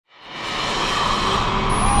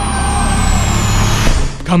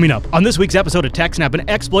Coming up on this week's episode of TechSNAP, an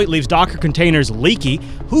exploit leaves Docker containers leaky,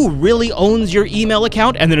 who really owns your email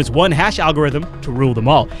account, and then it's one hash algorithm to rule them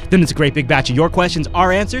all. Then it's a great big batch of your questions,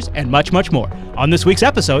 our answers, and much, much more on this week's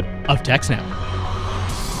episode of TechSNAP.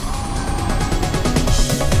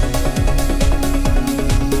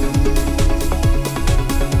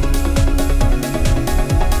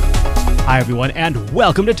 Hi, everyone, and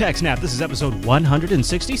welcome to TechSNAP. This is episode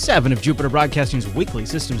 167 of Jupiter Broadcasting's weekly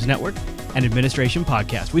Systems Network and Administration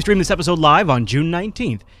podcast. We stream this episode live on June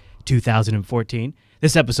 19th, 2014.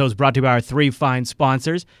 This episode is brought to you by our three fine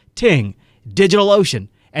sponsors, Ting, DigitalOcean,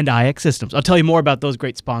 and IX Systems. I'll tell you more about those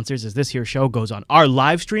great sponsors as this here show goes on our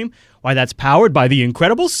live stream, why that's powered by the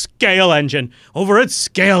incredible Scale Engine over at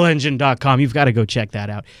scaleengine.com. You've got to go check that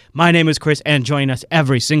out. My name is Chris, and joining us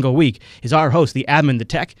every single week is our host, the admin, the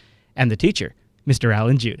tech, and the teacher, Mr.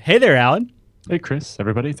 Alan Jude. Hey there, Alan. Hey, Chris.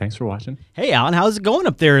 Everybody, thanks for watching. Hey, Alan. How's it going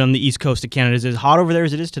up there on the east coast of Canada? Is it hot over there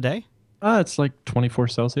as it is today? It's like 24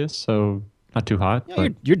 Celsius, so not too hot. Yeah,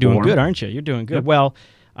 you're doing warm. good, aren't you? You're doing good. Yep. Well,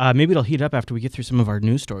 maybe it'll heat up after we get through some of our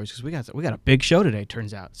news stories, because we got a big show today,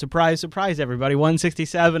 turns out. Surprise, surprise, everybody.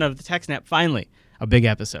 167 of the TechSNAP, finally. A big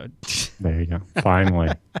episode. There you go. Finally.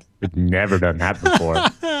 We've never done that before.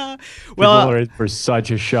 Well, People are in for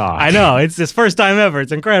such a shock. I know. It's this first time ever.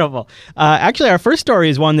 It's incredible. Actually, our first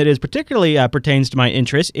story is one that is particularly pertains to my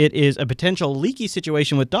interest. It is a potential leaky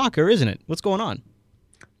situation with Docker, isn't it? What's going on?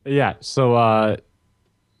 Yeah. So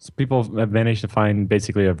people have managed to find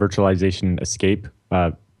basically a virtualization escape,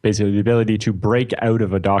 basically the ability to break out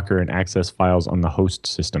of a Docker and access files on the host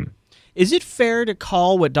system. Is it fair to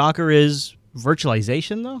call what Docker is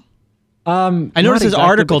virtualization, though? I noticed Not this exactly,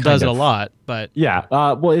 article but does it kind a of. lot, but Yeah.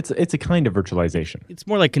 Well, it's a kind of virtualization. it's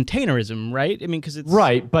more like containerism, right? I mean, because it's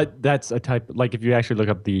Right, but that's a type, like if you actually look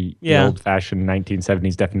up the old-fashioned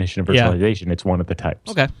 1970s definition of Yeah. virtualization, it's one of the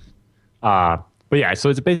types. Okay. But yeah, so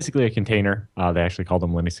it's basically a container. They actually call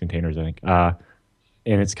them Linux containers, I think. And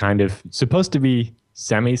it's kind of supposed to be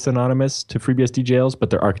semi-synonymous to FreeBSD jails,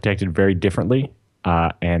 but they're architected very differently,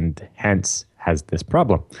 and hence has this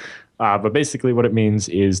problem. But basically what it means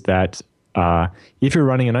is that if you're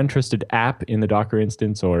running an untrusted app in the Docker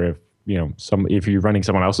instance, or if you're running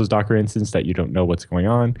someone else's Docker instance that you don't know what's going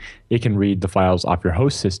on, it can read the files off your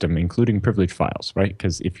host system, including privileged files, right?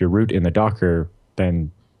 Because if you're root in the Docker, then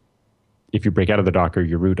if you break out of the Docker,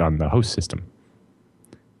 you're root on the host system.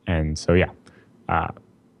 And so, yeah.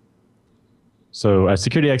 So a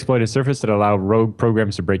security exploit is surfaced that allow rogue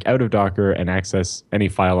programs to break out of Docker and access any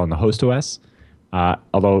file on the host OS.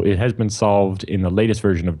 Although it has been solved in the latest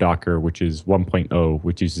version of Docker, which is 1.0,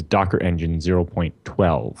 which uses Docker Engine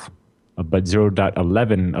 0.12. But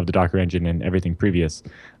 0.11 of the Docker Engine and everything previous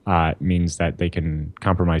means that they can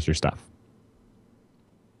compromise your stuff.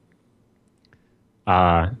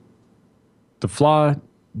 The flaw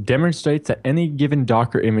demonstrates that any given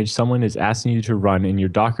Docker image someone is asking you to run in your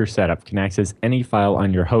Docker setup can access any file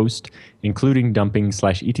on your host, including dumping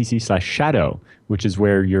 /etc/shadow, which is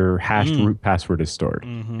where your hashed root password is stored,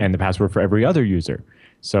 and the password for every other user.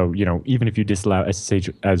 So, even if you disallow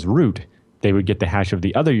SSH as root, they would get the hash of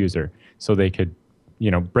the other user. So they could,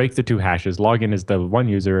 break the two hashes, log in as the one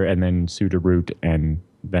user, and then sudo root, and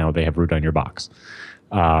now they have root on your box.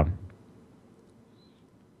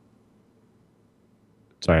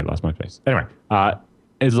 Sorry, I lost my place. Anyway,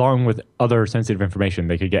 along with other sensitive information,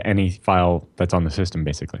 they could get any file that's on the system,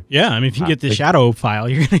 basically. Yeah, I mean, if you get the shadow file,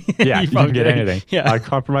 you're going to Yeah, you can get anything. Yeah.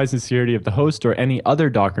 Compromise the security of the host or any other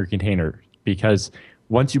Docker container, because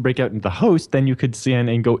once you break out into the host, then you could scan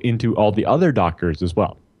and go into all the other Dockers as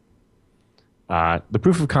well. The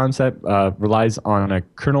proof of concept relies on a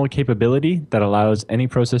kernel capability that allows any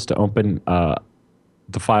process to open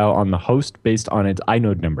the file on the host based on its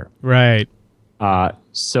inode number. Right.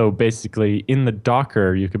 So basically, in the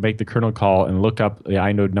Docker, you can make the kernel call and look up the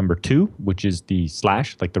inode number 2, which is the /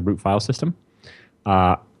 like the root file system.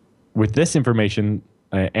 With this information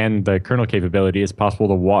and the kernel capability, it's possible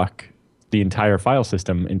to walk the entire file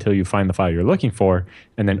system until you find the file you're looking for,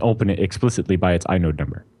 and then open it explicitly by its inode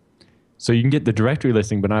number. So you can get the directory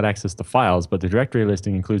listing but not access the files, but the directory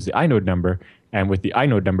listing includes the inode number, and with the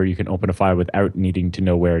inode number, you can open a file without needing to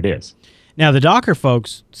know where it is. Now, the Docker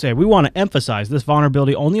folks say, we want to emphasize this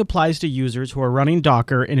vulnerability only applies to users who are running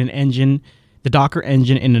Docker in the Docker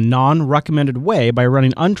engine in a non-recommended way by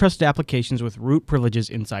running untrusted applications with root privileges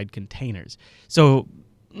inside containers. So,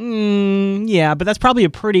 yeah, but that's probably a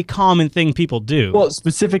pretty common thing people do. Well,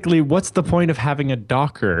 specifically, what's the point of having a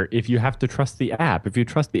Docker if you have to trust the app? If you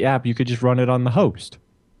trust the app, you could just run it on the host.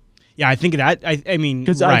 Yeah, I think that, I mean,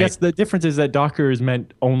 Because right. I guess the difference is that Docker is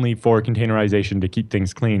meant only for containerization to keep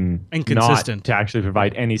things clean And consistent. not to actually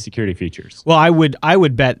provide any security features. Well, I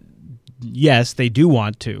would bet, yes, they do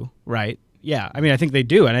want to, right? Yeah, I mean, I think they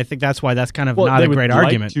do, and I think that's why that's kind of not a great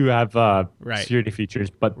argument. They would like to have security features,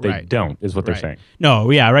 but they don't, is what they're saying. No,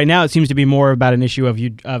 yeah, right now it seems to be more about an issue of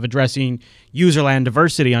addressing userland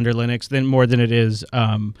diversity under Linux more than it is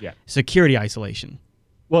security isolation.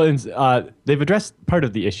 Well, they've addressed part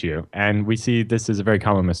of the issue, and we see this is a very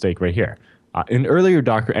common mistake right here. In earlier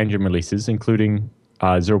Docker engine releases, including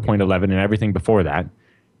 0.11 and everything before that,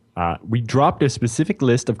 we dropped a specific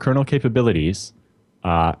list of kernel capabilities.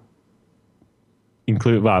 Of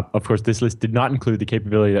course, this list did not include the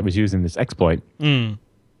capability that was used in this exploit. And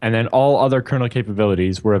then all other kernel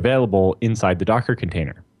capabilities were available inside the Docker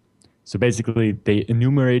container. So basically, they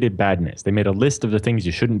enumerated badness. They made a list of the things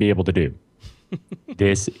you shouldn't be able to do.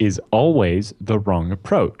 This is always the wrong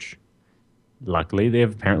approach. Luckily, they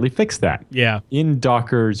have apparently fixed that. Yeah. In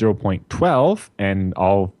Docker 0.12 and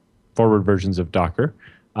all forward versions of Docker,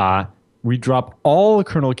 we drop all the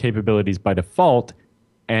kernel capabilities by default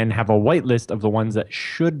and have a whitelist of the ones that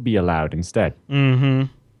should be allowed instead.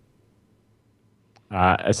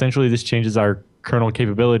 Essentially, this changes our kernel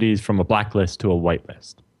capabilities from a blacklist to a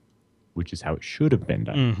whitelist, which is how it should have been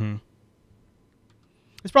done.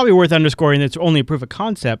 It's probably worth underscoring that it's only a proof of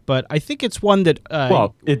concept, but I think it's one that...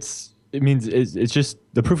 it's just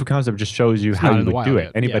the proof of concept just shows you how you would do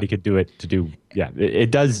it. Anybody could do it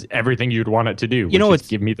it does everything you'd want it to do,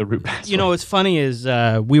 give me the root password. You know, what's funny is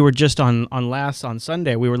we were just on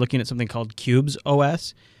Sunday, we were looking at something called Cubes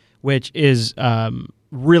OS, which is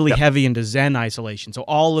really heavy into Zen isolation. So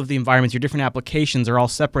all of the environments, your different applications are all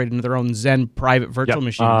separated into their own Zen private virtual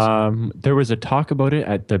machines. There was a talk about it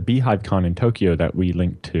at the BeehiveCon in Tokyo that we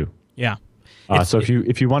linked to. Yeah. So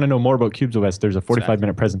if you want to know more about Cubes OS, there's a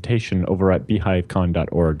 45-minute presentation over at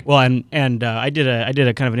beehivecon.org. Well, and I did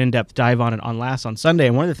a kind of an in-depth dive on it on Sunday,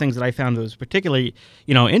 and one of the things that I found that was particularly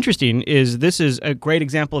interesting is this is a great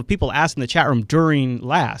example of people asked in the chat room during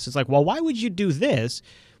LAS. It's like, well, why would you do this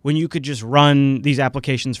when you could just run these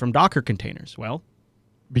applications from Docker containers? Well,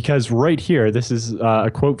 because right here, this is a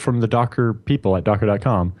quote from the Docker people at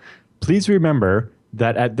docker.com. Please remember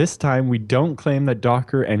that at this time, we don't claim that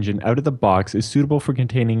Docker engine out of the box is suitable for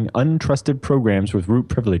containing untrusted programs with root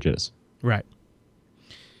privileges. Right.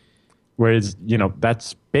 Whereas,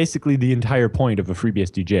 that's basically the entire point of a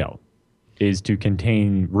FreeBSD jail, is to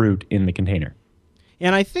contain root in the container.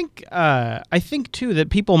 And I think too that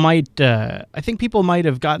people might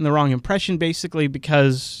have gotten the wrong impression basically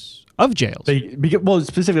because of jails.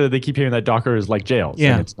 Specifically, they keep hearing that Docker is like jails,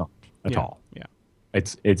 and it's not at all. Yeah.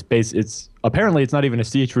 It's apparently it's not even a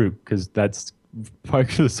chroot because that's part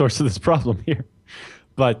of the source of this problem here.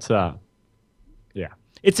 But yeah.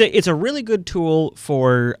 It's a really good tool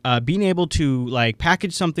for being able to like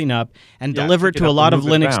package something up and deliver it to a lot of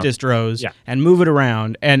Linux distros and move it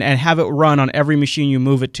around and have it run on every machine you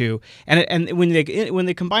move it to. And when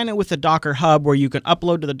they combine it with the Docker Hub where you can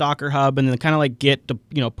upload to the Docker Hub and then kind of like get to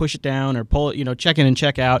push it down or pull it, check in and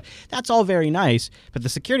check out, that's all very nice. But the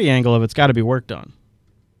security angle of it's got to be worked on.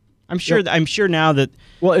 I'm sure now that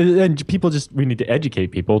and we need to educate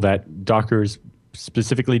people that Docker's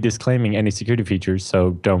specifically disclaiming any security features,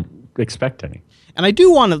 so don't expect any. And I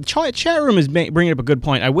do want to, chat room is bringing up a good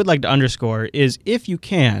point I would like to underscore, is if you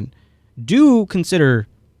can, do consider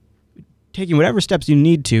taking whatever steps you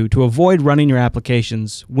need to avoid running your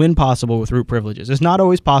applications when possible with root privileges. It's not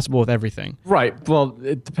always possible with everything. Right. Well,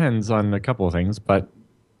 it depends on a couple of things, but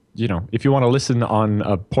if you want to listen on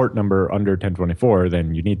a port number under 1024,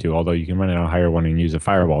 then you need to, although you can run it on a higher one and use a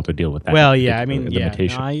firewall to deal with that. Well, yeah, I mean,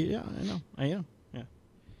 limitation. I know.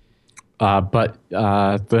 But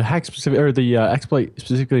the hack specific or the exploit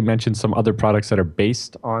specifically mentioned some other products that are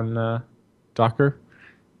based on Docker,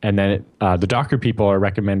 and then the Docker people are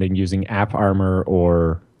recommending using AppArmor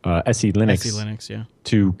or SE Linux,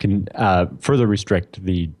 to further restrict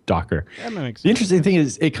the Docker. That makes sense. The interesting thing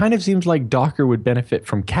is, it kind of seems like Docker would benefit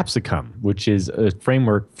from Capsicum, which is a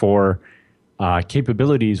framework for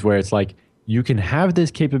capabilities where it's like you can have this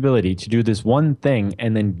capability to do this one thing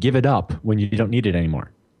and then give it up when you don't need it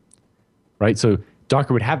anymore. Right? So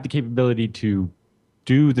Docker would have the capability to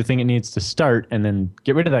do the thing it needs to start and then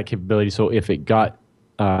get rid of that capability. So if it got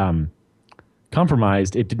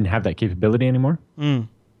compromised, it didn't have that capability anymore.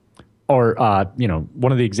 Or,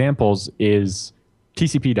 one of the examples is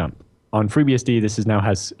TCP dump. On FreeBSD, this now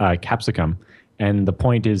has Capsicum. And the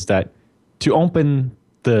point is that to open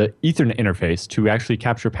the Ethernet interface to actually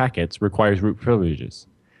capture packets requires root privileges.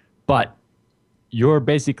 But you're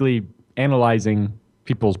basically analyzing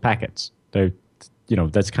people's packets. They're,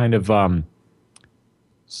 that's kind of the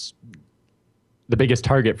biggest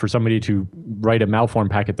target for somebody to write a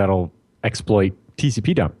malformed packet that'll exploit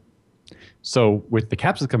TCP dump. So with the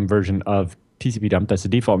Capsicum version of TCP dump, that's the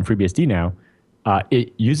default in FreeBSD now.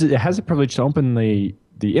 It has a privilege to open the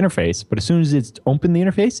interface, but as soon as it's opened the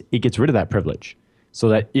interface, it gets rid of that privilege. So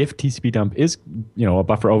that if TCP dump is, a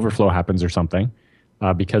buffer overflow happens or something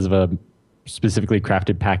because of a specifically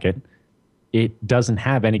crafted packet, it doesn't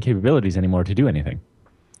have any capabilities anymore to do anything.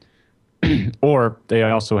 Or they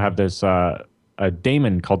also have this a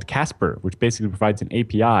daemon called Casper, which basically provides an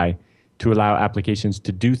API to allow applications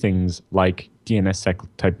to do things like DNSSEC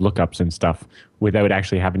type lookups and stuff without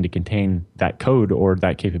actually having to contain that code or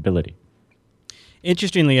that capability.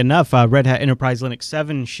 Interestingly enough, Red Hat Enterprise Linux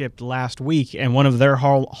 7 shipped last week, and one of their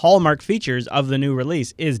hallmark features of the new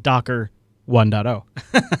release is Docker 1.0.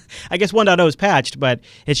 I guess 1.0 is patched, but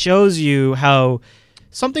it shows you how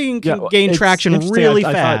something can gain traction really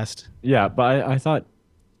fast. But I thought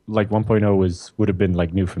like 1.0 would have been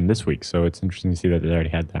like new from this week, so it's interesting to see that they already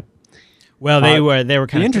had that. Well, they were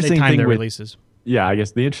kind of they timed their releases. Yeah, I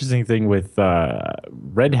guess the interesting thing with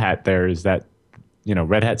Red Hat there is that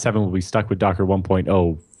Red Hat 7 will be stuck with Docker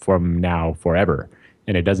 1.0 from now forever,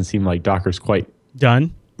 and it doesn't seem like Docker's quite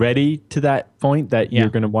done ready to that point that you're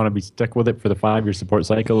going to want to be stuck with it for the 5-year support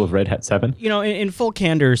cycle of Red Hat 7. In full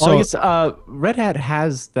candor, I guess Red Hat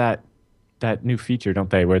has that new feature, don't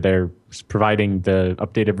they, where they're providing the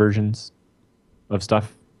updated versions of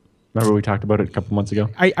stuff. Remember we talked about it a couple months ago?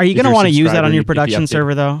 Are you going to want to use that on your production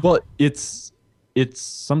server, though? Well, it's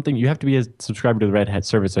something you have to be a subscriber to the Red Hat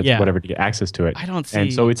service, whatever, to get access to it. I don't see.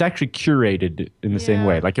 And so it's actually curated in the same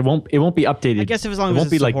way. Like it won't be updated. I guess as long as it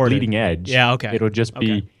won't be like supported. bleeding edge. Yeah, okay. It'll just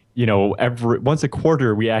be once a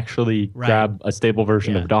quarter we actually grab a stable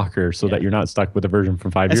version of Docker so that you're not stuck with a version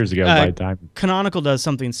from 5 years ago by the time. Canonical does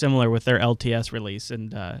something similar with their LTS release,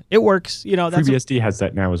 and it works. FreeBSD has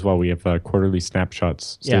that now as well. We have quarterly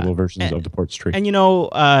snapshots, stable versions of the ports tree. And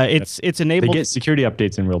it's enabled. They get security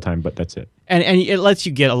updates in real time, but that's it. And it lets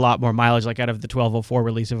you get a lot more mileage, like out of the 12.04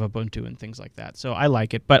 release of Ubuntu and things like that. So I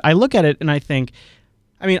like it, but I look at it and I think,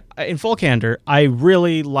 in full candor, I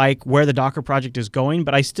really like where the Docker project is going,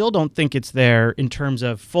 but I still don't think it's there in terms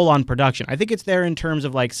of full-on production. I think it's there in terms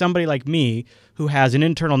of like somebody like me who has an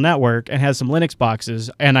internal network and has some Linux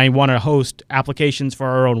boxes, and I want to host applications for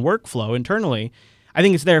our own workflow internally. I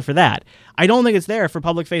think it's there for that. I don't think it's there for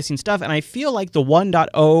public-facing stuff, and I feel like the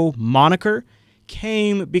 1.0 moniker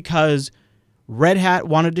came because Red Hat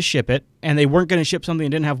wanted to ship it, and they weren't going to ship something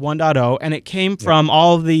that didn't have 1.0, and it came from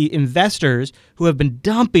all of the investors who have been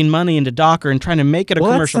dumping money into Docker and trying to make it a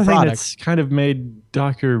commercial product. That's kind of made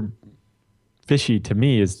Docker fishy to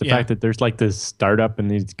me is the fact that there's like this startup and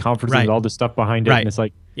these conferences and all this stuff behind it, and it's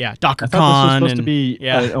like, DockerCon. I thought this was supposed to be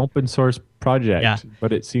an open source project,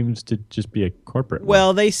 but it seems to just be a corporate one.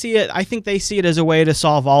 Well, they see it. I think they see it as a way to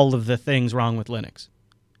solve all of the things wrong with Linux,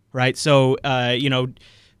 right? So,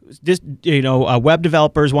 web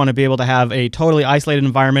developers want to be able to have a totally isolated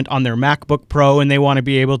environment on their MacBook Pro, and they want to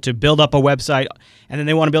be able to build up a website, and then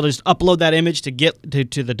they want to be able to just upload that image to get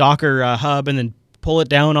to the Docker hub, and then pull it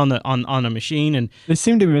down on a machine. And they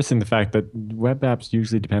seem to be missing the fact that web apps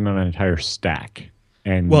usually depend on an entire stack,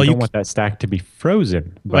 and you don't want that stack to be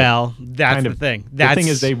frozen. Well, that's the thing. The thing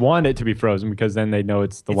is, they want it to be frozen because then they know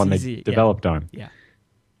it's the one they developed on. Yeah.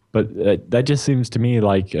 But that just seems to me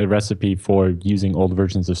like a recipe for using old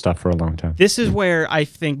versions of stuff for a long time. This is where I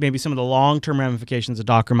think maybe some of the long-term ramifications of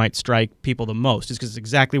Docker might strike people the most, is because it's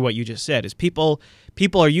exactly what you just said, is people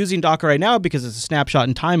are using Docker right now because it's a snapshot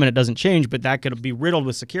in time and it doesn't change, but that could be riddled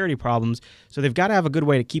with security problems. So they've got to have a good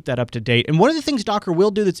way to keep that up to date. And one of the things Docker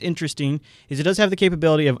will do that's interesting is it does have the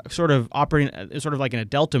capability of sort of operating sort of like in a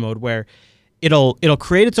Delta mode where It'll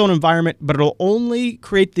create its own environment, but it'll only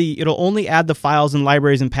add the files and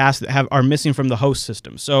libraries and paths that are missing from the host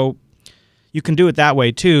system. So you can do it that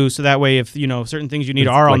way too. So that way, if certain things you need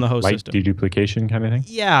are on the host system, deduplication kind of thing.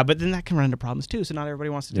 Yeah, but then that can run into problems too. So not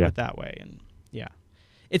everybody wants to do it that way. And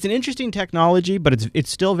it's an interesting technology, but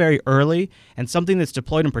it's still very early. And something that's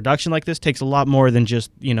deployed in production like this takes a lot more than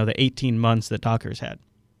just the 18 months that Docker's had.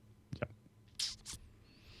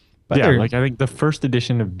 But I think the first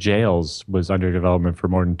edition of Jails was under development for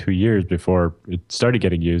more than 2 years before it started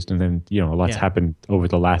getting used, and then a lot's happened over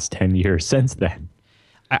the last 10 years since then.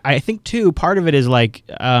 I think too, part of it is like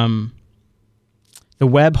the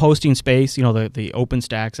web hosting space, the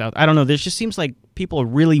OpenStacks out. I don't know. There just seems like people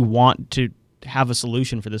really want to have a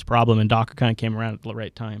solution for this problem, and Docker kind of came around at the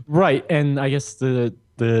right time. Right, and I guess the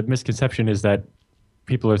misconception is that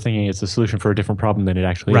people are thinking it's a solution for a different problem than it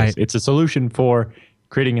actually is. It's a solution for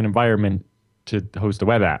creating an environment to host a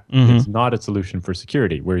web app. Mm-hmm. It's not a solution for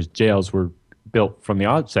security, whereas jails were built from the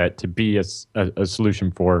outset to be a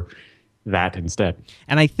solution for that instead.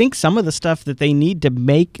 And I think some of the stuff that they need to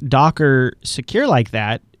make Docker secure like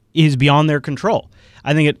that is beyond their control.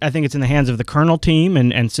 I think it's in the hands of the kernel team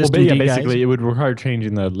and system guys. Basically, it would require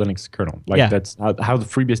changing the Linux kernel. That's how the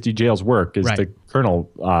FreeBSD jails work. Is the kernel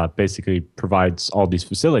basically provides all these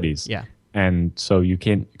facilities. Yeah, and so you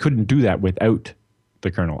couldn't do that without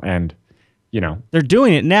the kernel. And they're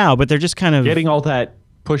doing it now, but they're just kind of getting all that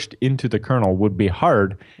pushed into the kernel would be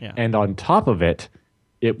hard. Yeah. And on top of it,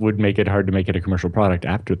 it would make it hard to make it a commercial product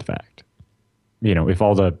after the fact. If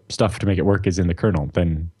all the stuff to make it work is in the kernel,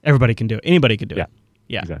 then everybody can do it. Anybody can do it.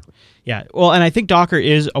 Yeah, exactly. Yeah, well, and I think Docker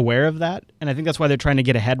is aware of that, and I think that's why they're trying to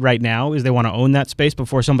get ahead right now, is they want to own that space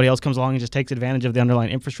before somebody else comes along and just takes advantage of the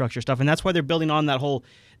underlying infrastructure stuff, and that's why they're building on that whole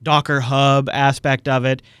Docker Hub aspect of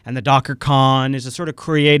it, and the Docker Con is to sort of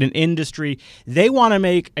create an industry. They want to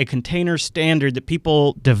make a container standard that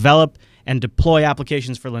people develop and deploy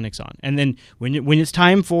applications for Linux on. And then when it's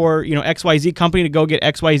time for XYZ company to go get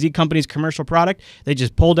XYZ company's commercial product, they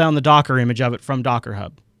just pull down the Docker image of it from Docker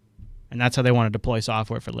Hub. And that's how they want to deploy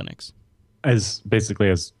software for Linux. As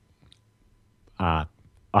a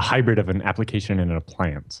hybrid of an application and an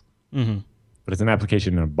appliance. Mm-hmm. But it's an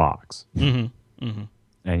application in a box. Mm-hmm. Mm-hmm.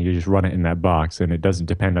 And you just run it in that box, and it doesn't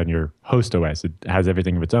depend on your host OS. It has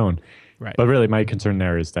everything of its own. Right. But really, my concern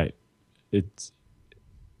there is that it's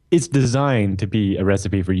designed to be a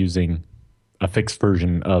recipe for using a fixed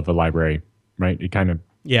version of a library, right? It kind of,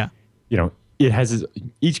 it has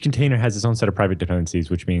each container has its own set of private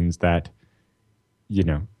dependencies, which means that,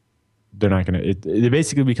 they're not going to, they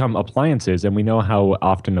basically become appliances, and we know how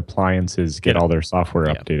often appliances get all their software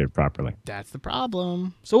updated properly. That's the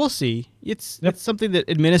problem. So we'll see. It's something that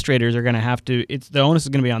administrators are going to have to, the onus is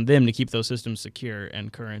going to be on them to keep those systems secure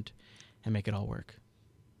and current and make it all work.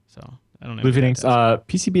 So I don't know.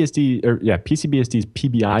 PCBSD's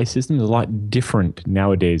PBI system is a lot different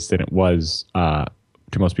nowadays than it was to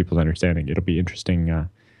most people's understanding. It'll be interesting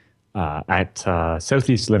at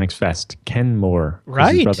Southeast Linux Fest. Ken Moore,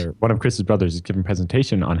 one of Chris's brothers, is giving a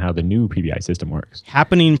presentation on how the new PBI system works.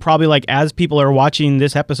 Happening probably as people are watching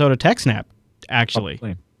this episode of TechSNAP, actually.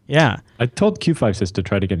 Probably. Yeah. I told Q5sys to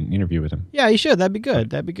try to get an interview with him. Yeah, you should. That'd be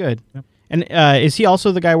good. Yep. And is he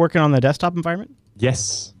also the guy working on the desktop environment?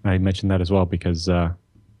 Yes, I mentioned that as well because,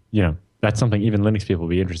 that's something even Linux people will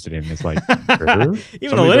be interested in. It's like,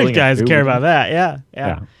 even the Linux guys care about that. Yeah.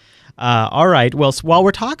 All right. Well, while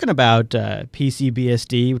we're talking about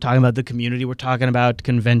PCBSD, we're talking about the community, we're talking about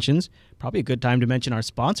conventions, probably a good time to mention our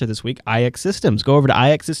sponsor this week, iX Systems. Go over to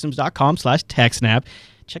ixsystems.com/TechSNAP.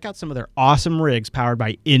 Check out some of their awesome rigs powered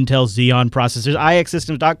by Intel Xeon processors.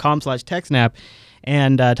 ixsystems.com/TechSNAP.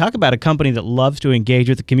 And talk about a company that loves to engage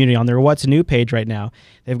with the community. On their What's New page right now,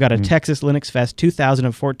 they've got a Texas Linux Fest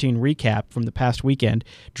 2014 recap from the past weekend.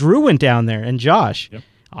 Drew went down there, and Josh. Yep.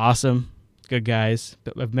 Awesome. Good guys.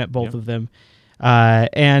 I've met both of them.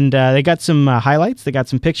 And they got some highlights. They got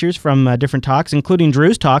some pictures from different talks, including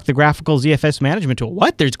Drew's talk, the graphical ZFS management tool.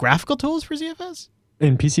 What? There's graphical tools for ZFS?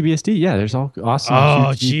 In PCBSD? Yeah, there's all awesome.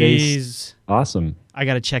 Oh, jeez. Awesome. I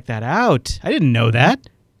got to check that out. I didn't know that.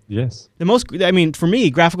 Yes. For me,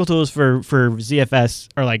 graphical tools for ZFS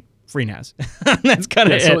are like FreeNAS. That's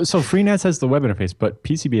kind of it. So FreeNAS has the web interface, but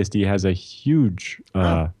PCBSD has a huge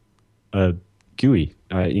GUI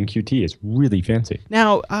in Qt. It's really fancy.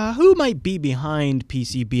 Now, who might be behind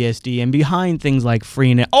PCBSD and behind things like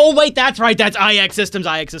FreeNAS? Oh, wait, that's right. That's iX Systems,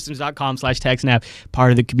 ixsystems.com/TechSNAP.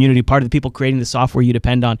 Part of the community, part of the people creating the software you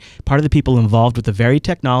depend on, part of the people involved with the very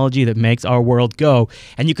technology that makes our world go.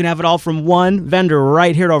 And you can have it all from one vendor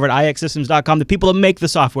right here over at ixsystems.com, the people that make the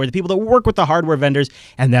software, the people that work with the hardware vendors,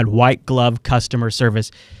 and that white glove customer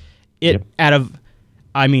service.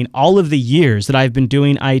 All of the years that I've been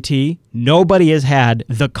doing IT, nobody has had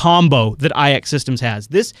the combo that iX Systems has.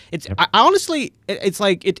 I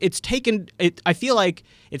feel like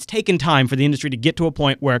it's taken time for the industry to get to a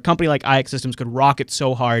point where a company like iX Systems could rock it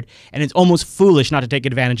so hard, and it's almost foolish not to take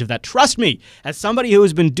advantage of that. Trust me, as somebody who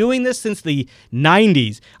has been doing this since the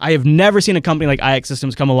 90s, I have never seen a company like iX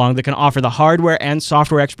Systems come along that can offer the hardware and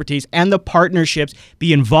software expertise and the partnerships,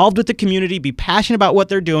 be involved with the community, be passionate about what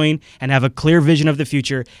they're doing, and have a clear vision of the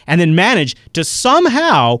future, and then manage to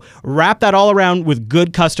somehow wrap that all around with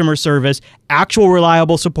good customer service, actual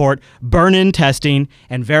reliable support, burn-in testing,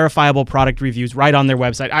 and verifiable product reviews right on their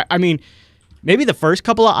website. Maybe the first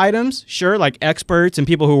couple of items, sure, like experts and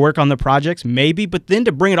people who work on the projects, maybe, but then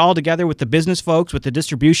to bring it all together with the business folks, with the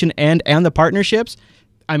distribution and the partnerships,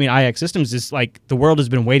 I mean, IX Systems is like the world has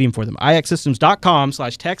been waiting for them.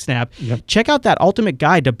 ixsystems.com/TechSNAP. Yep. Check out that ultimate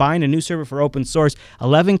guide to buying a new server for open source.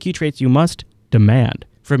 11 key traits you must demand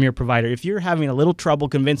from your provider. If you're having a little trouble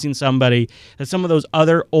convincing somebody that some of those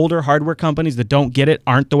other older hardware companies that don't get it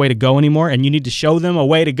aren't the way to go anymore, and you need to show them a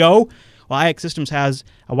way to go, well, IX Systems has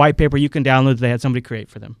a white paper you can download that they had somebody create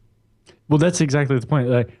for them. Well, that's exactly the point.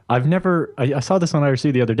 I saw this on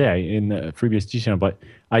IRC the other day in the FreeBSD channel, but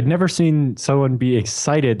I'd never seen someone be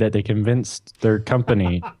excited that they convinced their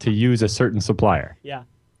company to use a certain supplier. Yeah.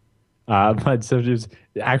 But so just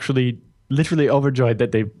actually literally overjoyed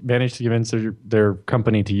that they managed to convince their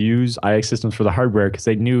company to use IX Systems for the hardware because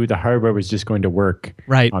they knew the hardware was just going to work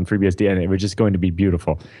on FreeBSD and it was just going to be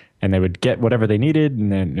beautiful. And they would get whatever they needed and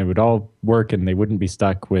then it would all work and they wouldn't be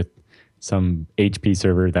stuck with some HP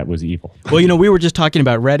server that was evil. Well, we were just talking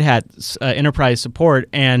about Red Hat's enterprise support,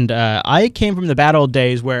 and I came from the bad old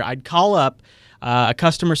days where I'd call up a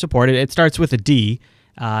customer support. It starts with a D,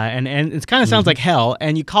 and it kind of sounds like hell,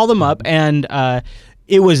 and you call them up, and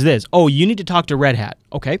it was this. Oh, you need to talk to Red Hat.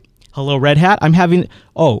 Okay. Hello, Red Hat. I'm having...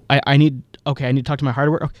 Oh, I need to talk to my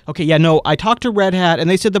hardware. Okay, yeah, no, I talked to Red Hat, and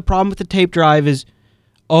they said the problem with the tape drive is...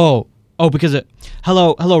 Oh, because...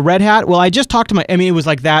 Hello, Red Hat? Well, I just talked to my... I mean, it was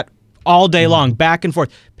like that all day long, back and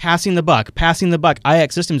forth, passing the buck.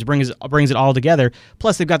 IX Systems brings it all together.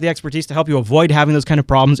 Plus, they've got the expertise to help you avoid having those kind of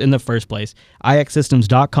problems in the first place.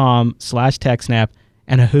 ixsystems.com/TechSNAP,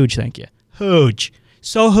 and a huge thank you. Huge.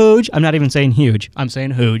 So huge. I'm not even saying huge. I'm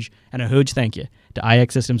saying huge. And a huge thank you to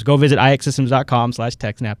IX Systems. Go visit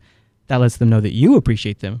ixsystems.com/TechSNAP. That lets them know that you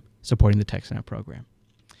appreciate them supporting the TechSNAP program.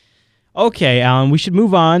 Okay, Alan, we should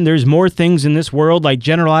move on. There's more things in this world like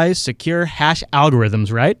generalized secure hash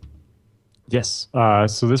algorithms, right? Yes.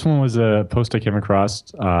 So this one was a post I came across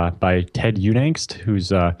by Ted Unangst,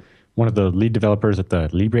 who's one of the lead developers at the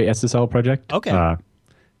Libre SSL project. Okay.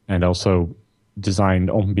 And also designed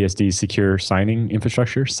OpenBSD's secure signing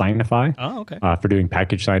infrastructure, Signify. Oh, okay. For doing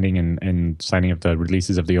package signing and signing of the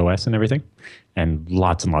releases of the OS and everything, and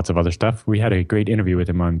lots of other stuff. We had a great interview with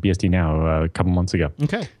him on BSD Now a couple months ago.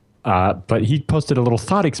 Okay. But he posted a little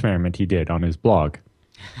thought experiment he did on his blog.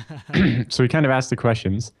 So he kind of asked the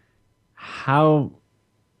questions. How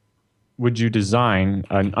would you design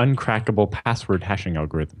an uncrackable password hashing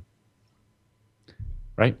algorithm?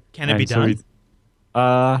 Right? Can it be done?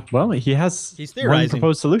 Well, he's one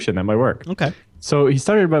proposed solution that might work. Okay. So he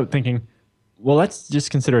started about thinking, well, let's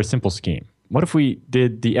just consider a simple scheme. What if we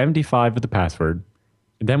did the MD5 of the password,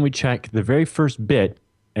 and then we check the very first bit,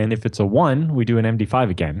 and if it's a 1, we do an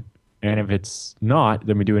MD5 again, and if it's not,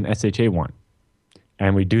 then we do an SHA1.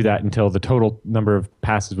 And we do that until the total number of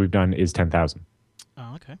passes we've done is 10,000.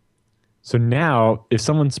 Oh, okay. So now, if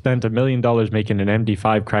someone spent $1 million making an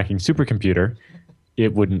MD5 cracking supercomputer,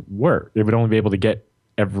 it wouldn't work. It would only be able to get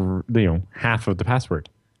half of the password.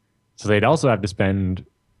 So they'd also have to spend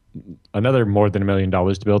another more than $1 million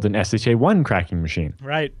to build an SHA1 cracking machine.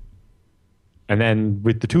 Right. And then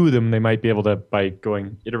with the two of them, they might be able to, by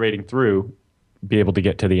iterating through, be able to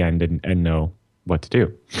get to the end and know what to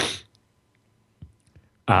do.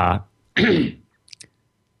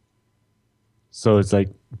 So it's like,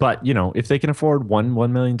 but if they can afford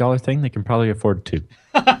 $1 million thing, they can probably afford 2.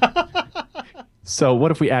 So what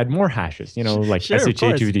if we add more hashes? Like sure,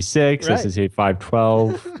 SHA-256, right.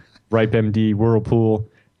 SHA-512, RIPEMD, Whirlpool,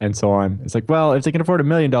 and so on. It's like, well, if they can afford $1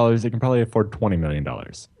 million, they can probably afford $20 million.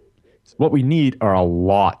 So what we need are a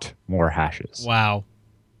lot more hashes. Wow.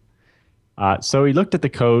 So he looked at the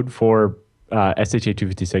code for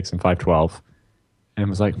SHA-256 and 512. And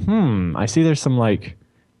was like, I see there's some like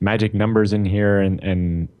magic numbers in here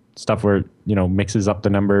and stuff where mixes up the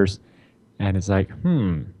numbers. And it's like,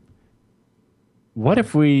 what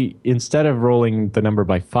if we, instead of rolling the number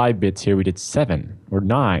by 5 bits here, we did 7 or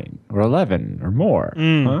 9 or 11 or more?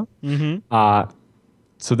 Huh? Mm-hmm.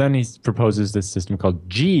 So then he proposes this system called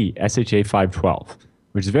SHA-512,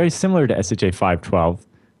 which is very similar to SHA-512,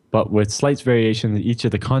 but with slight variation in each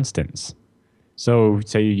of the constants. So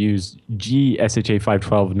say you use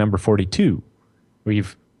SHA-512 number 42, where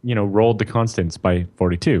you've rolled the constants by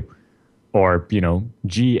 42, or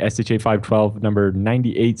SHA-512 number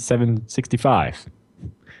 98765,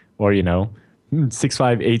 or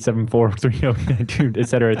 658743092, et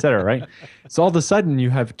cetera, right? So all of a sudden you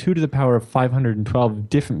have 2 to the power of 512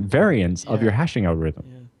 different variants of your hashing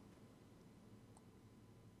algorithm.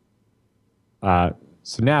 Yeah.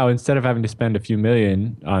 So now, instead of having to spend a few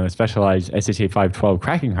million on a specialized SHA-512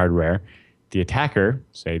 cracking hardware, the attacker,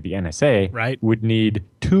 say the NSA, would need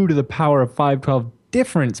 2 to the power of 512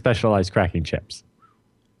 different specialized cracking chips.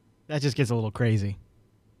 That just gets a little crazy.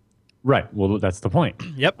 Right. Well, that's the point.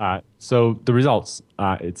 Yep. So the results,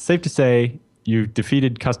 it's safe to say you've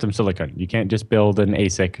defeated custom silicon. You can't just build an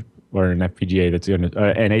ASIC or an FPGA that's going to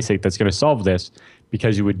an ASIC that's going to solve this,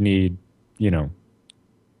 because you would need,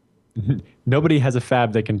 nobody has a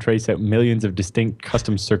fab that can trace out millions of distinct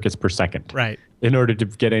custom circuits per second. Right. In order to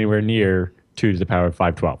get anywhere near 2 to the power of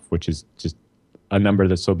 512, which is just a number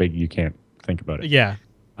that's so big you can't think about it. Yeah.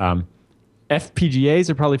 FPGAs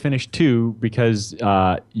are probably finished too, because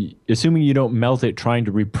assuming you don't melt it trying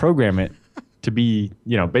to reprogram it to be,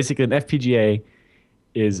 basically an FPGA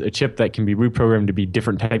is a chip that can be reprogrammed to be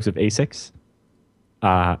different types of ASICs.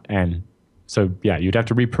 And so, you'd have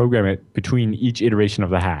to reprogram it between each iteration of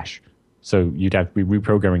the hash. So you'd have to be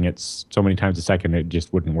reprogramming it so many times a second, it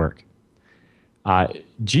just wouldn't work.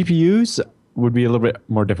 GPUs would be a little bit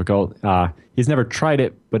more difficult. He's never tried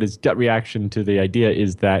it, but his gut reaction to the idea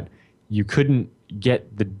is that you couldn't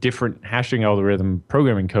get the different hashing algorithm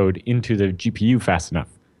programming code into the GPU fast enough,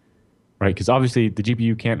 right? Because obviously the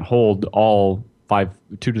GPU can't hold all 2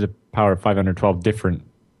 to the power of 512 different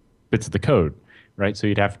bits of the code, right? So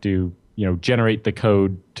you'd have to, generate the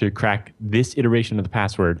code to crack this iteration of the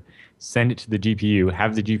password, send it to the GPU,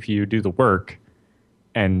 have the GPU do the work,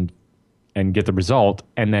 and get the result,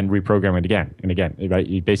 and then reprogram it again and again, right?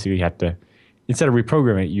 You basically have to, instead of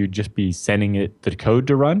reprogramming it, you'd just be sending it the code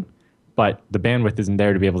to run, but the bandwidth isn't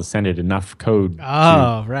there to be able to send it enough code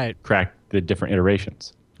to crack the different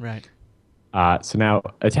iterations. Right. So now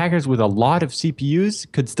attackers with a lot of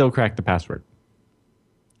CPUs could still crack the password.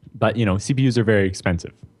 But, CPUs are very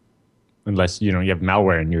expensive unless, you have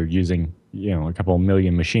malware and you're using, a couple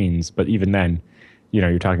million machines. But even then,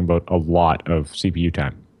 you're talking about a lot of CPU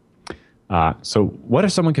time. So what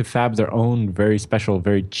if someone could fab their own very special,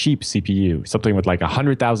 very cheap CPU, something with like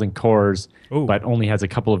 100,000 cores, but only has a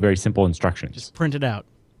couple of very simple instructions? Just print it out.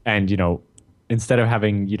 And, instead of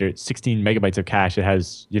having 16 megabytes of cache, it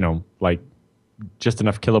has, like just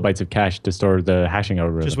enough kilobytes of cache to store the hashing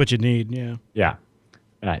algorithm. Just what you need, yeah. Yeah.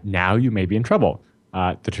 Now you may be in trouble.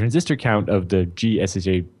 The transistor count of the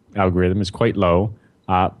GSHA algorithm is quite low,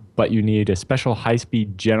 but you need a special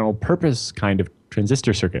high-speed general purpose kind of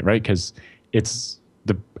transistor circuit, right? Because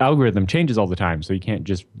the algorithm changes all the time, so you can't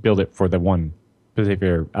just build it for the one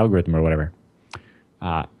particular algorithm or whatever.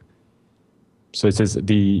 So it says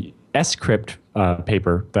the scrypt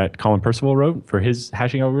paper that Colin Percival wrote for his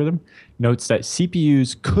hashing algorithm notes that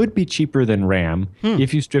CPUs could be cheaper than RAM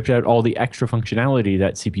if you stripped out all the extra functionality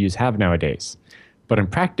that CPUs have nowadays. But in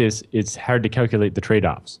practice, it's hard to calculate the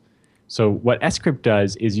trade-offs. So what scrypt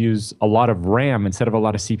does is use a lot of RAM instead of a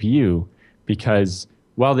lot of CPU, because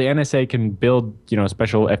while the NSA can build,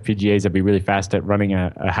 special FPGAs that'd be really fast at running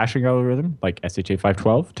a hashing algorithm like SHA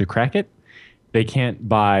 512 to crack it, they can't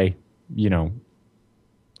buy,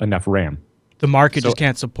 enough RAM. The market just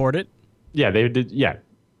can't support it? Yeah, they did. Yeah.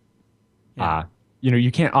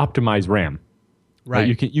 You can't optimize RAM. Right.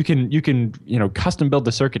 You can custom build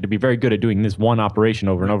the circuit to be very good at doing this one operation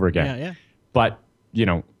over and over again. Yeah. But,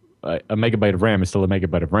 a megabyte of RAM is still a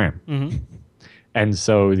megabyte of RAM. Mm-hmm. And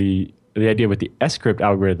so the idea with the scrypt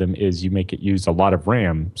algorithm is you make it use a lot of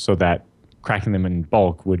RAM so that cracking them in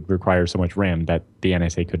bulk would require so much RAM that the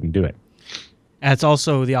NSA couldn't do it. And it's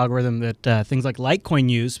also the algorithm that things like Litecoin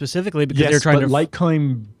use specifically because they're trying to...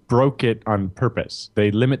 Litecoin broke it on purpose.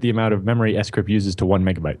 They limit the amount of memory scrypt uses to 1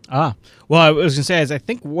 megabyte. Well, I was going to say, I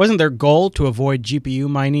think, wasn't their goal to avoid GPU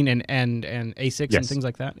mining and ASICs and things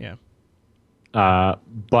like that? Yeah.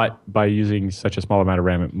 But by using such a small amount of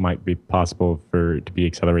RAM, it might be possible for it to be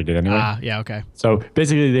accelerated anyway. Yeah, okay. So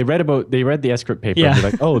basically, they read the scrypt paper. Yeah. And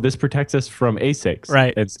they're like, oh, this protects us from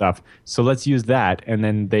ASICs and stuff. So let's use that. And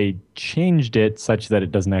then they changed it such that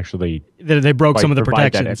it doesn't actually... They broke some of the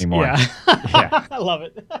protections. That anymore. Yeah. Yeah. I love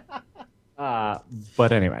it.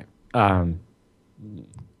 But anyway.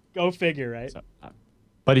 Go figure, right? So,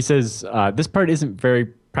 but he says, this part isn't very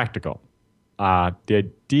practical. The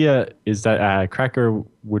idea is that a cracker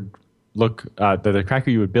would look, that the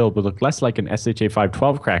cracker you would build would look less like an SHA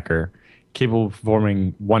 512 cracker capable of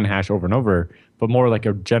performing one hash over and over, but more like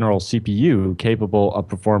a general CPU capable of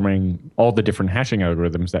performing all the different hashing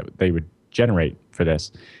algorithms that they would generate for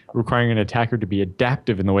this, requiring an attacker to be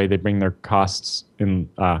adaptive in the way they bring their costs in.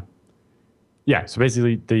 So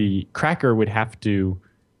basically the cracker would have to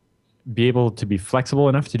be able to be flexible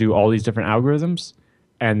enough to do all these different algorithms.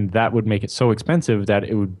 And that would make it so expensive that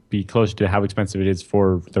it would be close to how expensive it is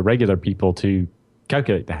for the regular people to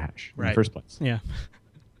calculate the hash in the first place. Yeah.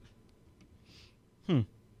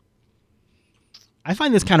 I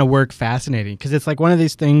find this kind of work fascinating because it's like one of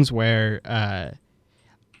these things where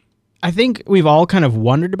I think we've all kind of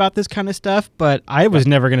wondered about this kind of stuff, but I was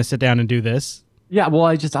never going to sit down and do this. Yeah, well,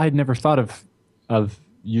 I'd never thought of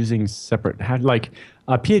using separate hash. Like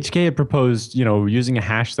PHK had proposed, using a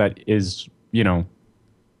hash that is,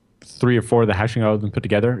 3 or 4 of the hashing algorithms put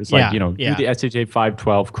together. It's like, do the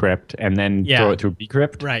SHA-512 crypt and then throw it through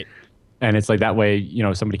bcrypt. Right. And it's like that way,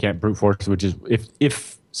 somebody can't brute force, which is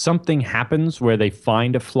if something happens where they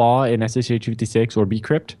find a flaw in SHA-256 or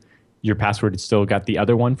bcrypt, your password has still got the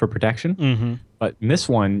other one for protection. Mm-hmm. But in this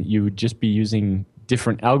one, you would just be using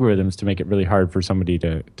different algorithms to make it really hard for somebody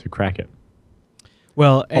to crack it.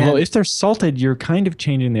 Well, although if they're salted, you're kind of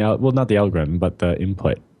changing not the algorithm, but the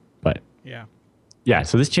input. But yeah.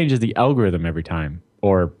 So this changes the algorithm every time,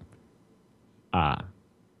 or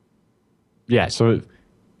So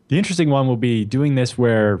the interesting one will be doing this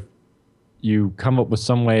where you come up with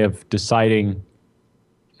some way of deciding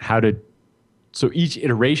how to. So each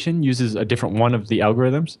iteration uses a different one of the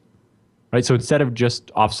algorithms, right? So instead of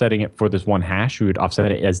just offsetting it for this one hash, we would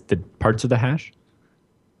offset it as the parts of the hash.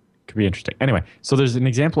 Could be interesting. Anyway, so there's an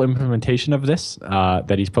example implementation of this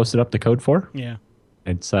that he's posted up the code for. Yeah.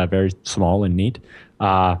 It's very small and neat.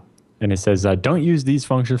 And it says, don't use these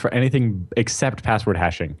functions for anything except password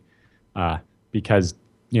hashing because,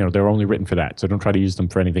 they're only written for that. So don't try to use them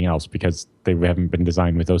for anything else because they haven't been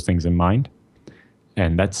designed with those things in mind.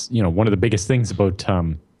 And that's, one of the biggest things about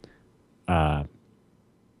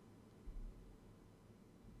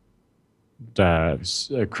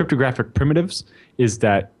cryptographic primitives is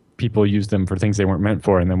that people use them for things they weren't meant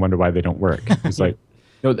for and then wonder why they don't work. It's like,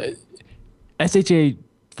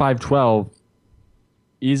 SHA-512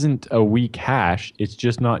 isn't a weak hash. It's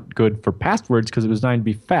just not good for passwords because it was designed to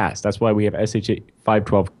be fast. That's why we have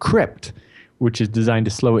SHA-512 crypt, which is designed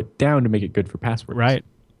to slow it down to make it good for passwords. Right.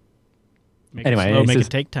 Make it slow, make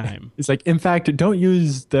it take time. It's like, in fact, don't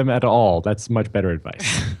use them at all. That's much better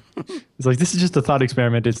advice. It's like, this is just a thought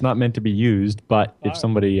experiment. It's not meant to be used, but if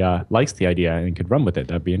somebody likes the idea and could run with it,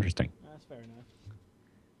 that'd be interesting. That's fair enough.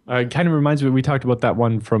 It kind of reminds me, we talked about that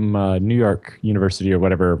one from New York University or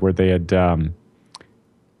whatever, where they had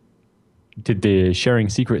did the sharing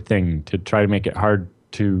secret thing to try to make it hard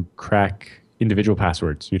to crack individual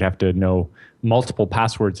passwords. You'd have to know multiple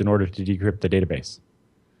passwords in order to decrypt the database.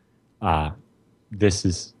 This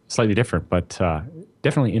is slightly different, but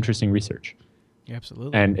definitely interesting research.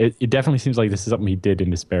 Absolutely. And it definitely seems like this is something he did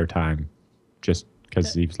in his spare time, just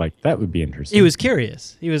because he was like, that would be interesting. He was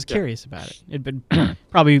curious. He was curious about it. It'd been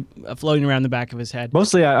probably floating around the back of his head.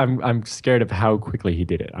 Mostly, I'm scared of how quickly he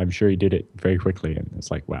did it. I'm sure he did it very quickly, and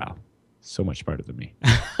it's like, wow, so much smarter than me.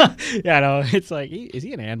 Yeah, no, it's like, is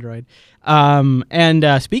he an android?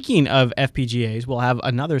 And speaking of FPGAs, we'll have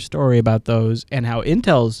another story about those and how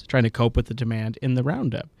Intel's trying to cope with the demand in the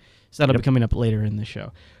roundup. So that'll be coming up later in the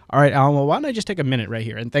show. All right, Alan, well, why don't I just take a minute right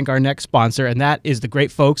here and thank our next sponsor, and that is the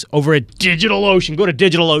great folks over at DigitalOcean. Go to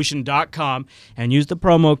DigitalOcean.com and use the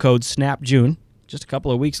promo code SNAPJune. Just a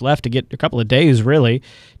couple of weeks left to get, a couple of days really,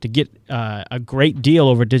 to get a great deal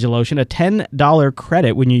over DigitalOcean, a $10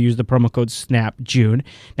 credit when you use the promo code SNAPJune.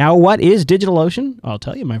 Now, what is DigitalOcean? I'll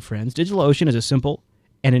tell you, my friends. DigitalOcean is a simple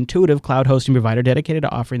and intuitive cloud hosting provider dedicated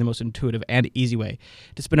to offering the most intuitive and easy way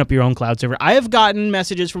to spin up your own cloud server. I have gotten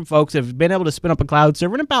messages from folks that have been able to spin up a cloud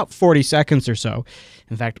server in about 40 seconds or so.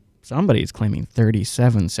 In fact, somebody is claiming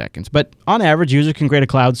 37 seconds. But on average, users can create a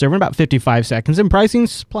cloud server in about 55 seconds, and pricing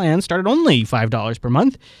plans start at only $5 per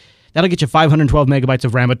month. That'll get you 512 megabytes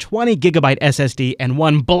of RAM, a 20 gigabyte SSD, and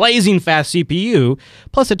one blazing fast CPU,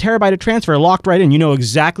 plus a terabyte of transfer locked right in. You know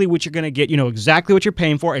exactly what you're going to get. You know exactly what you're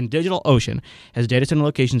paying for. And DigitalOcean has data center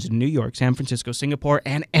locations in New York, San Francisco, Singapore,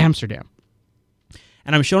 and Amsterdam.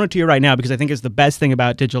 And I'm showing it to you right now because I think it's the best thing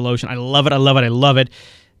about DigitalOcean. I love it. I love it. I love it.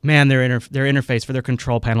 Man, their interface for their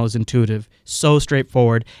control panel is intuitive, so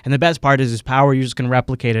straightforward. And the best part is power users can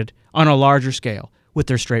replicate it on a larger scale with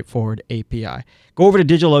their straightforward API. Go over to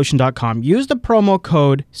DigitalOcean.com. Use the promo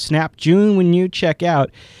code SNAPJune when you check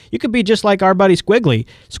out. You could be just like our buddy Squiggly.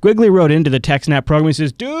 Squiggly wrote into the TechSNAP program. He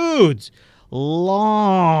says, dudes,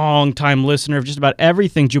 long-time listener of just about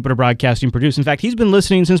everything Jupiter Broadcasting produced. In fact, he's been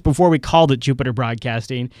listening since before we called it Jupiter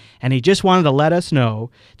Broadcasting, and he just wanted to let us know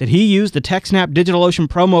that he used the TechSNAP DigitalOcean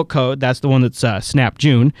promo code. That's the one that's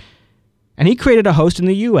SNAPJune. And he created a host in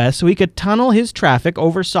the U.S. so he could tunnel his traffic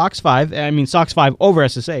over SOX 5 over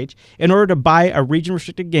SSH in order to buy a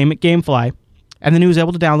region-restricted game at GameFly. And then he was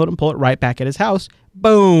able to download it and pull it right back at his house.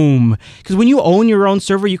 Boom! Because when you own your own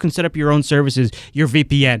server, you can set up your own services, your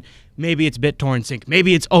VPN, Maybe it's BitTorrent Sync.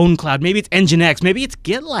 Maybe it's OwnCloud. Maybe it's Nginx. Maybe it's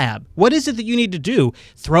GitLab. What is it that you need to do?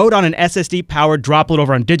 Throw it on an SSD-powered droplet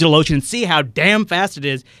over on DigitalOcean and see how damn fast it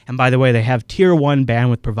is. And by the way, they have Tier 1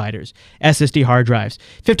 bandwidth providers, SSD hard drives,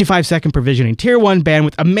 55-second provisioning, Tier 1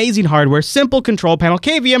 bandwidth, amazing hardware, simple control panel,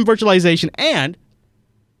 KVM virtualization, and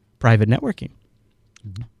private networking.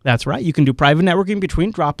 That's right. You can do private networking between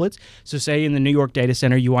droplets. So say in the New York data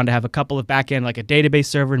center, you want to have a couple of backend, like a database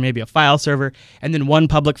server and maybe a file server, and then one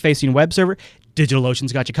public-facing web server.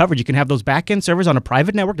 DigitalOcean's got you covered. You can have those backend servers on a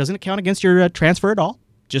private network. Doesn't count against your transfer at all.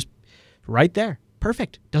 Just right there.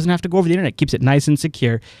 Perfect. Doesn't have to go over the internet. Keeps it nice and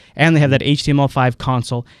secure. And they have that HTML5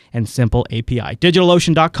 console and simple API.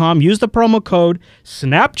 DigitalOcean.com. Use the promo code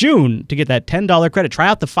SNAPJune to get that $10 credit. Try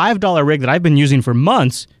out the $5 rig that I've been using for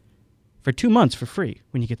months. For 2 months for free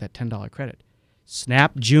when you get that $10 credit.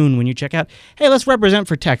 Snap June when you check out. Hey, let's represent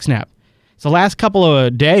for TechSNAP. It's the last couple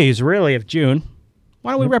of days, really, of June.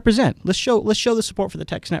 Why don't we represent? Let's show the support for the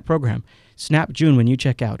TechSNAP program. Snap June when you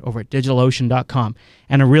check out over at DigitalOcean.com.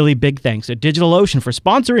 And a really big thanks to DigitalOcean for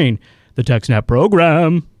sponsoring the TechSNAP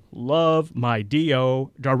program. Love my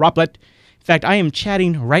droplet. In fact, I am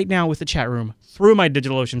chatting right now with the chat room through my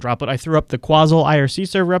DigitalOcean droplet. I threw up the Quasel IRC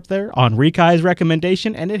server up there on Rekai's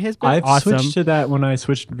recommendation, and it has been awesome. I've switched to that when I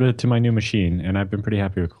switched to my new machine, and I've been pretty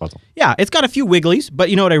happy with Quasel. Yeah, it's got a few wigglies, but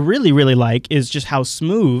you know what I really, really like is just how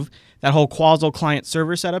smooth that whole Quasel client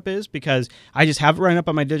server setup is, because I just have it running up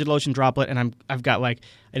on my DigitalOcean droplet, and I've got like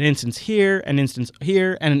an instance here, an instance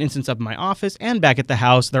here, and an instance up in my office and back at the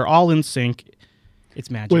house. They're all in sync. It's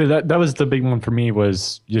magic. Well, that was the big one for me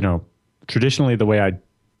was, traditionally the way I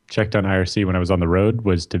checked on IRC when I was on the road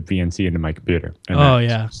was to VNC into my computer. And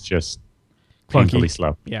it's just painfully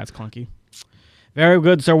slow. Yeah, it's clunky. Very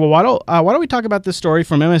good, sir. Well, why don't we talk about this story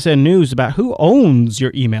from MSN News about who owns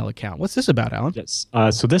your email account? What's this about, Alan? Yes.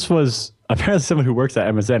 So this was apparently someone who works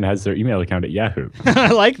at MSN has their email account at Yahoo.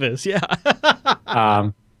 I like this. Yeah.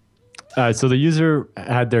 So the user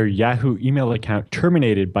had their Yahoo email account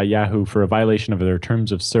terminated by Yahoo for a violation of their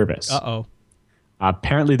terms of service. Uh-oh.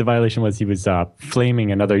 Apparently, the violation was he was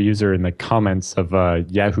flaming another user in the comments of a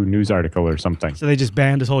Yahoo News article or something. So they just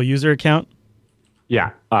banned his whole user account?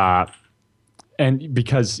 Yeah. And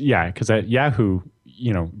because at Yahoo,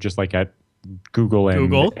 just like at Google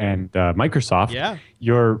and Microsoft,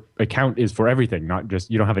 your account is for everything, not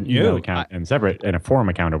just, you don't have an email account and separate and a forum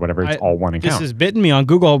account or whatever. It's all one account. This has bitten me on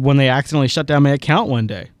Google when they accidentally shut down my account one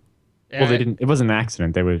day. Well, they didn't. It wasn't an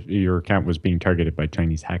accident. Your account was being targeted by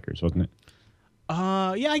Chinese hackers, wasn't it?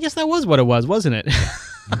 Yeah, I guess that was what it was, wasn't it?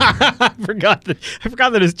 I forgot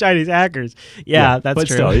that it's Chinese hackers. Yeah, that's but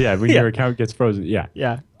true. But still, when your account gets frozen,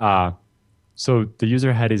 Yeah. So the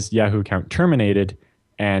user had his Yahoo account terminated,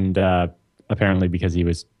 and apparently because he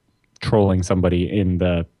was trolling somebody in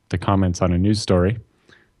the comments on a news story.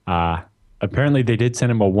 Apparently they did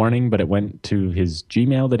send him a warning, but it went to his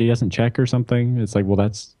Gmail that he doesn't check or something. It's like, well,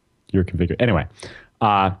 that's your configuration. Anyway,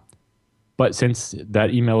 but since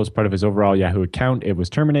that email was part of his overall Yahoo account, it was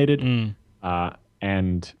terminated.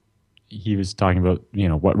 And he was talking about,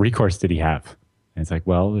 what recourse did he have? And it's like,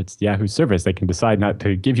 well, it's Yahoo service. They can decide not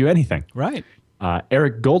to give you anything. Right.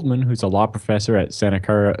 Eric Goldman, who's a law professor at Santa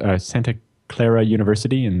Clara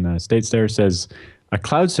University in the States there, says a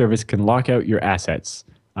cloud service can lock out your assets.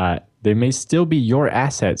 They may still be your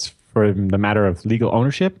assets for the matter of legal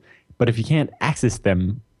ownership, but if you can't access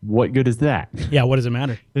them, what good is that? Yeah, what does it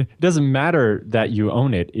matter? It doesn't matter that you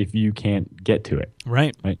own it if you can't get to it.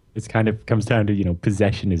 Right. It's kind of comes down to,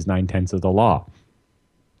 possession is 9/10 of the law.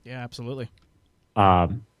 Yeah, absolutely.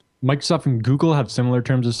 Microsoft and Google have similar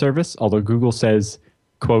terms of service, although Google says,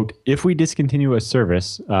 quote, if we discontinue a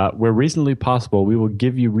service, where reasonably possible, we will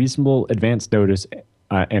give you reasonable advance notice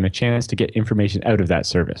and a chance to get information out of that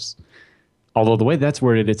service. Although the way that's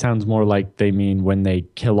worded, it sounds more like they mean when they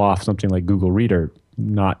kill off something like Google Reader,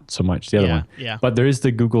 not so much the other one. Yeah. But there is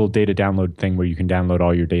the Google data download thing where you can download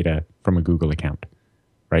all your data from a Google account,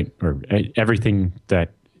 right? Or everything about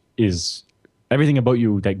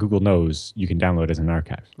you that Google knows, you can download as an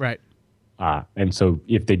archive. Right. And so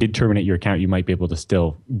if they did terminate your account, you might be able to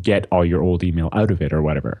still get all your old email out of it or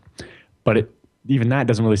whatever. But even that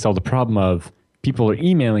doesn't really solve the problem of people are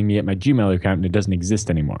emailing me at my Gmail account and it doesn't exist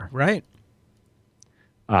anymore. Right.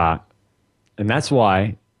 And that's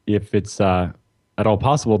why, if it's at all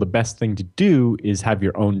possible, the best thing to do is have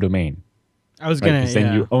your own domain. I was going to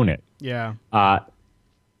then you own it. Yeah. And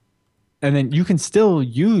then you can still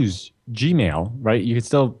use Gmail, right? You can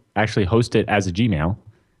still actually host it as a Gmail,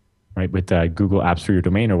 right? With Google Apps for your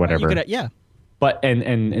domain or whatever. Yeah. But and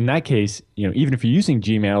in that case, even if you're using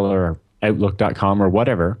Gmail or Outlook.com or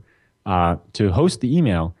whatever to host the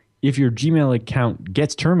email, if your Gmail account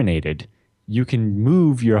gets terminated, you can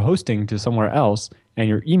move your hosting to somewhere else and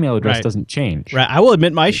your email address doesn't change. Right. I will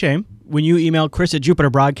admit my shame. When you email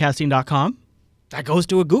chris@jupiterbroadcasting.com, that goes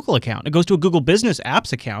to a Google account. It goes to a Google Business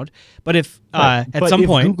Apps account. But if at some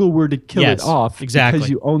point Google were to kill it off exactly. because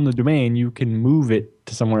you own the domain, you can move it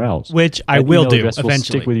to somewhere else. Which I will do eventually. Will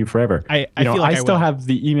stick with you forever. I feel like I still have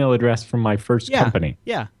the email address from my first company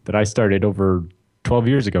that I started over 12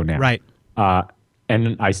 years ago now. Right.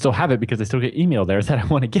 And I still have it because I still get email there that I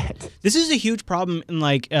want to get. This is a huge problem in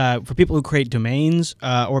for people who create domains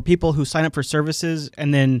or people who sign up for services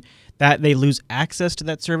and then that they lose access to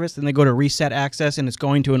that service and they go to reset access and it's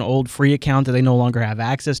going to an old free account that they no longer have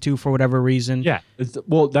access to for whatever reason. Yeah.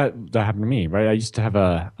 Well, that happened to me, right? I used to have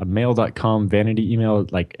a mail.com vanity email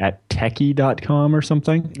at techie.com or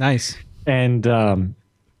something. Nice. And,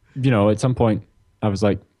 at some point I was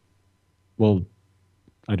like, well,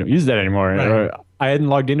 I don't use that anymore. Right. Or I hadn't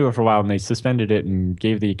logged into it for a while and they suspended it and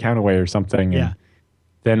gave the account away or something. Yeah. And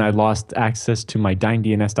then I lost access to my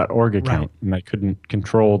dinedns.org account and I couldn't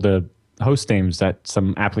control the host names that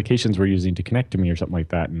some applications were using to connect to me or something like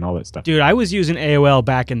that and all that stuff. Dude, I was using AOL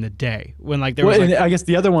back in the day when there was I guess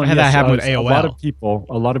the other one that happened with AOL.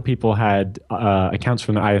 A lot of people had accounts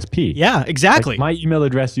from the ISP. Yeah, exactly. My email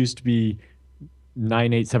address used to be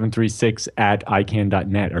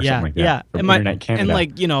 98736@ican.net or something like that. Yeah, from Internet Canada.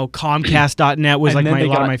 And Comcast.net was a lot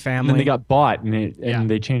of my family. And then they got bought and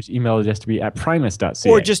they changed email address to be @primus.ca.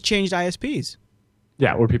 Or just changed ISPs.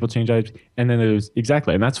 Yeah, or people changed ISPs. And then there was,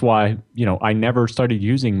 exactly. And that's why, I never started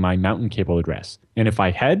using my mountain cable address. And if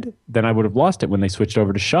I had, then I would have lost it when they switched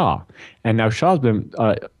over to Shaw. And now Shaw's been,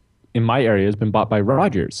 in my area, has been bought by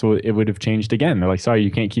Rogers. So it would have changed again. They're like, sorry,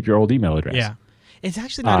 you can't keep your old email address. Yeah. It's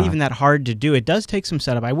actually not even that hard to do. It does take some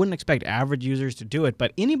setup. I wouldn't expect average users to do it,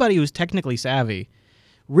 but anybody who's technically savvy,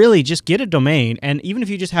 really just get a domain, and even if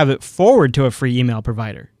you just have it forward to a free email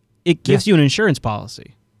provider, it gives you an insurance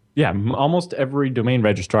policy. Yeah, almost every domain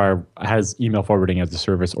registrar has email forwarding as a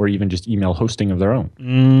service or even just email hosting of their own.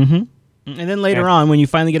 Mm-hmm. And then later on, when you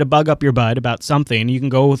finally get a bug up your butt about something, you can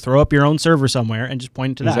go throw up your own server somewhere and just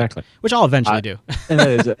point it to that. Exactly. Which I'll eventually do. And that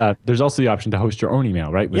is, there's also the option to host your own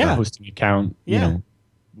email, right? With a hosting account,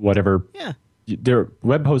 whatever. Yeah. Their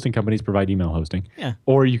web hosting companies provide email hosting. Yeah.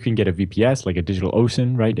 Or you can get a VPS, like a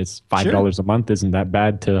DigitalOcean, right? It's $5 a month. Isn't that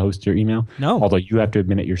bad to host your email? No. Although you have to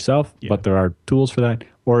admin it yourself, but there are tools for that,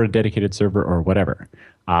 or a dedicated server or whatever.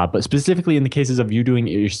 But specifically in the cases of you doing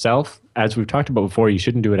it yourself, as we've talked about before, you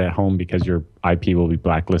shouldn't do it at home because your IP will be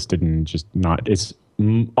blacklisted and just not. It's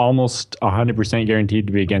almost 100% guaranteed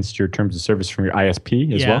to be against your terms of service from your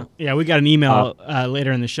ISP as well. Yeah, we got an email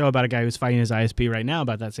later in the show about a guy who's fighting his ISP right now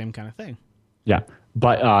about that same kind of thing. Yeah,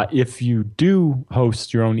 but if you do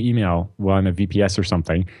host your own email on a VPS or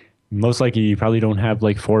something, most likely you probably don't have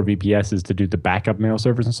 4 VPSs to do the backup mail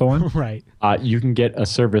servers and so on. Right. You can get a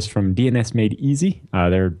service from DNS Made Easy.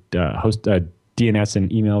 They're host DNS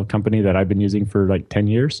and email company that I've been using for 10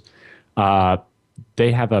 years.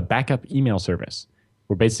 They have a backup email service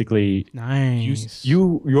where basically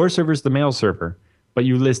your server is the mail server, but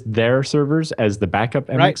you list their servers as the backup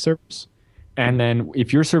MX servers. And then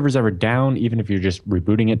if your server's ever down, even if you're just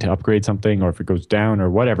rebooting it to upgrade something or if it goes down or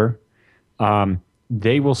whatever,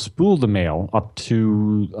 they will spool the mail up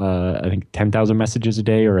to, I think, 10,000 messages a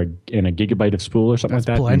day or in a gigabyte of spool or something like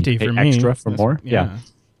that. Plenty for me. Extra for more. Yeah.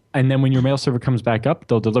 And then when your mail server comes back up,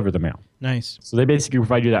 they'll deliver the mail. Nice. So they basically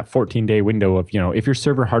provide you that 14-day window of, if your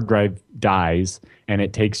server hard drive dies and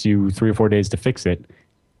it takes you 3 or 4 days to fix it,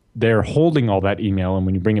 they're holding all that email, and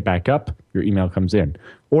when you bring it back up, your email comes in.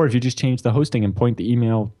 Or if you just change the hosting and point the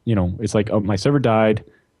email, it's like, oh, my server died.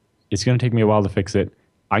 It's going to take me a while to fix it.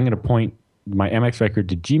 I'm going to point my MX record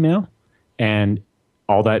to Gmail, and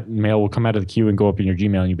all that mail will come out of the queue and go up in your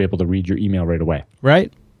Gmail, and you'll be able to read your email right away.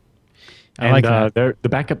 Right. I like that. The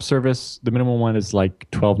backup service, the minimum one is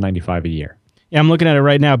 $12.95 a year. Yeah, I'm looking at it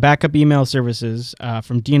right now. Backup email services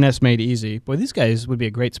from DNS Made Easy. Boy, these guys would be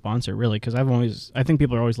a great sponsor, really, because I think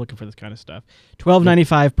people are always looking for this kind of stuff.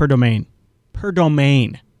 $12.95 per domain. Per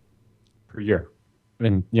domain. Per year.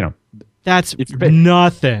 And, that's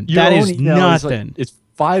nothing. That is nothing. It's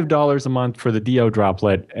 $5 a month for the DO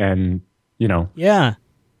droplet, and, Yeah.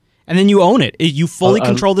 And then you own it. You fully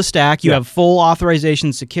control the stack. You have full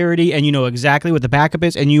authorization security, and you know exactly what the backup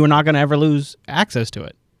is, and you are not going to ever lose access to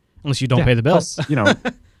it. Unless you don't pay the bills.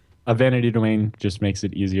 Plus, a vanity domain just makes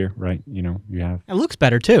it easier, right? You have it looks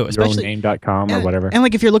better too, especially yourownname.com or whatever. And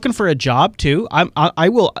if you're looking for a job too, I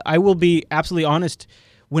will be absolutely honest.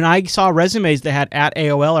 When I saw resumes that had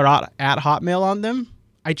 @AOL or @Hotmail on them,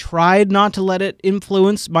 I tried not to let it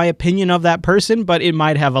influence my opinion of that person, but it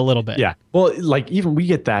might have a little bit. Yeah. Well, like even we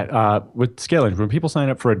get that with Scalings when people sign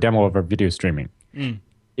up for a demo of our video streaming.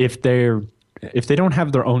 If they don't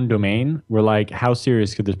have their own domain, we're like, how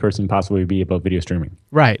serious could this person possibly be about video streaming?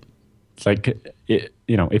 Right. It's like,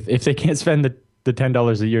 if they can't spend the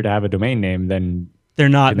 $10 a year to have a domain name, then they're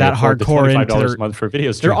not that hardcore into $25 a month for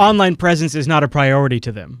video streaming. Their online presence is not a priority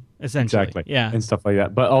to them, essentially. Exactly. Yeah. And stuff like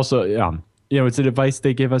that. But also, it's an advice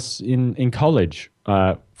they give us in college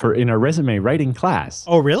in our resume writing class.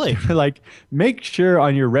 Oh, really? Like, make sure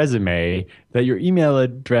on your resume that your email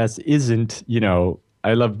address isn't,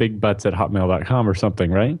 I love big butts at hotmail.com or something,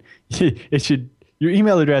 right? Your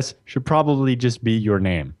email address should probably just be your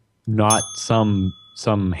name, not some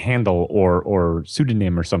handle or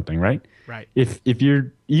pseudonym or something, right? Right. If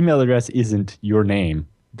your email address isn't your name,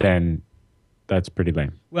 then that's pretty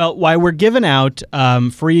lame. Well, while we're giving out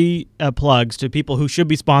free plugs to people who should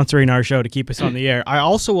be sponsoring our show to keep us on the air, I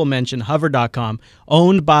also will mention Hover.com,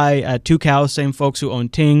 owned by Two Cows, same folks who own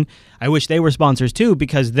Ting. I wish they were sponsors too,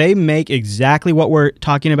 because they make exactly what we're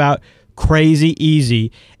talking about crazy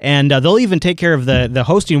easy, and they'll even take care of the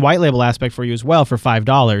hosting white label aspect for you as well for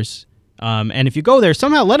 $5. And if you go there,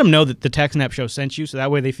 somehow let them know that the TechSNAP show sent you, so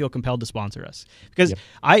that way they feel compelled to sponsor us. Because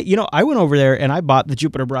I went over there and I bought the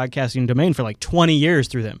Jupiter Broadcasting domain for like 20 years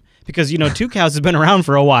through them. Because Two Cows has been around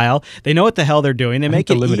for a while. They know what the hell they're doing. They make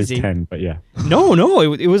it easy. The limit is 10, but yeah. No,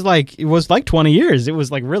 it was like 20 years. It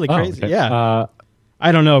was like really crazy. Okay. Yeah.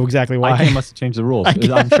 I don't know exactly why. ICANN must have changed the rules. I'm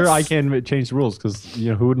sure ICANN changed the rules because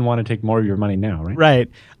who wouldn't want to take more of your money now, right?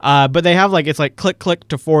 Right. But they have it's like click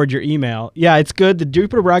to forward your email. Yeah, it's good. The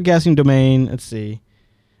Jupiter Broadcasting domain, let's see,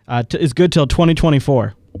 is good till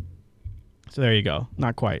 2024. So there you go.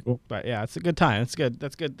 Not quite, but yeah, it's a good time. It's good.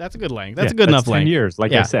 That's good. That's a good length. That's a good enough length. 10 years,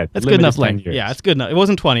 like I said. That's good enough length. Yeah, it's good enough. It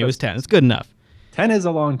wasn't 20. It was 10. It's good enough. 10 is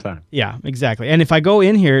a long time. Yeah, exactly. And if I go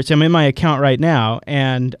in here, so I'm in my account right now,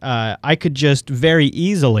 and I could just very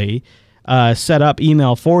easily set up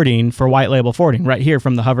email forwarding for white label forwarding right here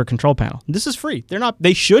from the Hover control panel. This is free.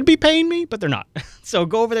 They should be paying me, but they're not. So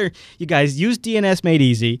go over there, you guys. Use DNS Made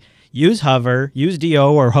Easy. Use Hover. Use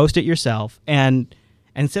DO or host it yourself, and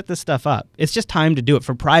set this stuff up. It's just time to do it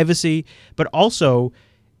for privacy, but also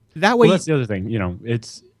that way. Well, that's the other thing.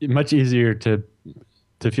 It's much easier to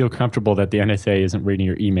feel comfortable that the NSA isn't reading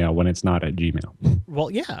your email when it's not at Gmail.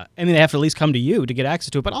 Well, yeah. I mean, they have to at least come to you to get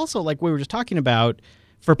access to it. But also, like we were just talking about,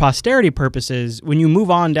 for posterity purposes, when you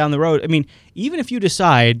move on down the road, I mean, even if you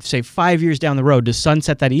decide, say, 5 years down the road to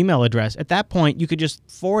sunset that email address, at that point, you could just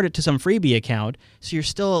forward it to some freebie account, so you're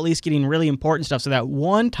still at least getting really important stuff. So that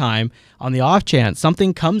one time, on the off chance,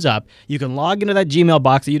 something comes up, you can log into that Gmail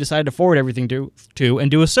box that you decided to forward everything to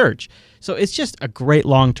and do a search. So it's just a great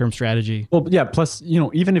long-term strategy. Well, yeah, plus,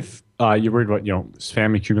 even if you're worried about,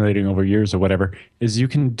 spam accumulating over years or whatever, is you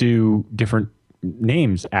can do different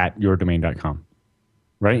names at yourdomain.com.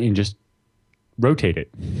 Right? And just rotate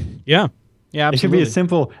it. Yeah. Yeah, absolutely. It can be as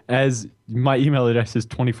simple as my email address is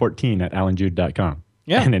 2014 at alanjude.com.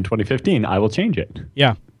 Yeah. And in 2015, I will change it.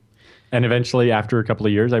 Yeah. And eventually, after a couple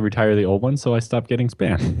of years, I retire the old one, so I stop getting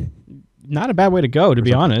spam. Not a bad way to go, to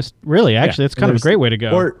be honest. Really, actually, it's kind of a great way to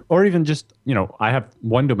go. Or even just, I have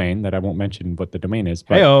one domain that I won't mention what the domain is,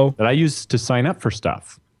 but that I use to sign up for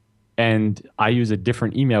stuff. And I use a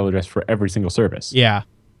different email address for every single service. Yeah.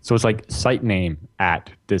 So it's like site name at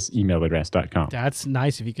this email address.com. That's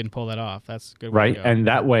nice if you can pull that off. That's a good way right? to go. And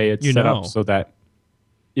that way it's set up so that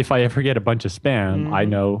if I ever get a bunch of spam, I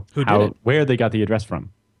know where they got the address from.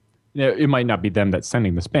 It might not be them that's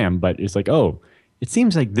sending the spam, but it's like, it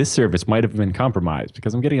seems like this service might have been compromised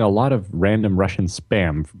because I'm getting a lot of random Russian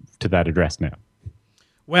spam to that address now.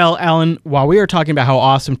 Well, Alan, while we are talking about how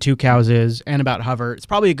awesome Two Cows is and about Hover, it's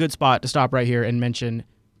probably a good spot to stop right here and mention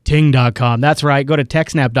Ting.com. That's right. Go to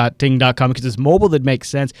TechSNAP.Ting.com because it's mobile that makes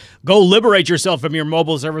sense. Go liberate yourself from your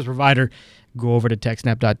mobile service provider. Go over to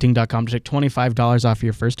TechSNAP.Ting.com to take $25 off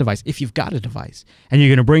your first device if you've got a device. And you're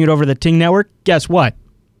going to bring it over to the Ting network. Guess what?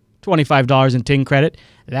 $25 in Ting credit.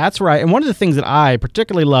 That's right. And one of the things that I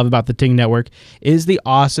particularly love about the Ting network is the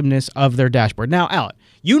awesomeness of their dashboard. Now, Alan,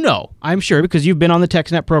 I'm sure, because you've been on the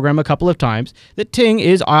TechSNAP program a couple of times, that Ting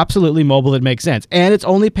is absolutely mobile that makes sense. And it's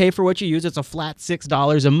only pay for what you use. It's a flat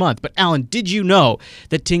 $6 a month. But Alan, did you know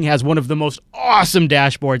that Ting has one of the most awesome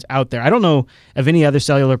dashboards out there? I don't know of any other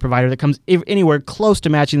cellular provider that comes anywhere close to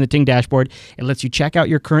matching the Ting dashboard. It lets you check out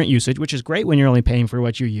your current usage, which is great when you're only paying for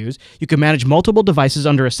what you use. You can manage multiple devices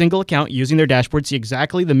under a single account using their dashboard, see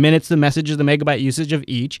exactly the minutes, the messages, the megabyte usage of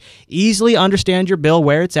each, easily understand your bill,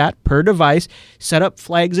 where it's at per device, set up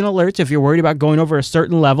flags and alerts if you're worried about going over a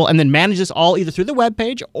certain level, and then manage this all either through the web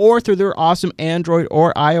page or through their awesome Android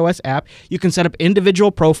or iOS app. You can set up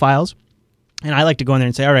individual profiles. And I like to go in there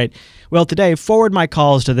and say, all right, well, today, forward my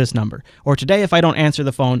calls to this number. Or today, if I don't answer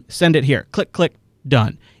the phone, send it here. Click, click,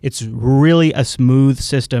 done. It's really a smooth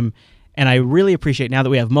system. And I really appreciate now that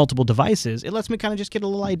we have multiple devices, it lets me kind of just get a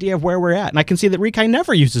little idea of where we're at. And I can see that Rikai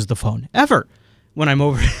never uses the phone, ever, when I'm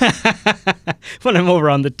over when I'm over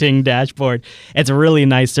on the Ting dashboard. It's a really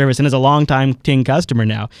nice service, and as a longtime Ting customer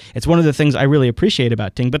now, it's one of the things I really appreciate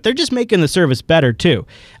about Ting. But they're just making the service better too.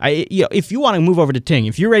 If you want to move over to Ting,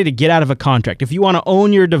 if you're ready to get out of a contract, if you want to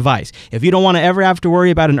own your device, if you don't want to ever have to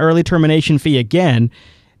worry about an early termination fee again,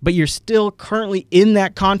 but you're still currently in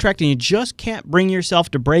that contract and you just can't bring yourself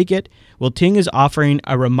to break it, well, Ting is offering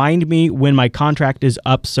a remind me when my contract is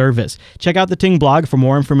up service. Check out the Ting blog for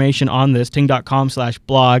more information on this,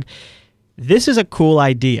 ting.com/blog. This is a cool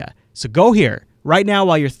idea. So go here right now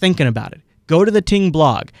while you're thinking about it. Go to the Ting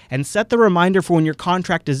blog and set the reminder for when your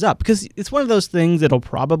contract is up, because it's one of those things that'll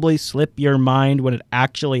probably slip your mind when it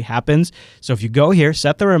actually happens. So if you go here,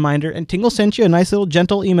 set the reminder, and Ting will send you a nice little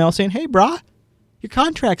gentle email saying, hey, brah, your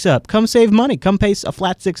contract's up. Come save money. Come pay a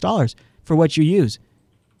flat $6 for what you use.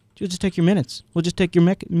 You'll just take your minutes. We'll just take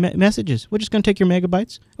your messages. We're just going to take your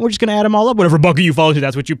megabytes, and we're just going to add them all up. Whatever bucket you fall to,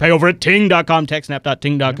 that's what you pay over at ting.com,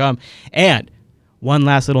 techsnap.ting.com. And one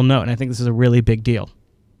last little note, and I think this is a really big deal.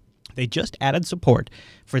 They just added support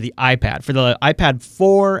for the iPad, for the iPad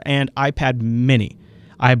 4 and iPad mini,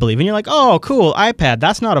 I believe. And you're like, oh, cool, iPad.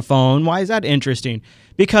 That's not a phone. Why is that interesting?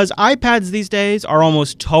 Because iPads these days are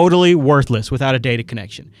almost totally worthless without a data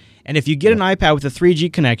connection. And if you get an iPad with a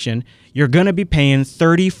 3G connection, you're going to be paying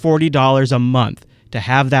 $30, $40 a month to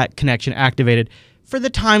have that connection activated for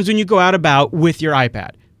the times when you go out about with your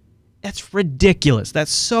iPad. That's ridiculous.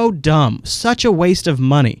 That's so dumb. Such a waste of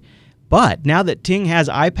money. But now that Ting has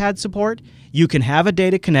iPad support, you can have a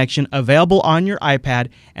data connection available on your iPad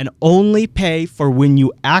and only pay for when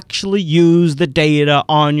you actually use the data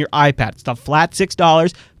on your iPad. It's a flat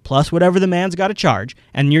 $6 plus whatever the man's got to charge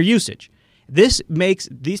and your usage. This makes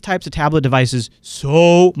these types of tablet devices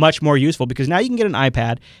so much more useful because now you can get an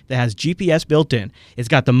iPad that has GPS built in. It's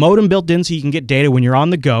got the modem built in so you can get data when you're on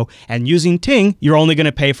the go. And using Ting, you're only going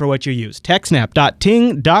to pay for what you use.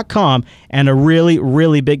 TechSNAP.ting.com. And a really,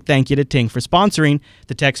 really big thank you to Ting for sponsoring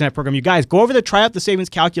the TechSNAP program. You guys, go over there, try out the savings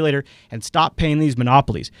calculator, and stop paying these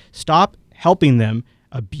monopolies. Stop helping them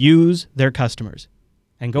abuse their customers.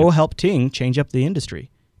 And go help Ting change up the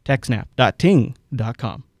industry.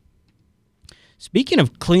 TechSNAP.ting.com. Speaking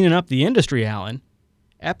of cleaning up the industry, Alan,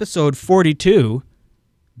 episode 42,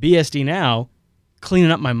 BSD Now, cleaning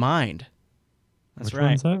up my mind. That's Which right.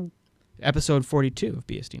 one's that? Episode 42 of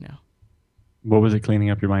BSD Now. What was it cleaning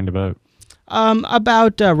up your mind about?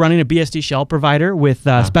 About running a BSD shell provider with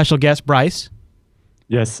special guest Bryce.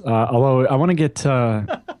 Yes, although I want to get...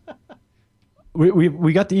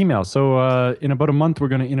 we got the email. So in about a month, we're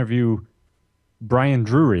going to interview Brian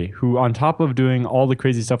Drury, who on top of doing all the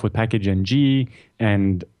crazy stuff with Package NG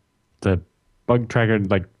and the bug tracker,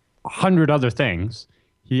 like 100 other things,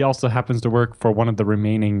 he also happens to work for one of the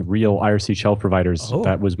remaining real IRC shell providers.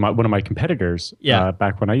 That was one of my competitors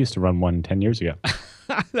back when I used to run one 10 years ago.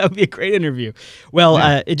 That would be a great interview.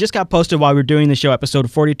 Well, it just got posted while we were doing the show, episode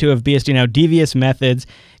 42 of BSD Now, Devious Methods.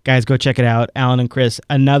 Guys, go check it out. Alan and Chris,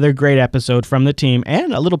 another great episode from the team,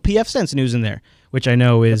 and a little PF Sense news in there, which I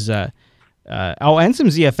know is... and some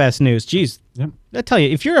ZFS news. Jeez, I tell you,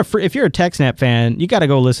 if you're a TechSNAP fan, you got to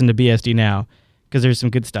go listen to BSD Now because there's some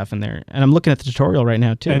good stuff in there. And I'm looking at the tutorial right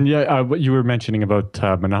now too. And what you were mentioning about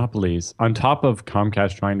monopolies, on top of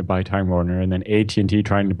Comcast trying to buy Time Warner and then AT&T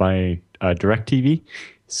trying to buy DirecTV,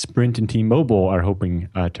 Sprint and T-Mobile are hoping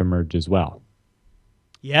to merge as well.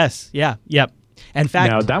 Yes. Yeah. Yep. In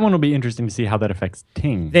fact, now that one will be interesting to see how that affects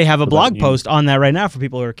Ting. They have a blog post on that right now for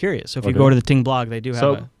people who are curious. So if you go to the Ting blog, they do have.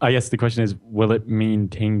 So I guess the question is, will it mean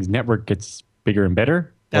Ting's network gets bigger and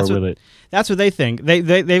better? That's what they think.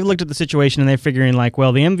 They've looked at the situation and they're figuring like,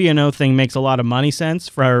 well, the MVNO thing makes a lot of money sense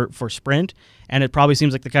for Sprint, and it probably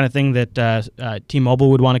seems like the kind of thing that T-Mobile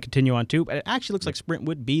would want to continue on too. But it actually looks like Sprint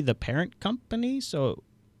would be the parent company. So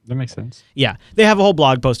that makes sense. Yeah, they have a whole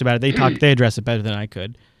blog post about it. They address it better than I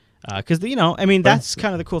could. Because that's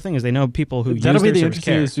kind of the cool thing is they know people who use their service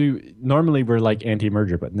care. Normally we're like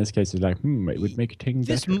anti-merger, but in this case it's like, it would make Ting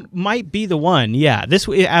better. This might be the one, yeah. Out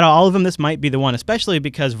of all of them, this might be the one, especially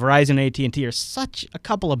because Verizon and AT&T are such a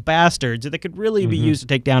couple of bastards that they could really be used to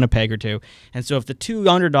take down a peg or two. And so if the two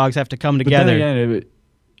underdogs have to come together, but then again,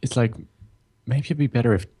 it's like maybe it'd be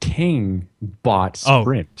better if Ting bought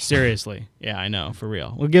Sprint. Seriously, yeah, I know, for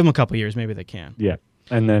real. We'll give them a couple years, maybe they can. Yeah,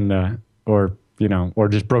 and then or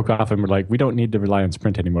just broke off and we're like, we don't need to rely on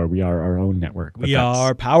Sprint anymore. We are our own network. But We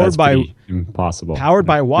are that's pretty impossible. Powered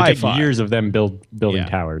by Wi-Fi. It took years of them building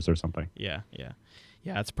towers or something. Yeah.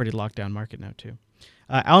 It's a pretty locked down market now too.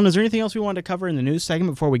 Alan, is there anything else we wanted to cover in the news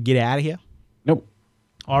segment before we get out of here? Nope.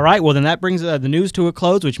 All right. Well, then that brings the news to a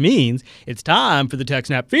close, which means it's time for the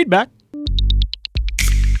TechSNAP feedback.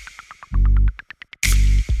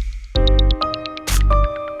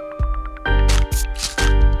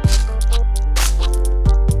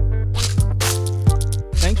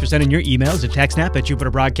 For sending your emails to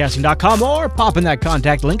TechSNAP@JupiterBroadcasting.com or popping that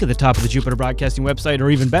contact link at the top of the Jupiter Broadcasting website, or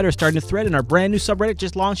even better, starting a thread in our brand new subreddit.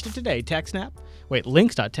 Just launched it today,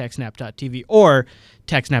 links.techsnap.tv or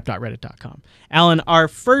techsnap.reddit.com. Alan, our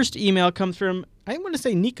first email comes from, I want to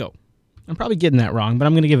say Nico. I'm probably getting that wrong, but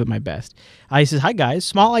I'm going to give it my best. He says, hi guys,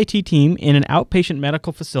 small IT team in an outpatient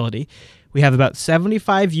medical facility. We have about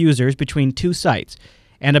 75 users between two sites,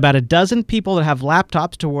 and about a dozen people that have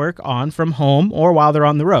laptops to work on from home or while they're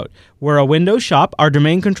on the road. We're a Windows shop. Our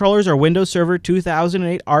domain controllers are Windows Server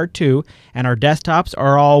 2008 R2, and our desktops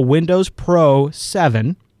are all Windows Pro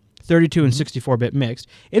 7, 32 and 64-bit mixed.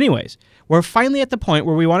 Anyways, we're finally at the point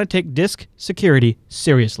where we want to take disk security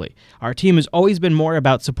seriously. Our team has always been more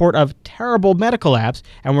about support of terrible medical apps,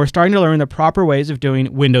 and we're starting to learn the proper ways of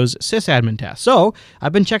doing Windows sysadmin tasks. So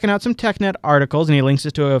I've been checking out some TechNet articles, and he links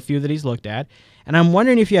us to a few that he's looked at. And I'm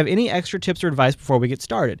wondering if you have any extra tips or advice before we get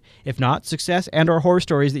started. If not, success and or horror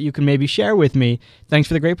stories that you can maybe share with me. Thanks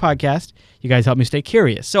for the great podcast. You guys help me stay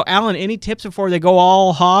curious. So, Alan, any tips before they go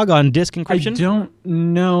all hog on disk encryption? I don't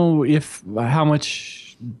know how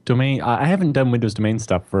much domain. I haven't done Windows domain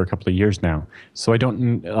stuff for a couple of years now. So I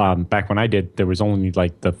don't. Back when I did, there was only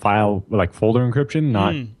like the file, like folder encryption,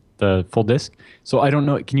 not the full disk. So I don't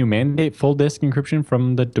know. Can you mandate full disk encryption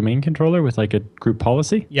from the domain controller with like a group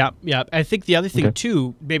policy? Yeah. I think the other thing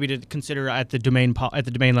too, maybe to consider at the domain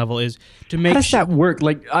level, is to make. How does that work?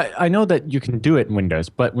 Like I know that you can do it in Windows,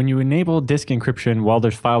 but when you enable disk encryption while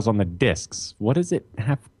there's files on the disks, what does it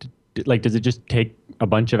have to do? Like, does it just take a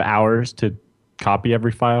bunch of hours to copy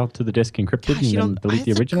every file to the disk encrypted and then delete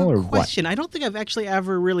the original, or what? I don't think I've actually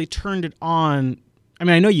ever really turned it on. I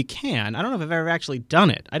mean, I know you can. I don't know if I've ever actually done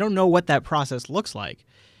it. I don't know what that process looks like.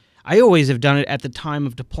 I always have done it at the time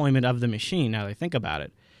of deployment of the machine, now that I think about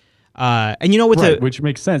it. And which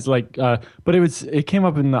makes sense. Like, but it came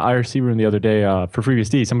up in the IRC room the other day for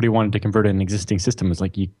FreeBSD. Somebody wanted to convert an existing system. It was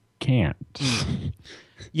like, you can't.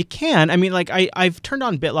 You can. I mean, like, I've turned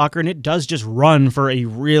on BitLocker, and it does just run for a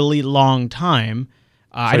really long time.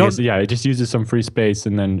 It just uses some free space,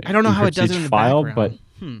 and then I don't know how it does it in the file, background.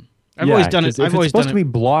 but I've always done it. It's supposed to be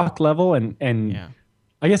block level, and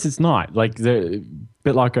I guess it's not. Like the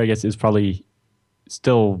BitLocker, I guess, is probably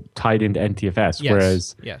still tied into NTFS,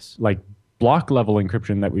 whereas like block level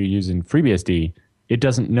encryption that we use in FreeBSD, it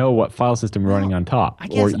doesn't know what file system you're running on top,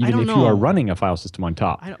 or even if you are running a file system on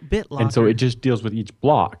top. BitLocker. And so it just deals with each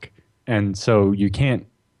block, and so you can't.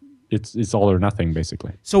 It's all or nothing,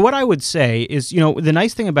 basically. So what I would say is, the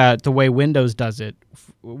nice thing about the way Windows does it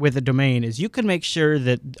with a domain is you can make sure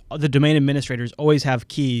that the domain administrators always have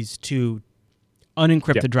keys to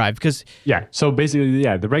unencrypt the drive. So basically,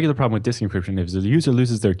 the regular problem with disk encryption is if the user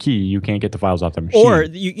loses their key, you can't get the files off their machine. Or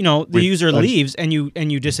the user leaves and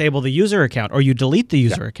you disable the user account, or you delete the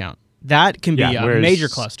user account. That can be a major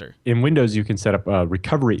cluster. In Windows, you can set up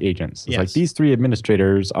recovery agents. It's like these three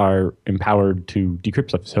administrators are empowered to decrypt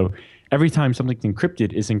stuff. So every time something's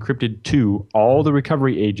encrypted, it's encrypted to all the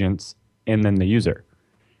recovery agents and then the user.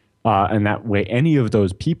 And that way, any of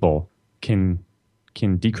those people can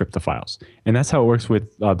decrypt the files. And that's how it works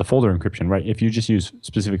with the folder encryption, right? If you just use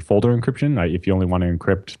specific folder encryption, right, if you only want to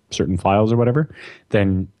encrypt certain files or whatever,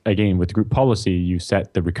 then again, with the group policy, you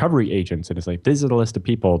set the recovery agents, and it's like, this is a list of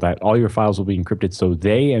people that all your files will be encrypted so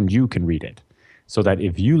they and you can read it. So that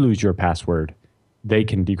if you lose your password, they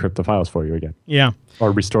can decrypt the files for you again. Yeah.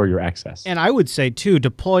 Or restore your access. And I would say, too,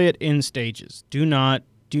 deploy it in stages.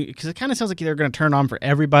 Because it kind of sounds like they're going to turn it on for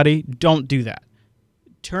everybody. Don't do that.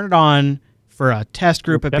 Turn it on for a test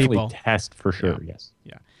group of people. Definitely test for sure, yes.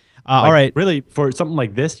 Yeah. All right. Really, for something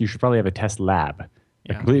like this, you should probably have a test lab.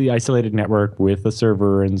 A completely isolated network with a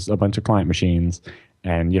server and a bunch of client machines,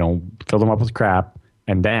 and, fill them up with crap,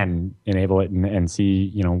 and then enable it and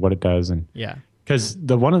see, what it does. And because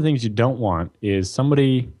one of the things you don't want is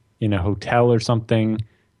somebody in a hotel or something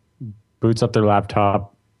boots up their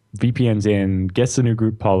laptop, VPNs in, gets the new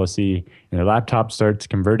group policy, and their laptop starts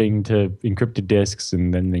converting to encrypted disks,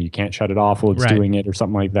 and then you can't shut it off while it's doing it or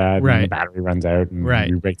something like that, and the battery runs out, and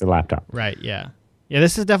you break the laptop. Right, yeah. Yeah,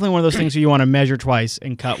 this is definitely one of those things where you want to measure twice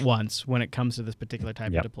and cut once when it comes to this particular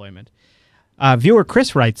type of deployment. Viewer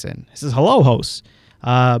Chris writes in. He says, "Hello, hosts.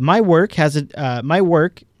 My work has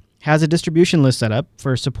a distribution list set up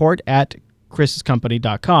for support at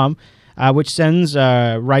chriscompany.com, which sends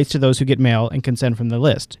rights to those who get mail and can send from the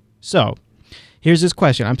list. So, here's his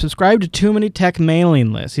question. I'm subscribed to too many tech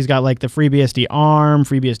mailing lists. He's got like the FreeBSD ARM,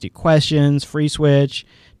 FreeBSD Questions, FreeSwitch,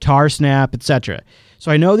 TarSnap, etc.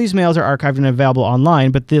 So I know these mails are archived and available online,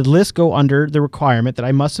 but the lists go under the requirement that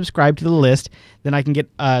I must subscribe to the list. Then I can get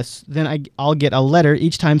I'll get a letter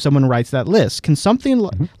each time someone writes that list. Can something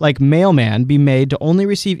like Mailman be made to only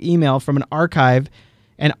receive email from an archive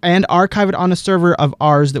and archive it on a server of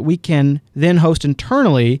ours that we can then host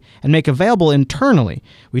internally and make available internally?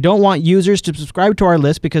 We don't want users to subscribe to our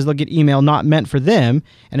list because they'll get email not meant for them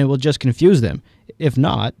and it will just confuse them. If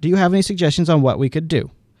not, do you have any suggestions on what we could do?"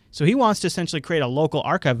 So he wants to essentially create a local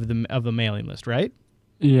archive of the mailing list, right?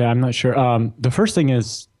 Yeah, I'm not sure. The first thing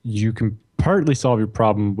is you can partly solve your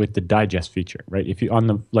problem with the digest feature, right? If you on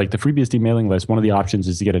the FreeBSD mailing list, one of the options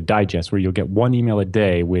is to get a digest where you'll get one email a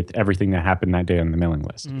day with everything that happened that day on the mailing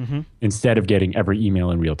list, instead of getting every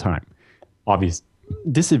email in real time. Obvious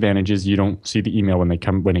disadvantage is you don't see the email when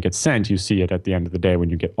it gets sent. You see it at the end of the day when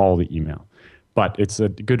you get all the email. But it's a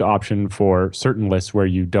good option for certain lists where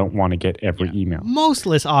you don't want to get every email. Most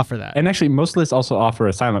lists offer that. And actually, most lists also offer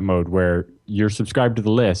a silent mode where you're subscribed to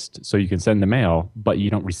the list so you can send the mail, but you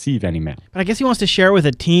don't receive any mail. But I guess he wants to share with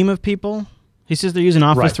a team of people. He says they're using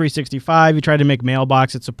Office 365. He tried to make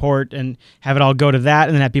Mailbox its support and have it all go to that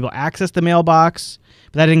and then have people access the mailbox.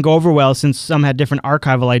 But that didn't go over well since some had different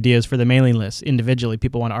archival ideas for the mailing list. Individually,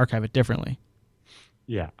 people want to archive it differently.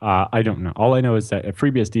 Yeah, I don't know. All I know is that at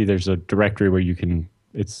FreeBSD, there's a directory where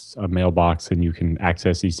it's a mailbox and you can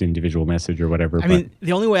access each individual message or whatever. I mean,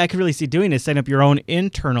 the only way I could really see doing it is setting up your own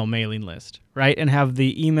internal mailing list, right? And have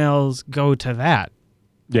the emails go to that.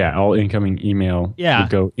 Yeah, all incoming email would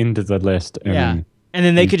go into the list. And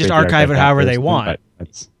then they could just archive it however they want.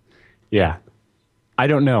 Yeah. I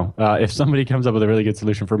don't know. If somebody comes up with a really good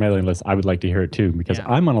solution for a mailing list, I would like to hear it too, because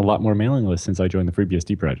I'm on a lot more mailing lists since I joined the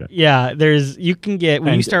FreeBSD project. Yeah, you can get,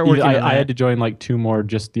 when you start working on that. I had to join like 2 more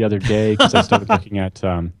just the other day because I started looking at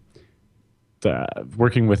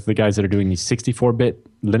working with the guys that are doing the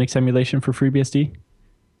 64-bit Linux emulation for FreeBSD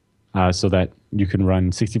so that you can run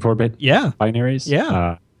 64-bit binaries.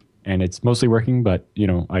 Yeah. And it's mostly working, but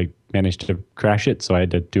I managed to crash it, so I had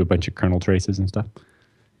to do a bunch of kernel traces and stuff.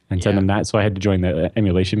 And send them that, so I had to join the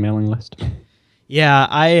emulation mailing list. Yeah,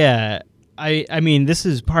 I mean, this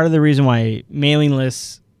is part of the reason why mailing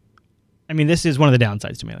lists. I mean, this is one of the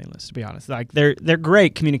downsides to mailing lists, to be honest. Like they're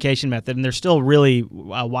great communication method, and they're still really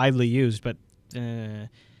widely used. But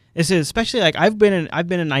this is especially like I've been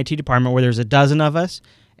in an IT department where there's a dozen of us.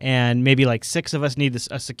 And maybe like 6 of us need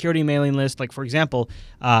a security mailing list. Like, for example,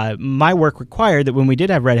 my work required that when we did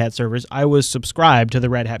have Red Hat servers, I was subscribed to the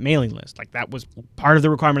Red Hat mailing list. Like, that was part of the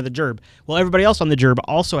requirement of the JIRB. Well, everybody else on the JIRB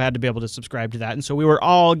also had to be able to subscribe to that. And so we were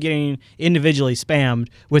all getting individually spammed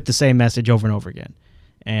with the same message over and over again.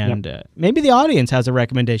 And maybe the audience has a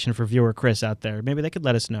recommendation for viewer Chris out there. Maybe they could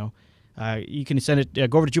let us know. You can send it.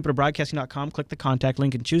 Go over to jupiterbroadcasting.com, click the contact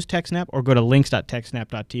link, and choose TechSNAP, or go to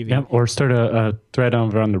links.techsnap.tv. Yeah, or start a thread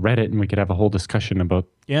over on the Reddit, and we could have a whole discussion about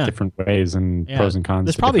different ways and pros and cons.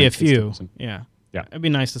 There's probably a few. Yeah, it'd be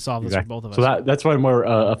nice to solve this for both of us. So that's why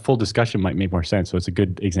a full discussion might make more sense. So it's a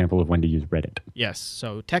good example of when to use Reddit. Yes.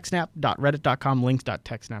 So techsnap.reddit.com,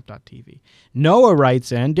 links.techsnap.tv. Noah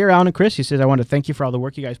writes in, "Dear Alan and Chris," he says, "I want to thank you for all the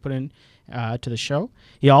work you guys put in to the show."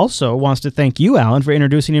 He also wants to thank you, Alan, for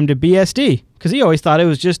introducing him to BSD, because he always thought it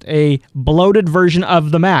was just a bloated version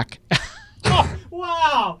of the Mac. Oh,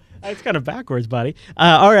 wow. That's kind of backwards, buddy.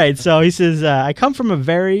 All right, so he says, "I come from a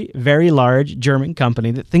very, very large German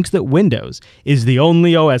company that thinks that Windows is the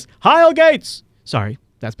only OS." Heil Gates! Sorry,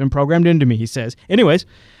 that's been programmed into me, he says. Anyways,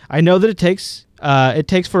 I know that it takes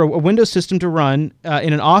for a Windows system to run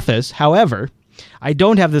in an office. However, I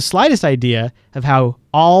don't have the slightest idea of how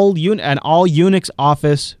all Unix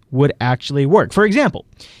office would actually work. For example,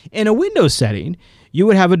 in a Windows setting, you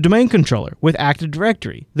would have a domain controller with Active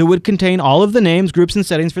Directory that would contain all of the names, groups, and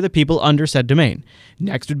settings for the people under said domain.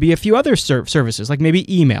 Next would be a few other services like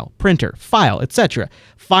maybe email, printer, file, etc.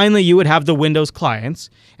 Finally, you would have the Windows clients,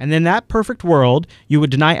 and in that perfect world, you would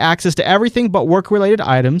deny access to everything but work-related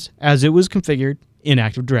items as it was configured in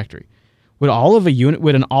Active Directory. Would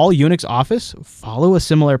an all Unix office follow a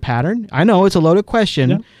similar pattern? I know it's a loaded question.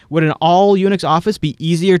 Yeah. Would an all Unix office be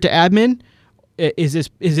easier to admin? Is this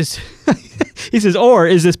he says, or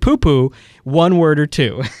is this poo-poo 1 word or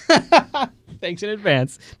 2? Thanks in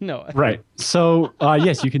advance. No. Right. So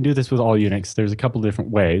yes, you can do this with all Unix. There's a couple different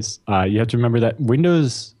ways. You have to remember that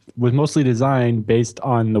Windows was mostly designed based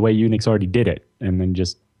on the way Unix already did it, and then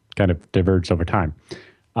just kind of diverged over time.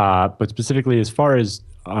 But specifically, as far as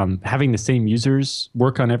having the same users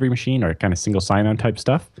work on every machine, or kind of single sign-on type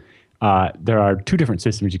stuff, there are two different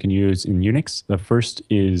systems you can use in Unix. The first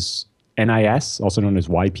is NIS, also known as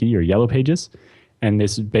YP or Yellow Pages, and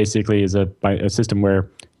this basically is a system where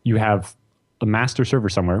you have a master server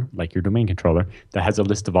somewhere, like your domain controller, that has a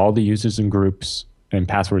list of all the users and groups and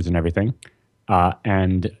passwords and everything,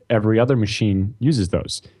 and every other machine uses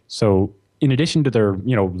those. So in addition to their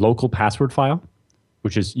local password file,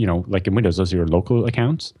 which is like in Windows, those are your local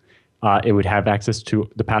accounts, it would have access to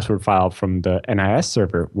the password file from the NIS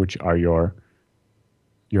server, which are your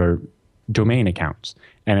domain accounts,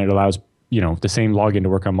 and it allows the same login to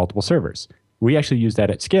work on multiple servers. We actually use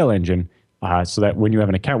that at Scale Engine, so that when you have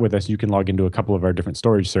an account with us, you can log into a couple of our different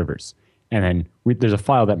storage servers. And then there's a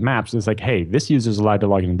file that maps. It's like, hey, this user is allowed to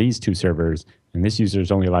log into these two servers, and this user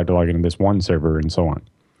is only allowed to log into this one server, and so on.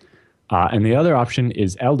 And the other option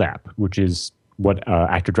is LDAP, which is what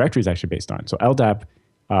Active Directory is actually based on. So LDAP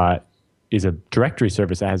is a directory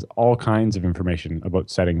service that has all kinds of information about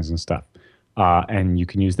settings and stuff. And you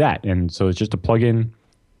can use that. And so it's just a plugin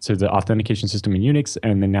to the authentication system in Unix,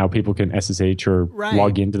 and then now people can SSH or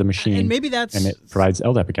log into the machine. And maybe and it provides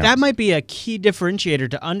LDAP accounts. That might be a key differentiator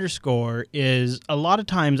to underscore, is a lot of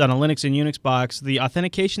times on a Linux and Unix box, the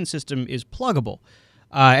authentication system is pluggable.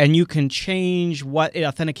 And you can change what it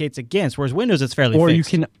authenticates against, whereas Windows, it's fairly fixed. You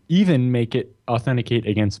can even make it authenticate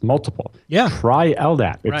against multiple. Yeah. Try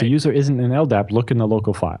LDAP. If the user isn't in LDAP, look in the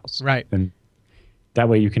local files. Right. And that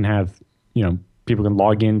way you can have, people can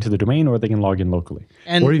log into the domain, or they can log in locally.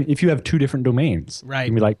 Or if you have two different domains, you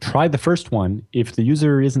can be like, try the first one. If the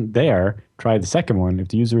user isn't there, try the second one. If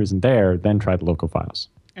the user isn't there, then try the local files.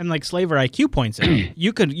 And like Slaver IQ points out,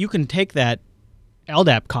 you can take that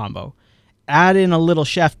LDAP combo, add in a little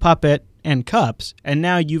Chef Puppet and cups, and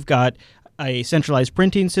now you've got a centralized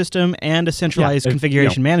printing system and a centralized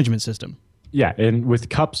configuration management system. Yeah, and with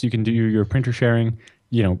cups, you can do your printer sharing.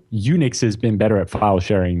 Unix has been better at file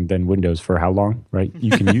sharing than Windows for how long, right?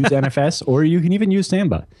 You can use NFS, or you can even use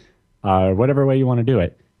Samba, whatever way you want to do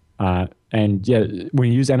it. And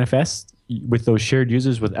when you use NFS with those shared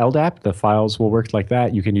users with LDAP, the files will work like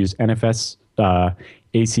that. You can use NFS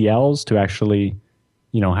ACLs to actually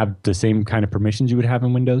have the same kind of permissions you would have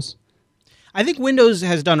in Windows. I think Windows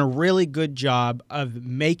has done a really good job of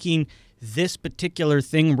making this particular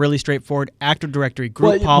thing really straightforward. Active Directory,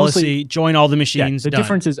 group policy, join all the machines. The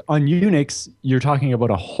difference is on Unix, you're talking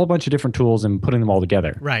about a whole bunch of different tools and putting them all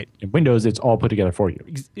together. Right. In Windows, it's all put together for you.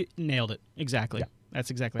 Nailed it. Exactly. Yeah.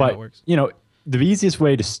 That's exactly how it works. The easiest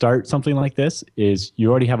way to start something like this is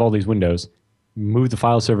you already have all these windows, move the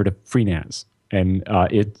file server to FreeNAS, and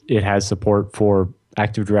it has support for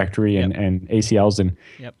Active Directory and ACLs, and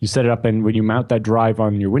you set it up, and when you mount that drive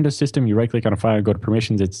on your Windows system, you right-click on a file and go to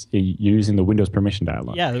permissions. You're using the Windows permission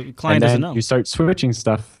dialog. Yeah, the client doesn't know. You start switching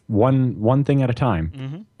stuff one thing at a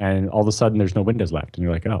time, and all of a sudden there's no Windows left, and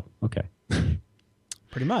you're like, oh, okay.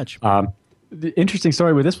 Pretty much. The interesting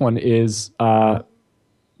story with this one is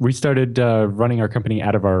we started running our company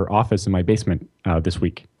out of our office in my basement this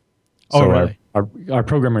week. So really? Our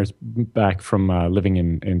programmer is back from living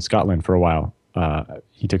in Scotland for a while.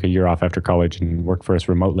 He took a year off after college and worked for us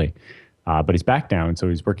remotely, but he's back now, and so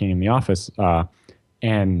he's working in the office.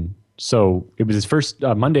 And so it was his first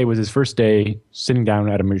Monday was his first day sitting down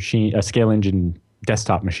at a Scale Engine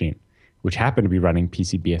desktop machine, which happened to be running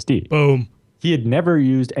PCBSD. Boom. He had never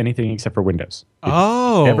used anything except for Windows.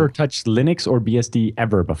 Never touched Linux or BSD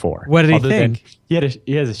ever before. What did he think? He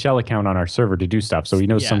has a shell account on our server to do stuff, so he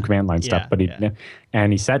knows some command line stuff. But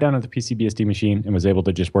and he sat down at the PCBSD machine and was able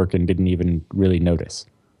to just work and didn't even really notice.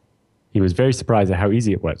 He was very surprised at how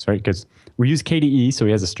easy it was, right? Because we use KDE, so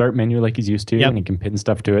he has a start menu like he's used to, and he can pin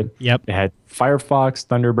stuff to it. Yep. It had Firefox,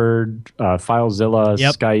 Thunderbird, FileZilla,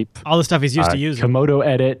 Skype. All the stuff he's used to using. Komodo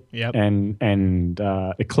Edit, and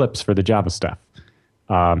Eclipse for the Java stuff.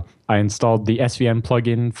 I installed the SVN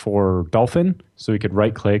plugin for Dolphin, so we could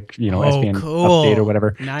right-click, SVN update or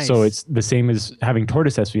whatever. Nice. So it's the same as having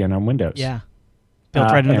Tortoise SVN on Windows. Yeah.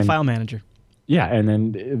 Built right into the file manager. Yeah, and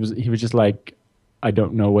then he was just like, I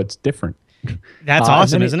don't know what's different. That's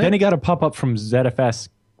awesome, isn't it? Then he got a pop-up from ZFS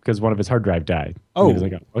because one of his hard drive died. And he was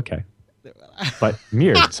like, oh, okay. But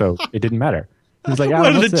mirrored, so it didn't matter. He was like,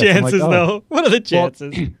 what are the chances, though? What are the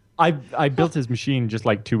chances? I built his machine just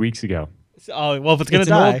like 2 weeks ago. Oh, well, if it's going to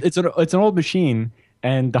die. It's an old machine,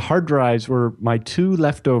 and the hard drives were my two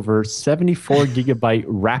leftover 74 gigabyte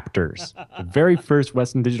Raptors. The very first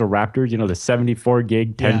Western Digital Raptors, you know, the 74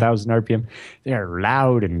 gig, 10,000 RPM. They're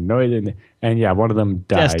loud and noisy. And yeah, one of them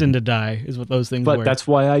died. Destined to die is what those things were. But that's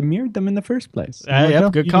why I mirrored them in the first place.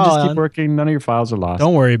 Yep, good you call. You can just keep working. None of your files are lost.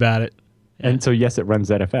 Don't worry about it. And so, yes, it runs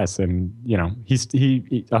ZFS. And, you know,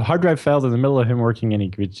 he a hard drive failed in the middle of him working, and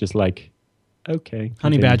he was just like, okay.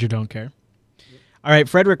 Honey Badger don't care. All right,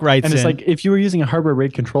 Frederick writes in. And it's like, if you were using a hardware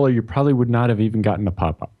RAID controller, you probably would not have even gotten a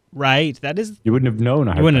pop-up. Right. That is. You wouldn't have known.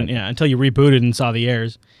 You wouldn't, yeah, until you rebooted and saw the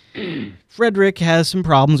errors. Frederick has some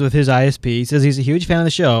problems with his ISP. He says he's a huge fan of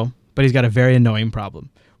the show, but he's got a very annoying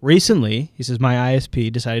problem. Recently, he says, my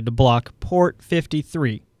ISP decided to block port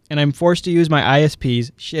 53, and I'm forced to use my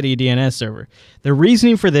ISP's shitty DNS server. The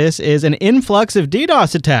reasoning for this is an influx of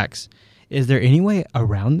DDoS attacks. Is there any way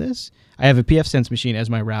around this? I have a pfSense machine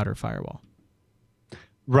as my router firewall.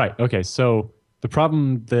 Right. Okay. So the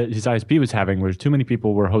problem that his ISP was having was too many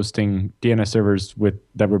people were hosting DNS servers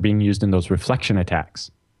that were being used in those reflection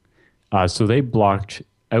attacks. So they blocked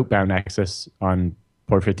outbound access on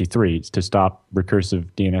port 53 to stop recursive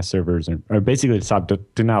DNS servers, or basically to stop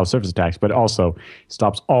denial of service attacks, but also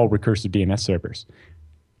stops all recursive DNS servers.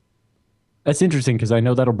 That's interesting because I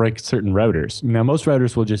know that'll break certain routers. Now, most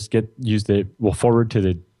routers will just will forward to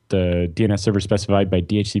the DNS server specified by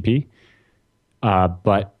DHCP.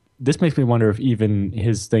 But this makes me wonder if even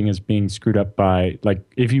his thing is being screwed up by, like,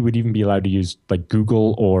 if he would even be allowed to use like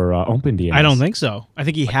Google or OpenDNS. I don't think so. I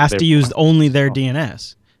think he has to use only their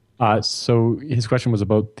DNS. So his question was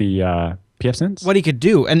about the pfSense? What he could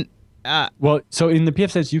do. And well, so in the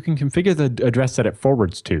pfSense, you can configure the address that it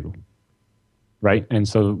forwards to, right? And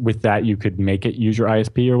so with that, you could make it use your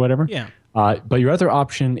ISP or whatever. Yeah. But your other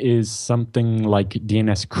option is something like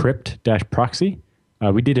DNS crypt-proxy.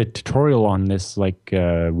 We did a tutorial on this like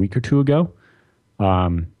a week or two ago.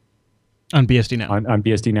 On BSD Now. On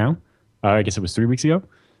BSD Now. I guess it was 3 weeks ago.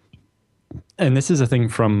 And this is a thing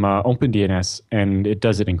from OpenDNS, and it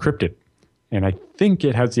does it encrypted. And I think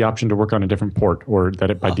it has the option to work on a different port, or that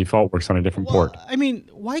it by default works on a different port. I mean,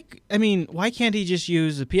 why can't he just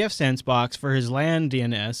use the pfSense box for his LAN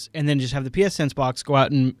DNS, and then just have the pfSense box go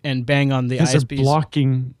out and bang on the ISPs? They're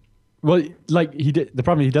blocking. Well, like he did. The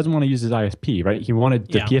problem is he doesn't want to use his ISP, right? He wanted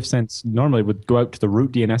the pfSense normally would go out to the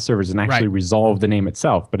root DNS servers and actually resolve the name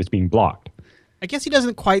itself, but it's being blocked. I guess he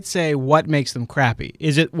doesn't quite say what makes them crappy.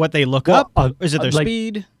 Is it what they look up? Or is it their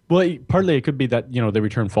speed? Well, partly it could be that, you know, they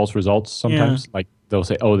return false results sometimes. Like they'll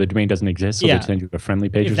say, "Oh, the domain doesn't exist," so they send you a friendly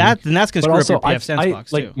page. Then that's going to screw up your pfSense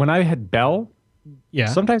box like too. when I had Bell,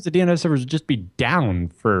 sometimes the DNS servers would just be down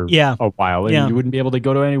for a while, and you wouldn't be able to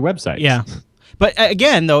go to any websites. Yeah. But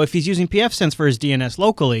again, though, if he's using pfSense for his DNS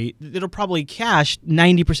locally, it'll probably cache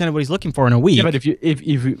 90% of what he's looking for in a week. Yeah, but if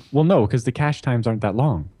you well, no, because the cache times aren't that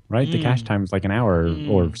long, right? The cache time is like an hour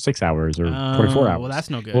or 6 hours or 24 hours. Well, that's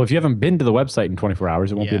no good. Well, if you haven't been to the website in 24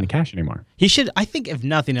 hours, it won't be in the cache anymore. He should, I think, if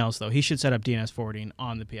nothing else, though, he should set up DNS forwarding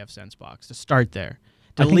on the pfSense box to start there.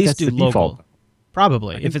 To at least do local. Default.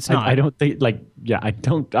 Probably, if it's not. I don't think,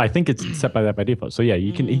 I think it's set by default. So yeah,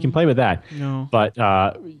 he can play with that. No. But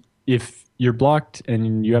if you're blocked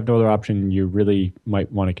and you have no other option, you really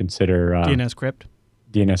might want to consider DNS crypt.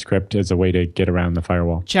 DNS crypt as a way to get around the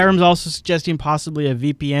firewall. Charum's also suggesting possibly a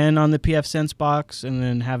VPN on the pfSense box, and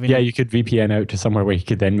then having you could VPN out to somewhere where you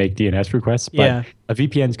could then make DNS requests. But a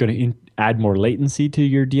VPN is going to add more latency to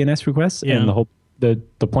your DNS requests, and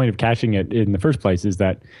the point of caching it in the first place is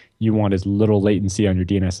that you want as little latency on your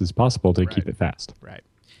DNS as possible to keep it fast. Right.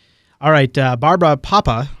 All right, Barbara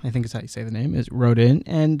Papa, I think is how you say the name, wrote in,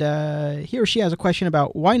 and he or she has a question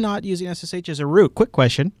about why not using SSH as a root. Quick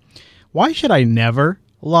question. Why should I never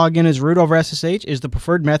log in as root over SSH? Is the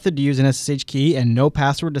preferred method to use an SSH key and no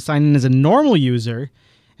password to sign in as a normal user,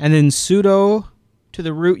 and then sudo to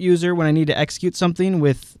the root user when I need to execute something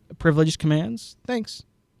with privileged commands? Thanks,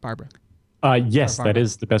 Barbara. Yes, that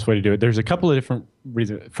is the best way to do it. There's a couple of different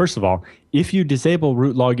reasons. First of all, if you disable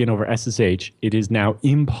root login over SSH, it is now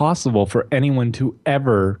impossible for anyone to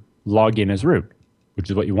ever log in as root, which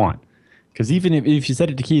is what you want. Because even if you set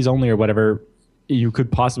it to keys only or whatever, you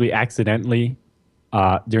could possibly accidentally,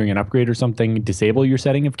 during an upgrade or something, disable your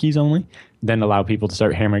setting of keys only, then allow people to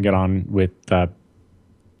start hammering it on with a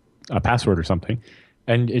password or something.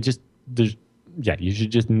 And it just, you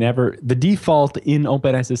should just never, the default in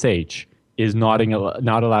OpenSSH is not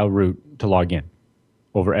allow root to log in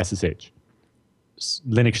over SSH.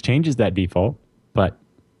 Linux changes that default, but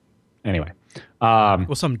anyway.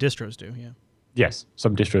 Well, some distros do, yeah. Yes,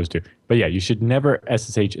 some distros do. But yeah, you should never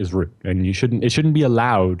SSH as root, and it shouldn't be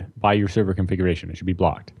allowed by your server configuration. It should be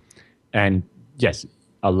blocked. And yes,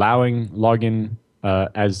 allowing login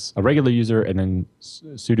as a regular user, and then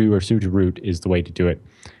sudo or sudo root is the way to do it.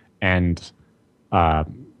 And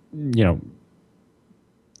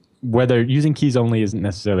whether using keys only isn't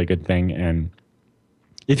necessarily a good thing. And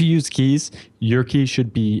if you use keys, your key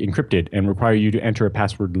should be encrypted and require you to enter a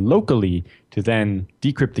password locally to then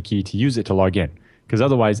decrypt the key to use it to log in. Because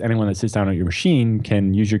otherwise, anyone that sits down at your machine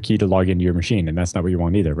can use your key to log into your machine, and that's not what you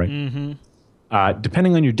want either, right? Mm-hmm.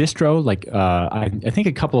 Depending on your distro, like I think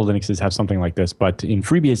a couple of Linuxes have something like this, but in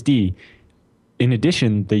FreeBSD, in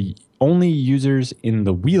addition, the only users in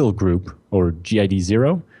the wheel group, or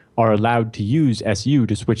GID0, are allowed to use SU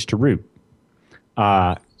to switch to root.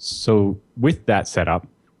 So with that setup,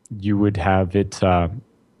 you would have it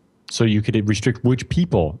so you could restrict which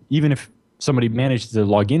people, even if somebody managed to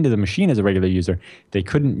log into the machine as a regular user, they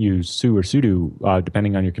couldn't use su or sudo,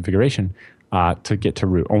 depending on your configuration, to get to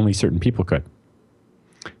root. Only certain people could.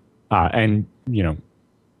 And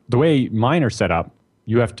the way mine are set up,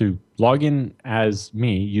 you have to log in as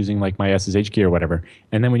me using like my SSH key or whatever.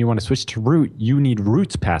 And then when you want to switch to root, you need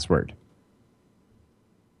root's password.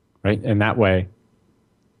 Right? And that way,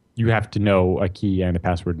 you have to know a key and a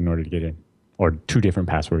password in order to get in. Or two different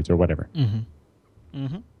passwords or whatever. Mm-hmm.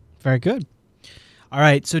 Mm-hmm. Very good. All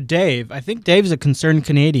right, so Dave, I think Dave's a concerned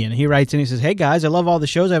Canadian. He writes in, he says, "Hey guys, I love all the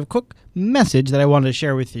shows. I have a quick message that I wanted to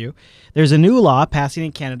share with you. There's a new law passing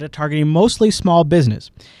in Canada targeting mostly small business,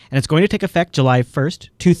 and it's going to take effect July 1st,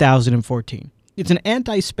 2014. It's an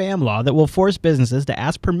anti-spam law that will force businesses to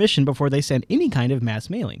ask permission before they send any kind of mass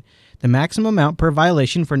mailing. The maximum amount per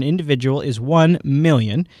violation for an individual is $1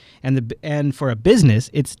 million, and for a business,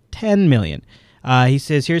 it's $10 million. He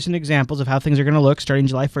says, here's some examples of how things are going to look starting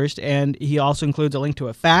July 1st, and he also includes a link to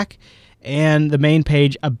a FAQ and the main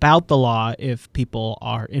page about the law if people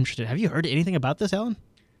are interested. Have you heard anything about this, Alan?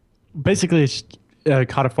 Basically, it's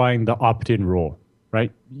codifying the opt-in rule,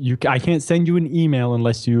 right? I can't send you an email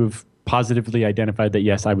unless you've positively identified that,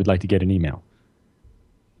 yes, I would like to get an email.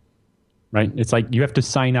 Right? It's like you have to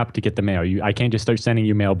sign up to get the mail. I can't just start sending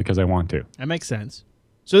you mail because I want to. That makes sense.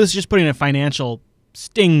 So this is just putting a financial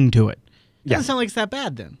sting to it. Yeah. Doesn't sound like it's that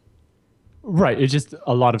bad then. Right. It's just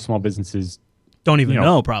a lot of small businesses don't even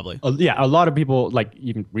know probably. A lot of people, like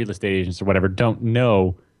even real estate agents or whatever, don't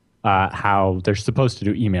know how they're supposed to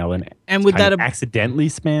do email and would that accidentally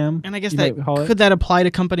spam. And I guess that could that apply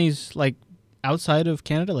to companies like outside of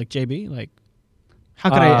Canada, like JB? Like how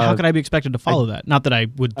could I be expected to follow that? Not that I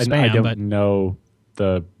would spam. I don't know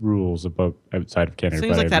the rules about outside of Canada.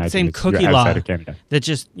 Seems like that same cookie law that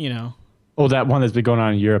just Oh, that one that's been going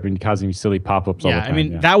on in Europe and causing you silly pop-ups all the time. I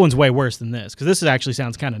mean, that one's way worse than this, because this actually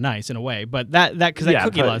sounds kind of nice in a way, but that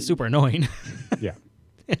cookie law is super annoying. Yeah.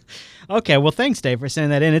 Okay, well, thanks, Dave, for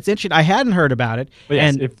sending that in. It's interesting. I hadn't heard about it. But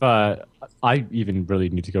yes, if I even really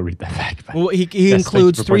need to go read that fact. Well, he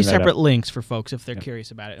includes 3 separate links for folks if they're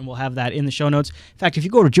curious about it, and we'll have that in the show notes. In fact, if you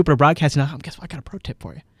go to JupiterBroadcasting.com, guess what? I got a pro tip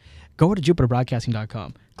for you. Go to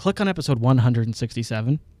JupiterBroadcasting.com, click on episode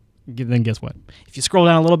 167, then guess what? If you scroll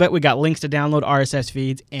down a little bit, we got links to download RSS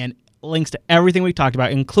feeds and links to everything we talked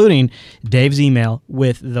about, including Dave's email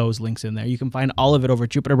with those links in there. You can find all of it over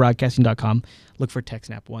at JupiterBroadcasting.com. Look for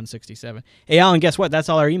TechSNAP 167. Hey, Alan, guess what? That's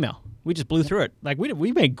all our email. We just blew through it. Like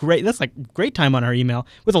we made great. That's like great time on our email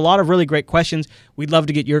with a lot of really great questions. We'd love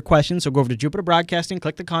to get your questions. So go over to Jupiter Broadcasting,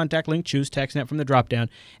 click the contact link, choose TechSNAP from the dropdown,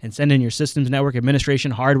 and send in your systems, network, administration,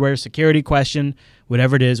 hardware, security question,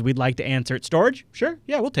 whatever it is. We'd like to answer it. Storage? Sure.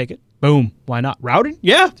 Yeah, we'll take it. Boom. Why not? Routing?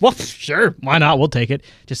 Yeah. Well, sure. Why not? We'll take it.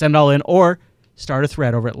 Just send it all in or start a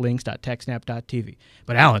thread over at links.techsnap.tv.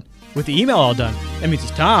 But Alan, with the email all done, that means it's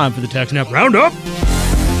time for the TechSNAP Roundup.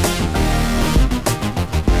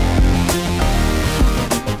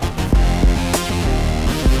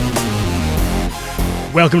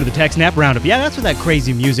 Welcome to the TechSNAP Roundup. Yeah, that's what that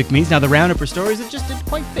crazy music means. Now, the Roundup are stories that just didn't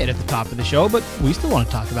quite fit at the top of the show, but we still want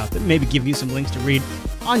to talk about them. Maybe give you some links to read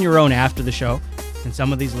on your own after the show. And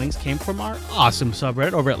some of these links came from our awesome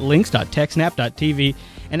subreddit over at links.techsnap.tv.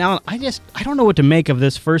 And Alan, I don't know what to make of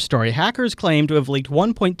this first story. Hackers claim to have leaked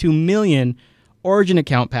 1.2 million Origin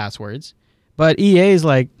account passwords, but EA is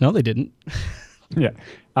like, no, they didn't. Yeah.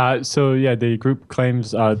 The group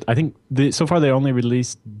claims, I think so far they only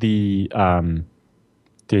released the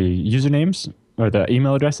usernames or the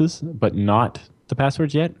email addresses, but not the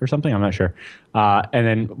passwords yet or something. I'm not sure. And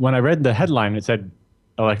then when I read the headline, it said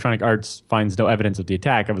Electronic Arts finds no evidence of the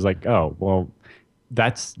attack. I was like, oh, well,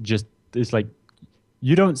 it's like,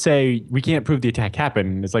 you don't say we can't prove the attack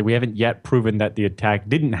happened. It's like we haven't yet proven that the attack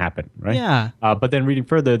didn't happen, right? Yeah. But then reading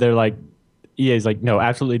further, they're like, EA's like, no,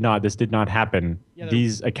 absolutely not. This did not happen. Yeah,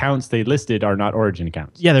 these accounts they listed are not Origin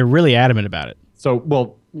accounts. Yeah, they're really adamant about it. So,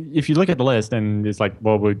 well, if you look at the list and it's like,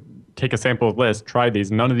 well, take a sample list, try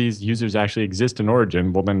these. None of these users actually exist in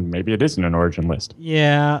Origin. Well, then maybe it isn't an Origin list.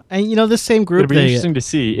 Yeah, and this same group. It'll be interesting to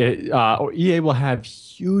see. EA will have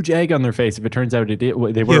huge egg on their face if it turns out they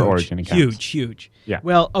were Origin accounts. Huge. Yeah.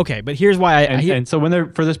 Well, okay, but here's why and so when they're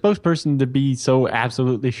for the spokesperson to be so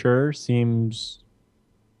absolutely sure seems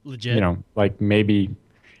legit. Like maybe.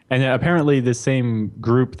 And apparently, the same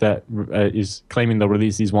group that is claiming they'll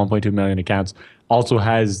release these 1.2 million accounts also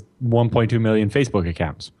has 1.2 million Facebook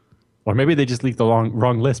accounts, or maybe they just leaked the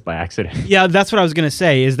wrong list by accident. Yeah, that's what I was gonna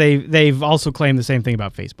say. Is they've also claimed the same thing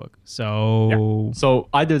about Facebook. So So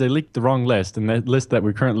either they leaked the wrong list, and the list that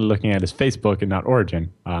we're currently looking at is Facebook and not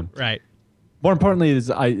Origin. Right. More importantly,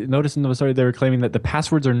 is I noticed in the story they were claiming that the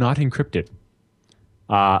passwords are not encrypted.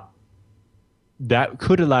 That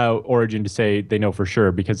could allow Origin to say they know for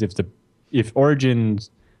sure, because if Origin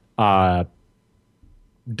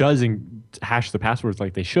doesn't hash the passwords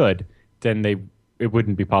like they should, then it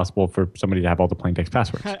wouldn't be possible for somebody to have all the plain text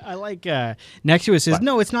passwords. I like next to it says,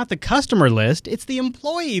 no, it's not the customer list, it's the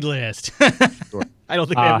employee list. Sure. I don't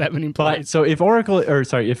think they have that many employees. But so if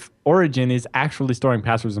Origin is actually storing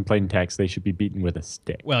passwords in plain text, they should be beaten with a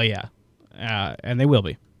stick. Well, yeah, and they will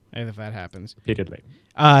be if that happens Repeatedly.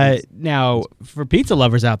 Now, for pizza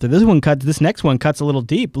lovers out there, this next one cuts a little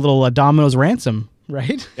deep, a little Domino's ransom,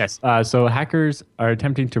 right? Yes. So hackers are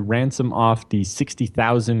attempting to ransom off the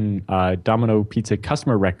 60,000 Domino Pizza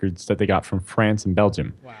customer records that they got from France and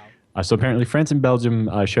Belgium. Wow. So apparently France and Belgium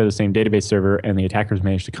share the same database server, and the attackers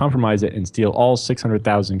managed to compromise it and steal all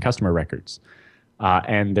 600,000 customer records.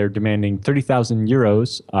 And they're demanding 30,000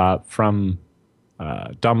 euros from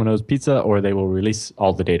Domino's Pizza, or they will release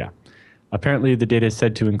all the data. Apparently, the data is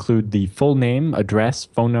said to include the full name, address,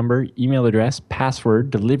 phone number, email address, password,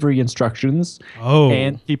 delivery instructions,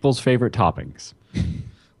 and people's favorite toppings.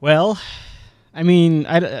 Well, I mean,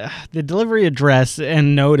 the delivery address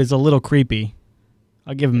and note is a little creepy.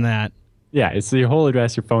 I'll give them that. Yeah, it's your whole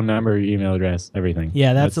address, your phone number, your email address, everything.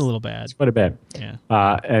 Yeah, that's a little bad. It's quite a bit. Yeah.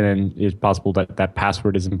 And then it's possible that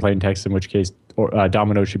password is in plain text, in which case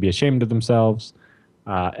Domino should be ashamed of themselves.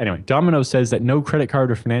 Anyway, Domino says that no credit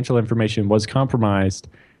card or financial information was compromised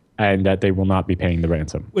and that they will not be paying the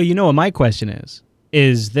ransom. Well, what my question is.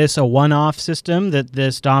 Is this a one-off system that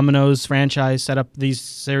this Domino's franchise set up, these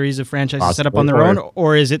series of franchises set up on their own,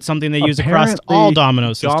 or is it something they use across all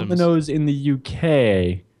Domino's systems? Domino's in the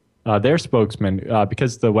UK, their spokesman,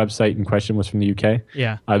 because the website in question was from the UK,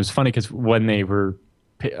 yeah, it was funny because when they were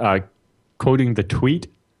quoting the tweet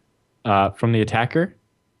from the attacker,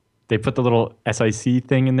 they put the little SIC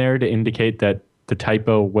thing in there to indicate that the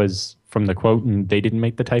typo was from the quote and they didn't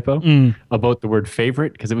make the typo about the word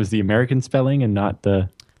favorite, because it was the American spelling and not the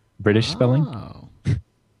British spelling.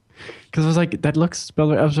 Because I was like, that looks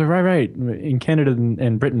spelled. I was like, right. In Canada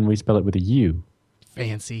and Britain, we spell it with a U.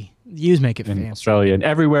 Fancy. U's make it fancy. In Australia and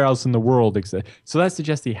everywhere else in the world. So that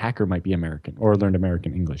suggests the hacker might be American or learned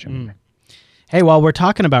American English. Anyway. Hey, while we're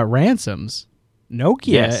talking about ransoms,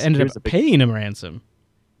 Nokia ended up paying a ransom.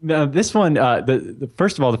 Now, this one,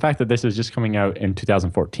 first of all, the fact that this is just coming out in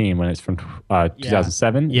 2014 when it's from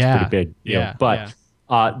 2007 is pretty big. But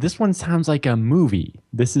this one sounds like a movie.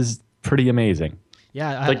 This is pretty amazing.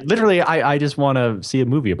 Yeah. Literally, I just want to see a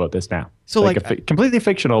movie about this now. So completely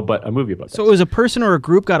fictional, but a movie about this. So it was a person or a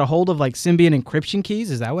group got a hold of Symbian encryption keys?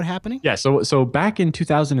 Is that what's happening? Yeah. So back in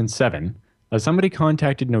 2007... somebody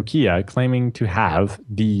contacted Nokia claiming to have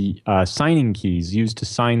the signing keys used to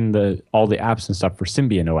sign all the apps and stuff for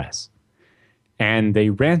Symbian OS. And they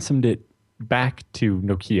ransomed it back to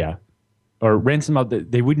Nokia, or ransomed out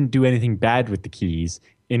that they wouldn't do anything bad with the keys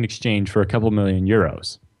in exchange for a couple million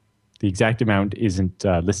euros. The exact amount isn't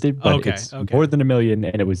listed, but it's more than $1 million,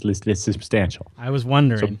 and it was listed as substantial. I was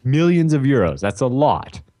wondering. So millions of euros. That's a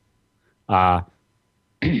lot.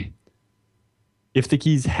 If the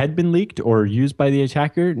keys had been leaked or used by the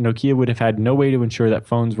attacker, Nokia would have had no way to ensure that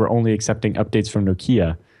phones were only accepting updates from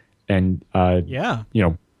Nokia and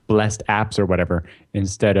blessed apps or whatever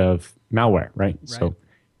instead of malware, right? So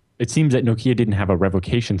it seems that Nokia didn't have a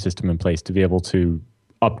revocation system in place to be able to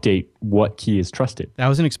update what key is trusted. That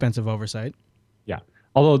was an expensive oversight. Yeah.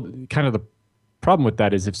 Although kind of the problem with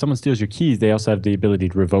that is if someone steals your keys, they also have the ability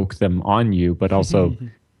to revoke them on you, but also,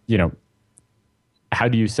 how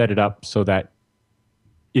do you set it up so that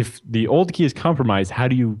if the old key is compromised, how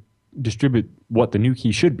do you distribute what the new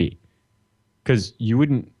key should be? Because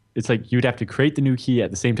it's like you'd have to create the new key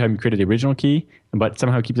at the same time you created the original key, but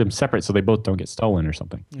somehow keep them separate so they both don't get stolen or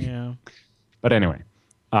something. Yeah. But anyway,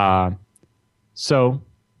 so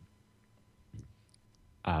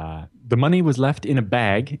the money was left in a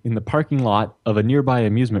bag in the parking lot of a nearby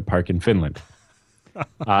amusement park in Finland.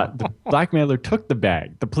 The blackmailer took the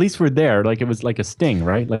bag. The police were there, like it was like a sting,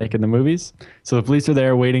 right? Like in the movies. So the police are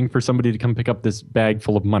there waiting for somebody to come pick up this bag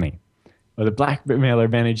full of money. Well, the blackmailer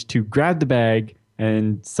managed to grab the bag,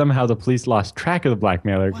 and somehow the police lost track of the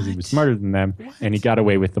blackmailer because he was What? smarter than them, and he got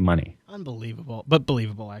away with the money. Unbelievable, but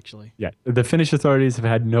believable, actually. Yeah, the Finnish authorities have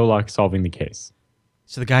had no luck solving the case.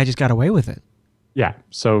 So the guy just got away with it. Yeah,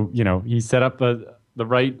 so he set up the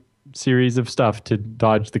right series of stuff to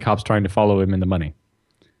dodge the cops trying to follow him and the money.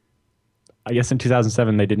 I guess in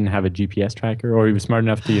 2007 they didn't have a GPS tracker, or he was smart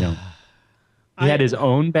enough to, he had his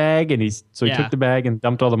own bag, and he took the bag and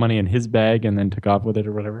dumped all the money in his bag and then took off with it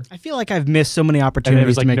or whatever. I feel like I've missed so many And opportunities there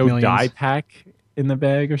was to like make no millions. dye pack in the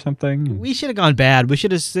bag or something. We should have gone bad. We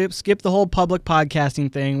should have skipped the whole public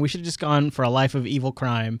podcasting thing. We should have just gone for a life of evil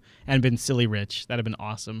crime and been silly rich. That'd have been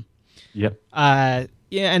awesome. Yep.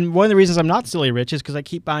 Yeah, and one of the reasons I'm not silly rich is because I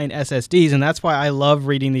keep buying SSDs, and that's why I love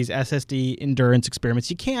reading these SSD endurance experiments.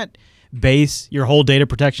 You can't base your whole data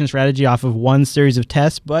protection strategy off of one series of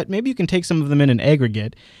tests, but maybe you can take some of them in an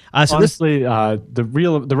aggregate. Honestly,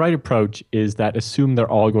 the right approach is that assume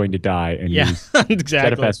they're all going to die and use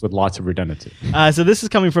exactly. ZFS with lots of redundancy. So this is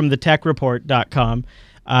coming from the techreport.com.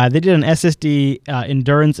 They did an SSD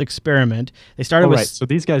endurance experiment. They started with... Right. So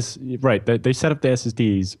these guys, they set up the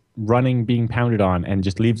SSDs running, being pounded on, and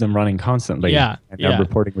just leave them running constantly. Yeah. And they're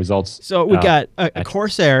reporting results. So we got a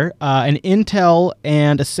Corsair, an Intel,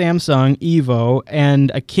 and a Samsung Evo,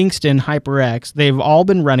 and a Kingston HyperX. They've all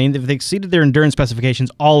been running. They've exceeded their endurance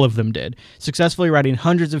specifications. All of them did. Successfully writing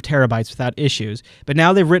hundreds of terabytes without issues. But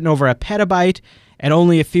now they've written over a petabyte, and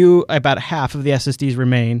only about half of the SSDs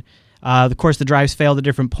remain. Of course, the drives failed at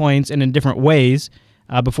different points and in different ways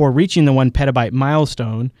before reaching the 1 petabyte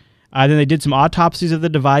milestone. Then they did some autopsies of the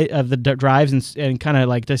drives and kind of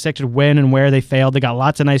like dissected when and where they failed. They got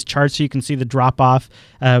lots of nice charts so you can see the drop off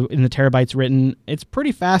in the terabytes written. It's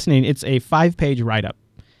pretty fascinating. It's a 5-page write-up.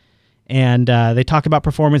 And they talk about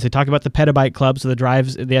performance. They talk about the petabyte club, so the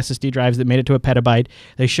SSD drives that made it to a petabyte.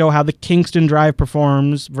 They show how the Kingston drive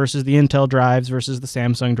performs versus the Intel drives versus the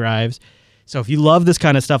Samsung drives. So if you love this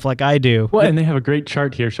kind of stuff like I do... Well, and they have a great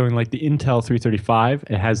chart here showing like the Intel 335.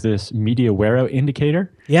 It has this media wear-out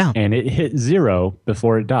indicator. Yeah. And it hit 0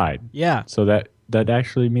 before it died. Yeah. So that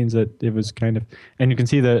actually means that it was kind of... And you can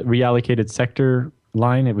see the reallocated sector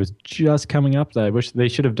line. It was just coming up. I wish they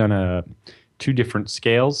should have done 2 different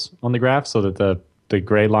scales on the graph so that the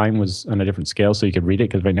gray line was on a different scale so you could read it,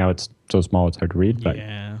 because right now it's so small it's hard to read. But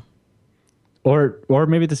yeah. Or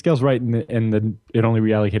maybe the scale's right and then it only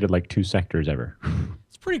reallocated like 2 sectors ever.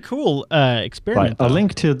 It's pretty cool experiment. But a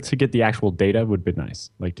link to get the actual data would be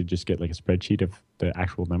nice, like to just get like a spreadsheet of the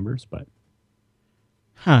actual numbers. But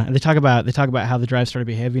they talk about how the drive started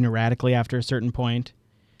behaving erratically after a certain point.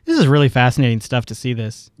 This is really fascinating stuff to see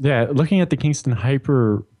this. Yeah, looking at the Kingston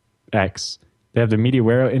HyperX, they have the media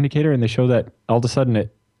wear out indicator, and they show that all of a sudden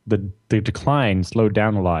the decline slowed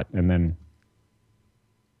down a lot, and then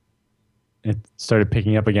it started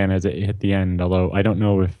picking up again as it hit the end, although I don't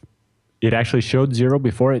know if it actually showed 0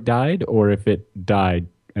 before it died or if it died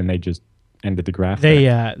and they just ended the graph.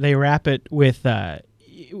 They wrap it with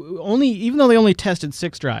even though they only tested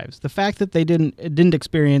 6 drives, the fact that they didn't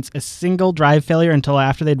experience a single drive failure until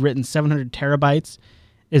after they'd written 700 terabytes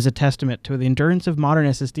is a testament to the endurance of modern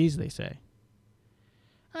SSDs, they say.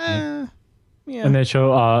 Yeah. And they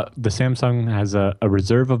show the Samsung has a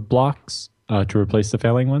reserve of blocks to replace the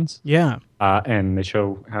failing ones. Yeah. And they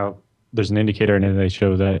show how there's an indicator, and then they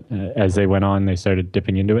show that as they went on, they started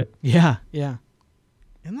dipping into it. Yeah, yeah.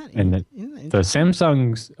 The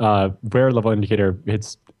Samsung's wear level indicator,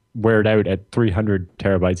 it's weared out at 300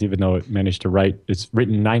 terabytes, even though it managed to write, it's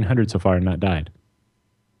written 900 so far and not died.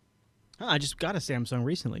 I just got a Samsung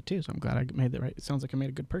recently, too, so I'm glad I made that right. It sounds like I made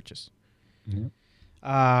a good purchase. Mm-hmm.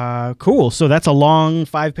 Cool. So that's a long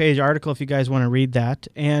 5-page article if you guys want to read that.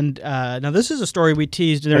 And now this is a story we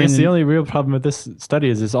teased. I guess the only real problem with this study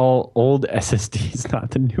is it's all old SSDs, not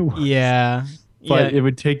the new ones. Yeah. But it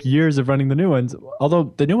would take years of running the new ones,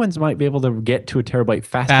 although the new ones might be able to get to a terabyte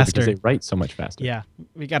faster. Because they write so much faster. Yeah.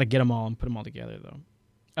 We got to get them all and put them all together,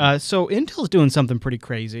 though. So Intel's doing something pretty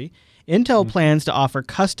crazy. Intel plans to offer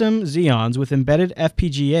custom Xeons with embedded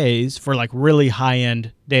FPGAs for like really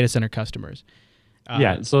high-end data center customers.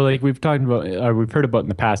 Yeah, so like we've heard about in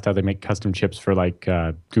the past how they make custom chips for like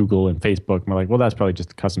Google and Facebook. And we're like, well, that's probably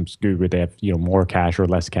just a custom SKU where they have more cache or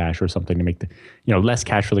less cache or something to make the less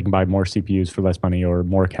cache so they can buy more CPUs for less money, or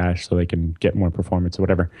more cache so they can get more performance or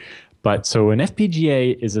whatever. But so an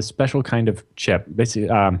FPGA is a special kind of chip. Basically,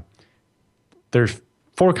 there's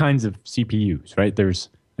 4 kinds of CPUs, right? There's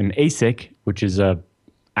an ASIC, which is a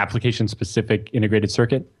application specific integrated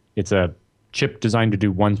circuit. It's a chip designed to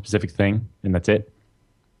do one specific thing, and that's it.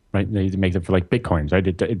 Right? They make them for like Bitcoins, right?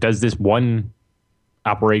 It does this one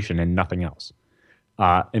operation and nothing else.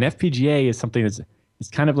 An FPGA is something that's it's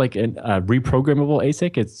kind of like a reprogrammable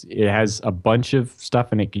ASIC. It has a bunch of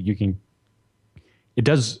stuff, and it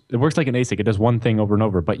works like an ASIC. It does one thing over and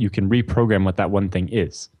over, but you can reprogram what that one thing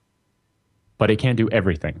is. But it can't do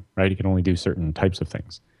everything, right? It can only do certain types of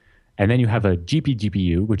things. And then you have a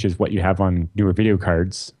GPGPU, which is what you have on newer video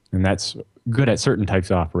cards, and that's good at certain types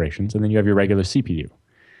of operations. And then you have your regular CPU.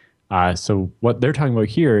 So what they're talking about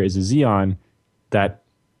here is a Xeon that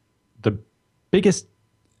the biggest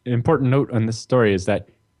important note on this story is that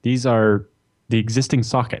these are the existing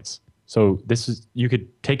sockets. So you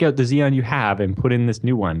could take out the Xeon you have and put in this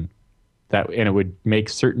new one, and it would make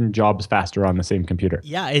certain jobs faster on the same computer.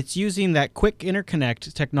 Yeah, it's using that quick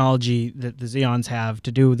interconnect technology that the Xeons have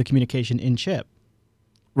to do the communication in chip.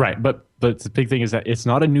 Right, but the big thing is that it's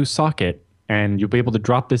not a new socket, and you'll be able to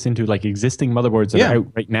drop this into like existing motherboards that are out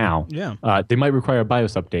right now. Yeah. They might require a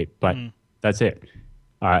BIOS update, but that's it.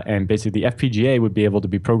 And basically, the FPGA would be able to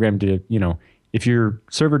be programmed to, if your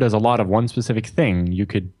server does a lot of one specific thing, you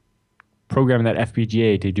could program that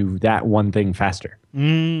FPGA to do that one thing faster.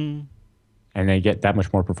 And they get that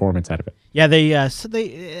much more performance out of it. Yeah,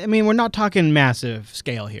 I mean, we're not talking massive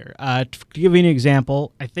scale here. To give you an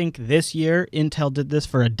example, I think this year Intel did this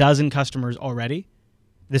for 12 customers already.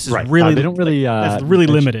 This is really they don't really that's really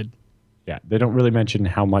limited. Yeah, they don't really mention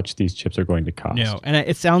how much these chips are going to cost. No, and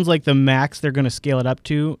it sounds like the max they're going to scale it up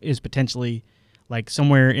to is potentially like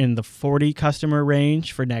somewhere in the 40 customer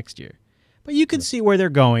range for next year. But you can see where they're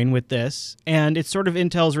going with this, and it's sort of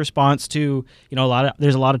Intel's response to,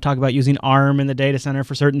 there's a lot of talk about using ARM in the data center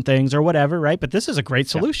for certain things or whatever, right? But this is a great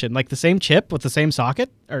solution, like the same chip with the same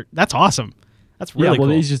socket. That's awesome. That's really cool.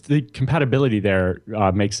 It's just the compatibility there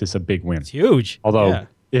makes this a big win. It's huge. Although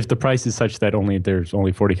if the price is such that there's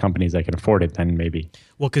only 40 companies that can afford it, then maybe.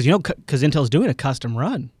 Well, because Intel's doing a custom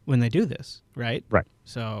run when they do this, right? Right.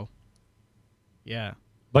 So, yeah.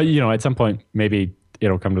 But at some point maybe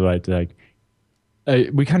it'll come to like.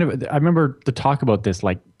 I remember the talk about this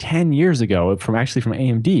like 10 years ago from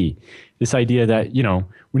AMD, this idea that,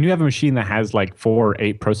 when you have a machine that has like 4 or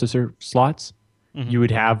 8 processor slots, you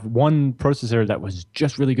would have one processor that was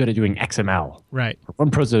just really good at doing XML. Right. Or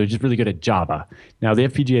one processor just really good at Java. Now, the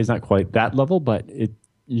FPGA is not quite that level, but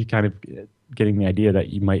you kind of getting the idea that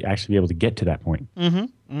you might actually be able to get to that point.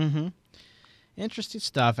 Interesting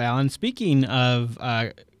stuff, Alan. Speaking of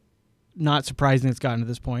not surprising it's gotten to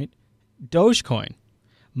this point, Dogecoin.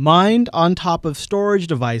 Mined on top of storage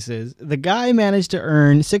devices, the guy managed to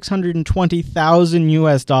earn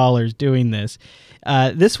 $620,000 doing this.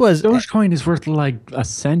 This was Dogecoin is worth like a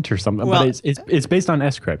cent or something, but it's based on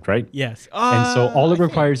Scrypt, right? Yes. And so all it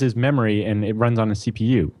requires is memory, and it runs on a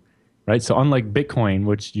CPU, right? So unlike Bitcoin,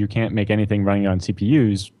 which you can't make anything running on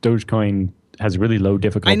CPUs, Dogecoin has really low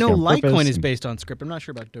difficulty. I know Litecoin is based on Scrypt. I'm not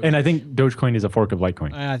sure about Dogecoin. And I think Dogecoin is a fork of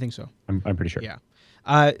Litecoin. I think so. I'm pretty sure. Yeah.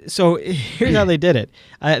 So here's how they did it.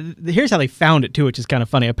 Here's how they found it, too, which is kind of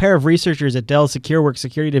funny. A pair of researchers at Dell's SecureWorks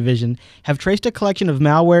Security Division have traced a collection of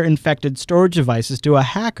malware-infected storage devices to a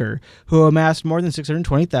hacker who amassed more than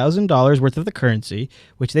 $620,000 worth of the currency,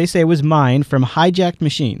 which they say was mined from hijacked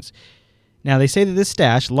machines. Now, they say that this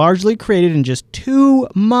stash, largely created in just 2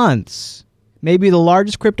 months, may be the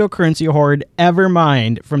largest cryptocurrency hoard ever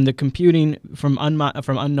mined from the computing from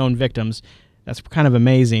unknown victims. That's kind of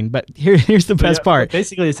amazing. But here's the best part.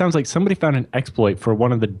 Basically, it sounds like somebody found an exploit for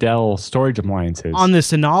one of the Dell storage appliances. On the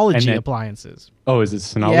Synology appliances. Oh, is it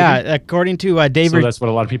Synology? Yeah, according to David. So that's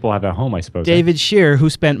what a lot of people have at home, I suppose. David Shear, who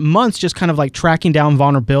spent months just kind of like tracking down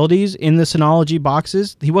vulnerabilities in the Synology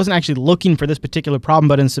boxes. He wasn't actually looking for this particular problem,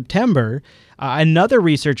 but in September, another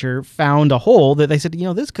researcher found a hole that they said,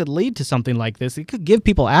 this could lead to something like this. It could give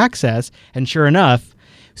people access, and sure enough,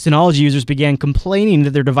 Synology users began complaining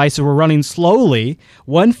that their devices were running slowly.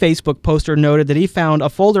 One Facebook poster noted that he found a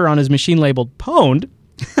folder on his machine labeled pwned,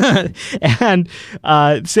 and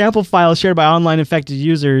sample files shared by online infected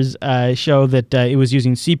users show that it was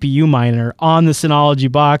using CPU miner on the Synology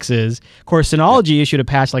boxes. Of course, Synology issued a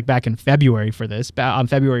patch like back in February for this, on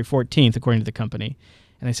February 14th, according to the company.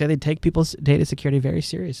 And they say they take people's data security very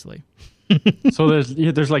seriously. So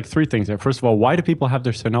there's like 3 things there. First of all, why do people have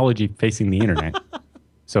their Synology facing the internet?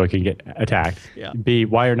 So it can get attacked. Yeah. B,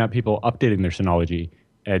 why are not people updating their Synology?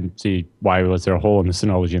 And C, why was there a hole in the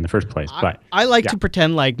Synology in the first place? But I like to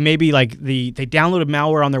pretend like maybe like they downloaded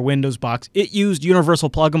malware on their Windows box. It used universal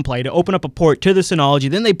plug and play to open up a port to the Synology.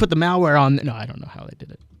 Then they put the malware on. No, I don't know how they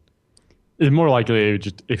did it. It's more likely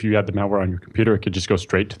just if you had the malware on your computer, it could just go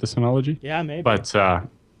straight to the Synology. Yeah, maybe. But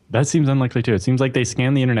That seems unlikely too. It seems like they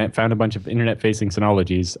scanned the internet, found a bunch of internet-facing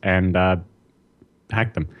Synologies, and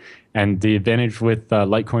hacked them. And the advantage with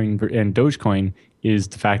Litecoin and Dogecoin is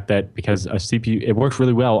the fact that because a CPU, it works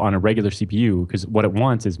really well on a regular CPU because what it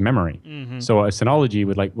wants is memory. So a Synology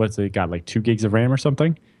with like, what's it got, like 2 gigs of RAM or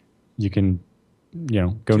something? You can,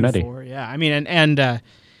 go nutty. 4, yeah. I mean, and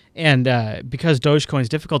because Dogecoin's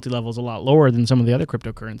difficulty level is a lot lower than some of the other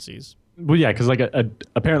cryptocurrencies. Well, yeah, because like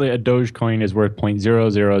apparently a Dogecoin is worth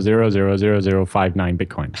 0.00000059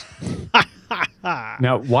 bitcoins.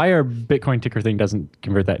 Now, why our Bitcoin ticker thing doesn't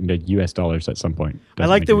convert that into US dollars at some point? I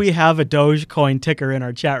like that we have a Dogecoin ticker in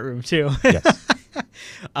our chat room too. Yes.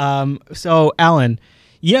 So, Alan,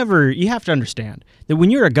 you have to understand that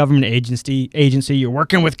when you're a government agency, you're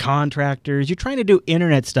working with contractors, you're trying to do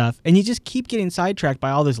internet stuff, and you just keep getting sidetracked by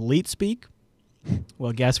all this leet speak.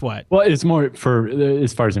 Well, guess what? Well, it's more for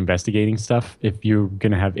as far as investigating stuff. If you're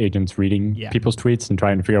going to have agents reading people's tweets and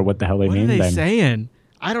trying to figure out what the hell they mean. What are they saying?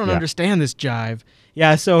 I don't understand this jive.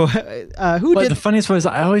 Yeah, so But the funniest one is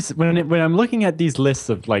I always, when I'm looking at these lists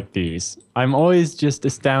of like these, I'm always just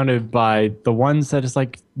astounded by the ones that is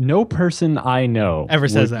like, no person I know ever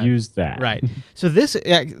says that. Use that. Right. So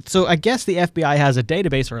so I guess the FBI has a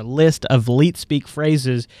database or a list of leet speak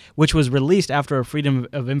phrases, which was released after a Freedom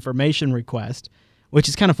of Information request, which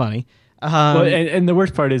is kind of funny. Well, and the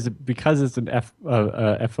worst part is because it's an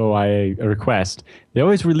FOIA request, they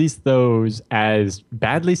always release those as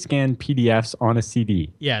badly scanned PDFs on a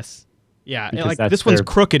CD. Yes. Yeah. Because Like this one's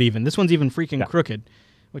crooked even. This one's even freaking crooked,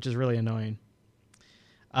 which is really annoying.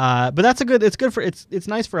 But that's it's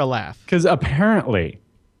nice for a laugh. Because apparently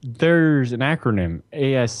there's an acronym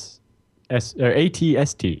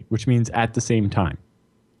ATST, which means at the same time.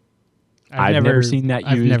 I've never seen that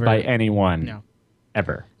used by anyone. No.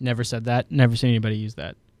 Ever. Never said that. Never seen anybody use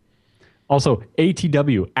that. Also,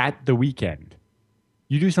 ATW, at the weekend.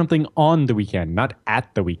 You do something on the weekend, not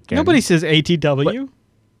at the weekend. Nobody says ATW.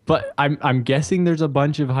 But I'm guessing there's a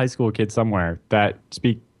bunch of high school kids somewhere that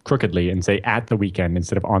speak crookedly and say at the weekend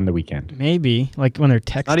instead of on the weekend. Maybe. Like when they're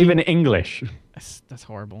texting. Not even English. That's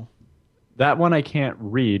horrible. That one I can't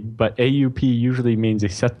read, but AUP usually means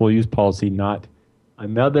acceptable use policy, not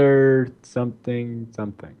another something.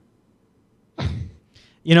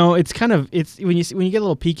 It's kind of when you get a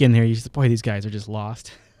little peek in there, you just, boy, these guys are just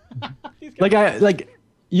lost.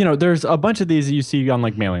 There's a bunch of these that you see on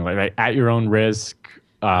like mailing, like at your own risk.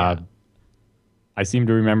 I seem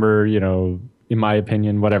to remember, in my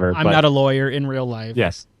opinion, whatever. I'm not a lawyer in real life.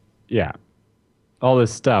 Yes, yeah, all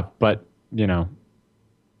this stuff, but yeah.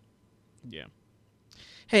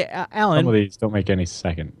 Hey, Alan, some of these don't make any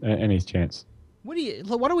chance. What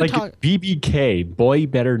are we talking? BBK, boy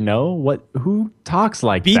better know. Who talks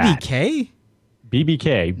like that?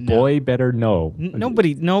 BBK, no. Boy better know.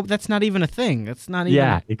 Nobody, no, that's not even a thing. That's not even.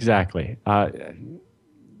 Yeah, exactly.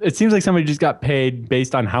 It seems like somebody just got paid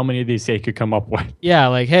based on how many of these they could come up with. Yeah,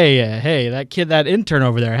 like, hey, that intern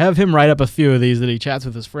over there, have him write up a few of these that he chats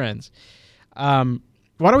with his friends.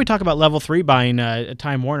 Why don't we talk about Level 3 buying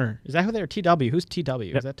Time Warner? Is that who they are? TW? Who's TW?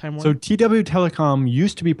 Yep. Is that Time Warner? So TW Telecom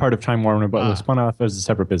used to be part of Time Warner, but was spun off as a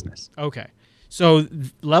separate business. Okay. So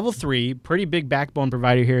Level 3, pretty big backbone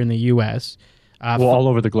provider here in the U.S. All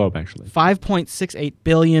over the globe, actually. $5.68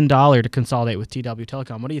 billion to consolidate with TW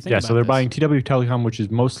Telecom. What do you think about this? Yeah, so they're buying TW Telecom, which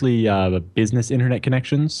is mostly business internet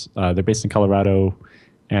connections. They're based in Colorado,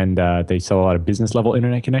 and they sell a lot of business-level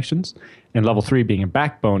internet connections. And Level 3, being a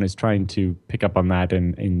backbone, is trying to pick up on that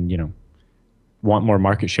and want more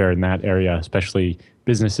market share in that area, especially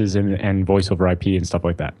businesses and voice over IP and stuff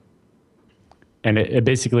like that. And it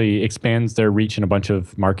basically expands their reach in a bunch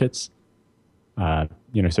of markets,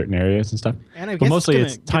 certain areas and stuff. And but mostly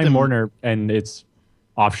it's Time Warner and its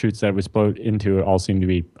offshoots that was split into it all seem to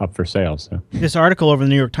be up for sale. So this article over the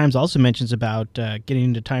New York Times also mentions about getting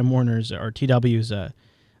into Time Warner's or TW's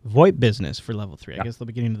VoIP business for Level 3. I guess they'll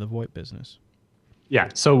be getting into the VoIP business. Yeah.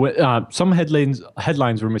 So some headlines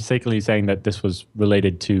were mistakenly saying that this was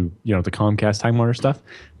related to the Comcast Time Warner stuff,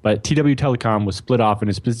 but TW Telecom was split off and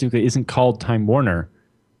it specifically isn't called Time Warner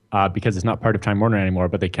because it's not part of Time Warner anymore.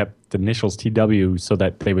 But they kept the initials TW so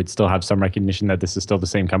that they would still have some recognition that this is still the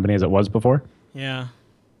same company as it was before. Yeah.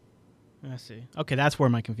 I see. Okay, that's where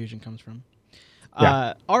my confusion comes from.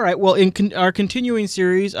 Yeah. All right. Well, in our continuing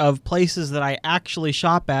series of places that I actually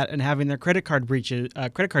shop at and having their credit card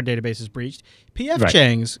databases breached, PF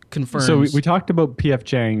Chang's confirms. So we talked about PF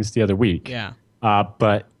Chang's the other week. Yeah.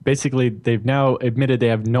 But basically, they've now admitted they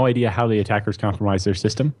have no idea how the attackers compromised their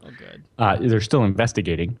system. Oh, good. They're still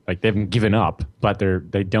investigating. Like, they haven't given up, but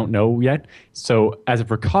they don't know yet. So as a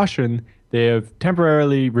precaution, they have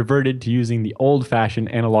temporarily reverted to using the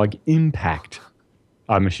old-fashioned analog impact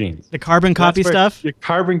machines. The carbon copy stuff? Your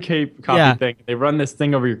carbon copy thing. They run this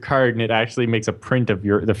thing over your card, and it actually makes a print of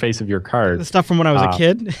the face of your card. The stuff from when I was a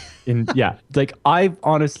kid? Like I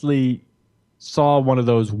honestly saw one of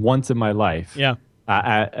those once in my life. Yeah.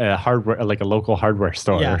 At a hardware, like a local hardware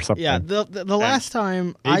store or something. Yeah, the last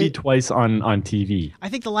time maybe twice on TV. I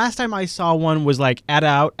think the last time I saw one was like at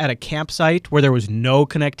a campsite where there was no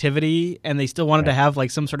connectivity, and they still wanted to have like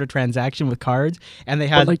some sort of transaction with cards, and they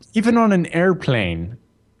had like even on an airplane,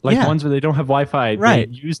 like ones where they don't have Wi-Fi, they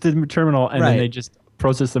use the terminal and then they just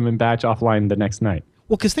process them in batch offline the next night.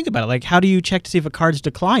 Well, because think about it, like how do you check to see if a card's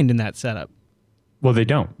declined in that setup? Well, they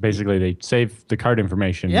don't. Basically, they save the card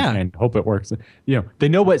information and hope it works. They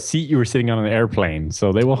know what seat you were sitting on the airplane,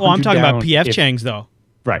 so they will. Well, I'm talking about PF Changs, though.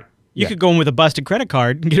 Right. You could go in with a busted credit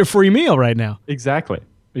card and get a free meal right now. Exactly.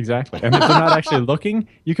 And if they're not actually looking,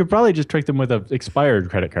 you could probably just trick them with an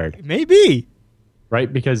expired credit card. Maybe.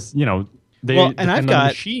 Right, because they and I've on got the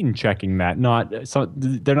machine checking that.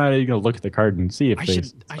 They're not even going to look at the card and see if I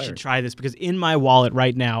should try this, because in my wallet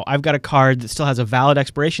right now I've got a card that still has a valid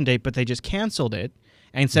expiration date, but they just canceled it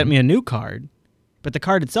and sent me a new card. But the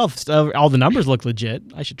card itself, all the numbers look legit.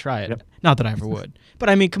 I should try it. Yep. Not that I ever would. But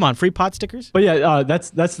I mean, come on, free pot stickers. But that's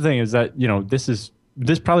the thing, is that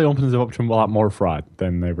this probably opens them up to a lot more fraud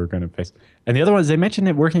than they were going to face. And the other one is they mentioned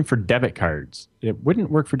it working for debit cards. It wouldn't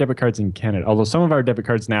work for debit cards in Canada, although some of our debit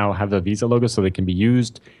cards now have the Visa logo, so they can be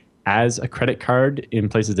used as a credit card in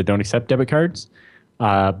places that don't accept debit cards.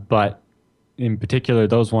 But in particular,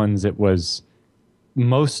 those ones, it was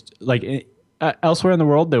most like elsewhere in the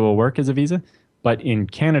world, they will work as a Visa. But in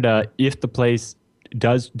Canada, if the place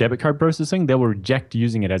does debit card processing, they will reject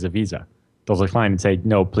using it as a Visa. They'll decline and say,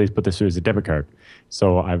 no, please put this through as a debit card.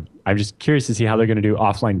 So I'm just curious to see how they're going to do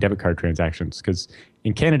offline debit card transactions, because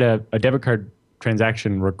in Canada, a debit card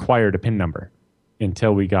transaction required a PIN number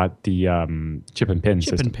until we got the chip and PIN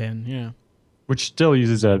system. Chip and PIN, yeah. Which still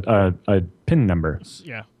uses a PIN number.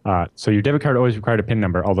 Yeah. So your debit card always required a PIN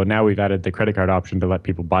number, although now we've added the credit card option to let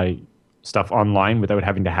people buy stuff online without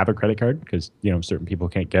having to have a credit card, because certain people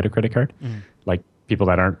can't get a credit card, like people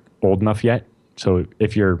that aren't old enough yet. So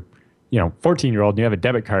if you're 14-year-old and you have a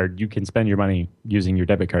debit card, you can spend your money using your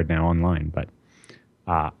debit card now online. But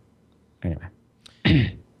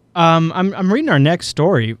anyway. I'm reading our next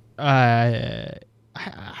story. I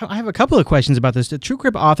have a couple of questions about this. The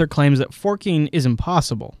TrueCrypt author claims that forking is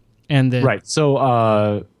impossible. And that right. So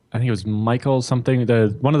I think it was Michael something.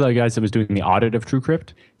 One of the guys that was doing the audit of TrueCrypt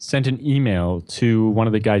sent an email to one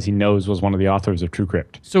of the guys he knows was one of the authors of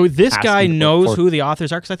TrueCrypt. So this guy knows who the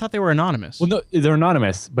authors are? Because I thought they were anonymous. Well, no, they're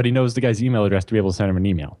anonymous, but he knows the guy's email address to be able to send him an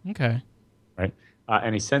email. Okay. Right.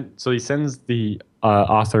 And he sends the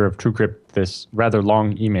author of TrueCrypt this rather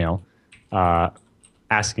long email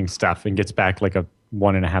asking stuff, and gets back like a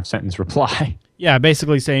 1.5 sentence reply. Yeah,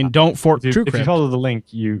 basically saying don't fork TrueCrypt. If you follow the link,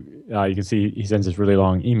 you can see he sends this really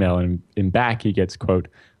long email, and in back he gets, quote,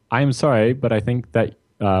 "I am sorry, but I think that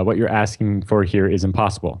what you're asking for here is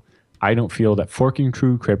impossible. I don't feel that forking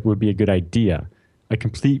TrueCrypt would be a good idea. A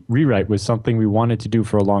complete rewrite was something we wanted to do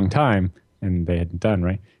for a long time, and they hadn't done,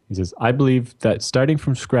 right?" He says, "I believe that starting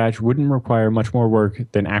from scratch wouldn't require much more work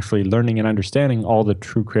than actually learning and understanding all the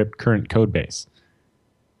TrueCrypt current code base."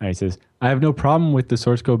 And he says, "I have no problem with the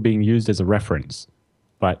source code being used as a reference,"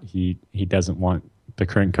 but he doesn't want the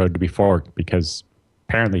current code to be forked because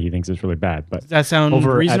apparently he thinks it's really bad. But does that sound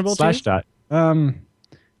reasonable to you?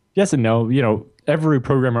 Yes and no. Every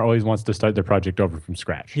programmer always wants to start their project over from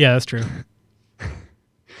scratch. Yeah, that's true.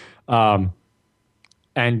 And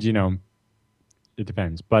it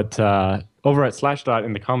depends. But over at Slashdot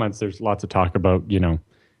in the comments, there's lots of talk about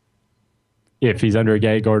if he's under a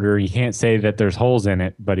gag order, he can't say that there's holes in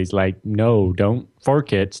it, but he's like, no, don't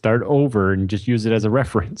fork it, start over and just use it as a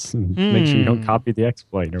reference and make sure you don't copy the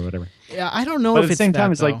exploit or whatever. Yeah, I don't know but if at the same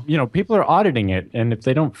time, it's like, people are auditing it, and if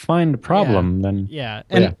they don't find a problem, then... Yeah,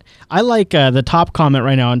 and I like the top comment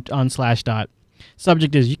right now on Slashdot.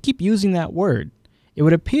 Subject is, you keep using that word. It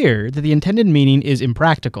would appear that the intended meaning is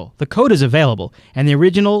impractical. The code is available, and the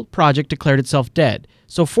original project declared itself dead.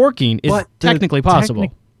 So forking is technically possible.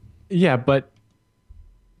 Yeah, but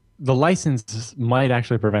the license might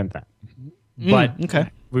actually prevent that. But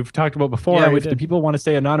okay. We've talked about before, if the people want to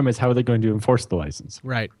stay anonymous, how are they going to enforce the license?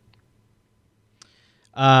 Right.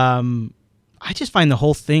 I just find the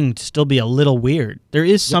whole thing to still be a little weird. There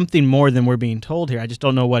is something more than we're being told here. I just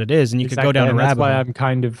don't know what it is, and you could go down a rabbit hole. That's why I'm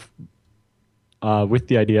kind of with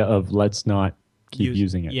the idea of let's not keep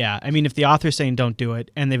using it. Yeah, I mean, if the author's saying don't do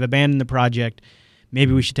it, and they've abandoned the project,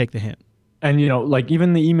 maybe we should take the hint. And, like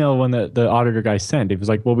even the email when the auditor guy sent, it was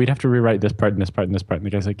like, well, we'd have to rewrite this part and this part and this part. And the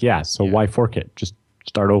guy's like, yeah, so why fork it? Just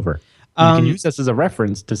start over. You can use this as a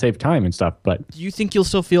reference to save time and stuff, but do you think you'll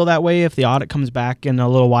still feel that way if the audit comes back in a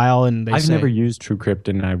little while and they I've say... never used TrueCrypt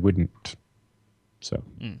and I wouldn't. So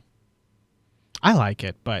I like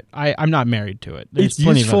it, but I'm not married to it. It's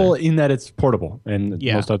useful in that it's portable, and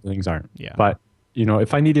most other things aren't. Yeah. But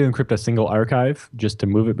if I need to encrypt a single archive just to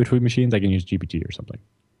move it between machines, I can use GPT or something.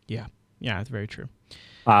 Yeah, that's very true.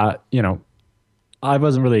 I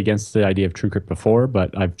wasn't really against the idea of TrueCrypt before,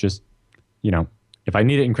 but I've just, if I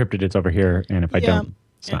need it encrypted, it's over here, and if I don't,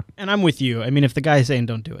 it's not. And I'm with you. I mean, if the guy's saying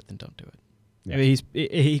don't do it, then don't do it. Yeah. I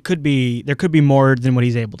mean, there could be more than what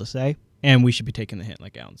he's able to say, and we should be taking the hint,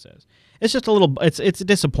 like Alan says. It's just a little. It's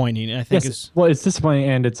disappointing. I think. Yes, it's disappointing,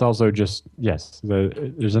 and it's also just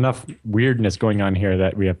there's enough weirdness going on here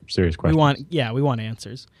that we have serious questions. We want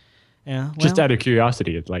answers. Yeah, just out of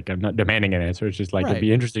curiosity. It's like I'm not demanding an answer. It's just like it'd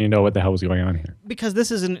be interesting to know what the hell was going on here. Because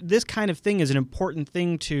this kind of thing is an important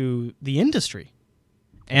thing to the industry,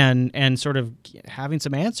 and sort of having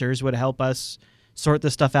some answers would help us sort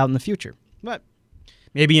this stuff out in the future. But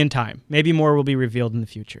maybe in time, maybe more will be revealed in the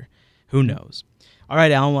future. Who knows? All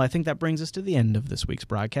right, Alan, well, I think that brings us to the end of this week's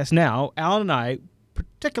broadcast. Now, Alan and I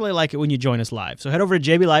particularly like it when you join us live. So head over to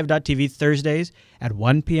jblive.tv Thursdays at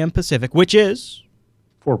 1 p.m. Pacific, which is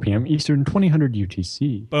 4 p.m. Eastern, 2000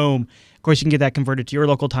 UTC. Boom. Of course, you can get that converted to your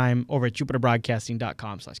local time over at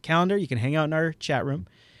jupiterbroadcasting.com/calendar. You can hang out in our chat room.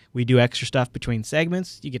 We do extra stuff between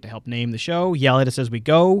segments. You get to help name the show, yell at us as we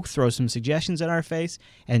go, throw some suggestions in our face,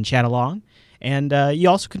 and chat along. And you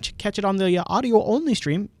also can catch it on the audio-only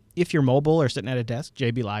stream if you're mobile or sitting at a desk,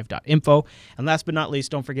 jblive.info. And last but not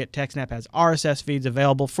least, don't forget TechSNAP has RSS feeds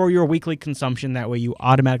available for your weekly consumption. That way you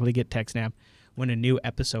automatically get TechSNAP when a new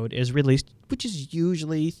episode is released, which is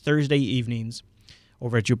usually Thursday evenings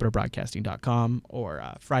over at jupiterbroadcasting.com or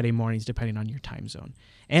Friday mornings, depending on your time zone.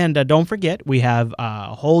 And don't forget, we have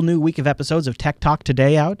a whole new week of episodes of Tech Talk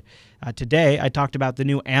Today out. Today, I talked about the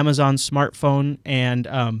new Amazon smartphone, and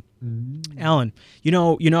Alan, you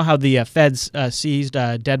know how the feds seized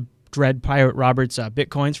Dread Pirate Roberts'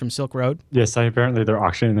 bitcoins from Silk Road? Yes, apparently they're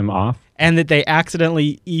auctioning them off. And that they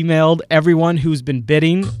accidentally emailed everyone who's been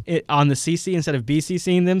bidding it on the CC instead of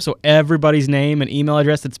BCCing them, so everybody's name and email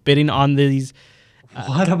address that's bidding on these.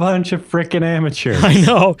 What a bunch of freaking amateurs. I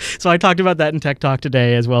know. So I talked about that in Tech Talk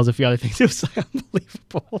today, as well as a few other things. It was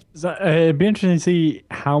unbelievable. So, it'd be interesting to see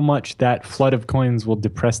how much that flood of coins will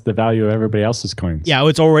depress the value of everybody else's coins. Yeah,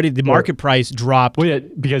 it's already, the market price dropped. Well, yeah,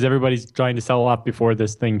 because everybody's trying to sell off before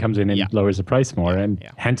this thing comes in and lowers the price more, and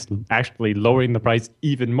hence actually lowering the price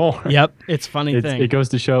even more. Yep, it's a funny thing. It goes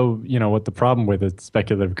to show, what the problem with a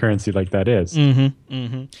speculative currency like that is. Mm-hmm,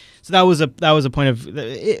 mm-hmm. So that was a point of.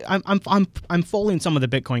 I'm folding some of the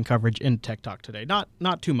Bitcoin coverage in Tech Talk today.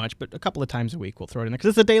 Not too much, but a couple of times a week we'll throw it in there because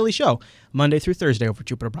it's a daily show, Monday through Thursday over at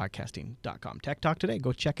jupiterbroadcasting.com. Tech Talk Today,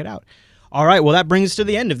 go check it out. All right, well, that brings us to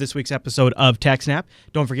the end of this week's episode of TechSNAP.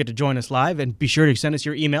 Don't forget to join us live, and be sure to send us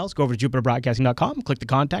your emails. Go over to jupiterbroadcasting.com, click the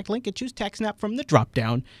contact link, and choose TechSNAP from the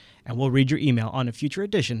drop-down, and we'll read your email on a future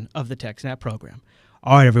edition of the TechSNAP program.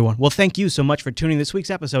 All right, everyone. Well, thank you so much for tuning in this week's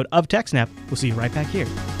episode of TechSNAP. We'll see you right back here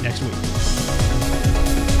next week.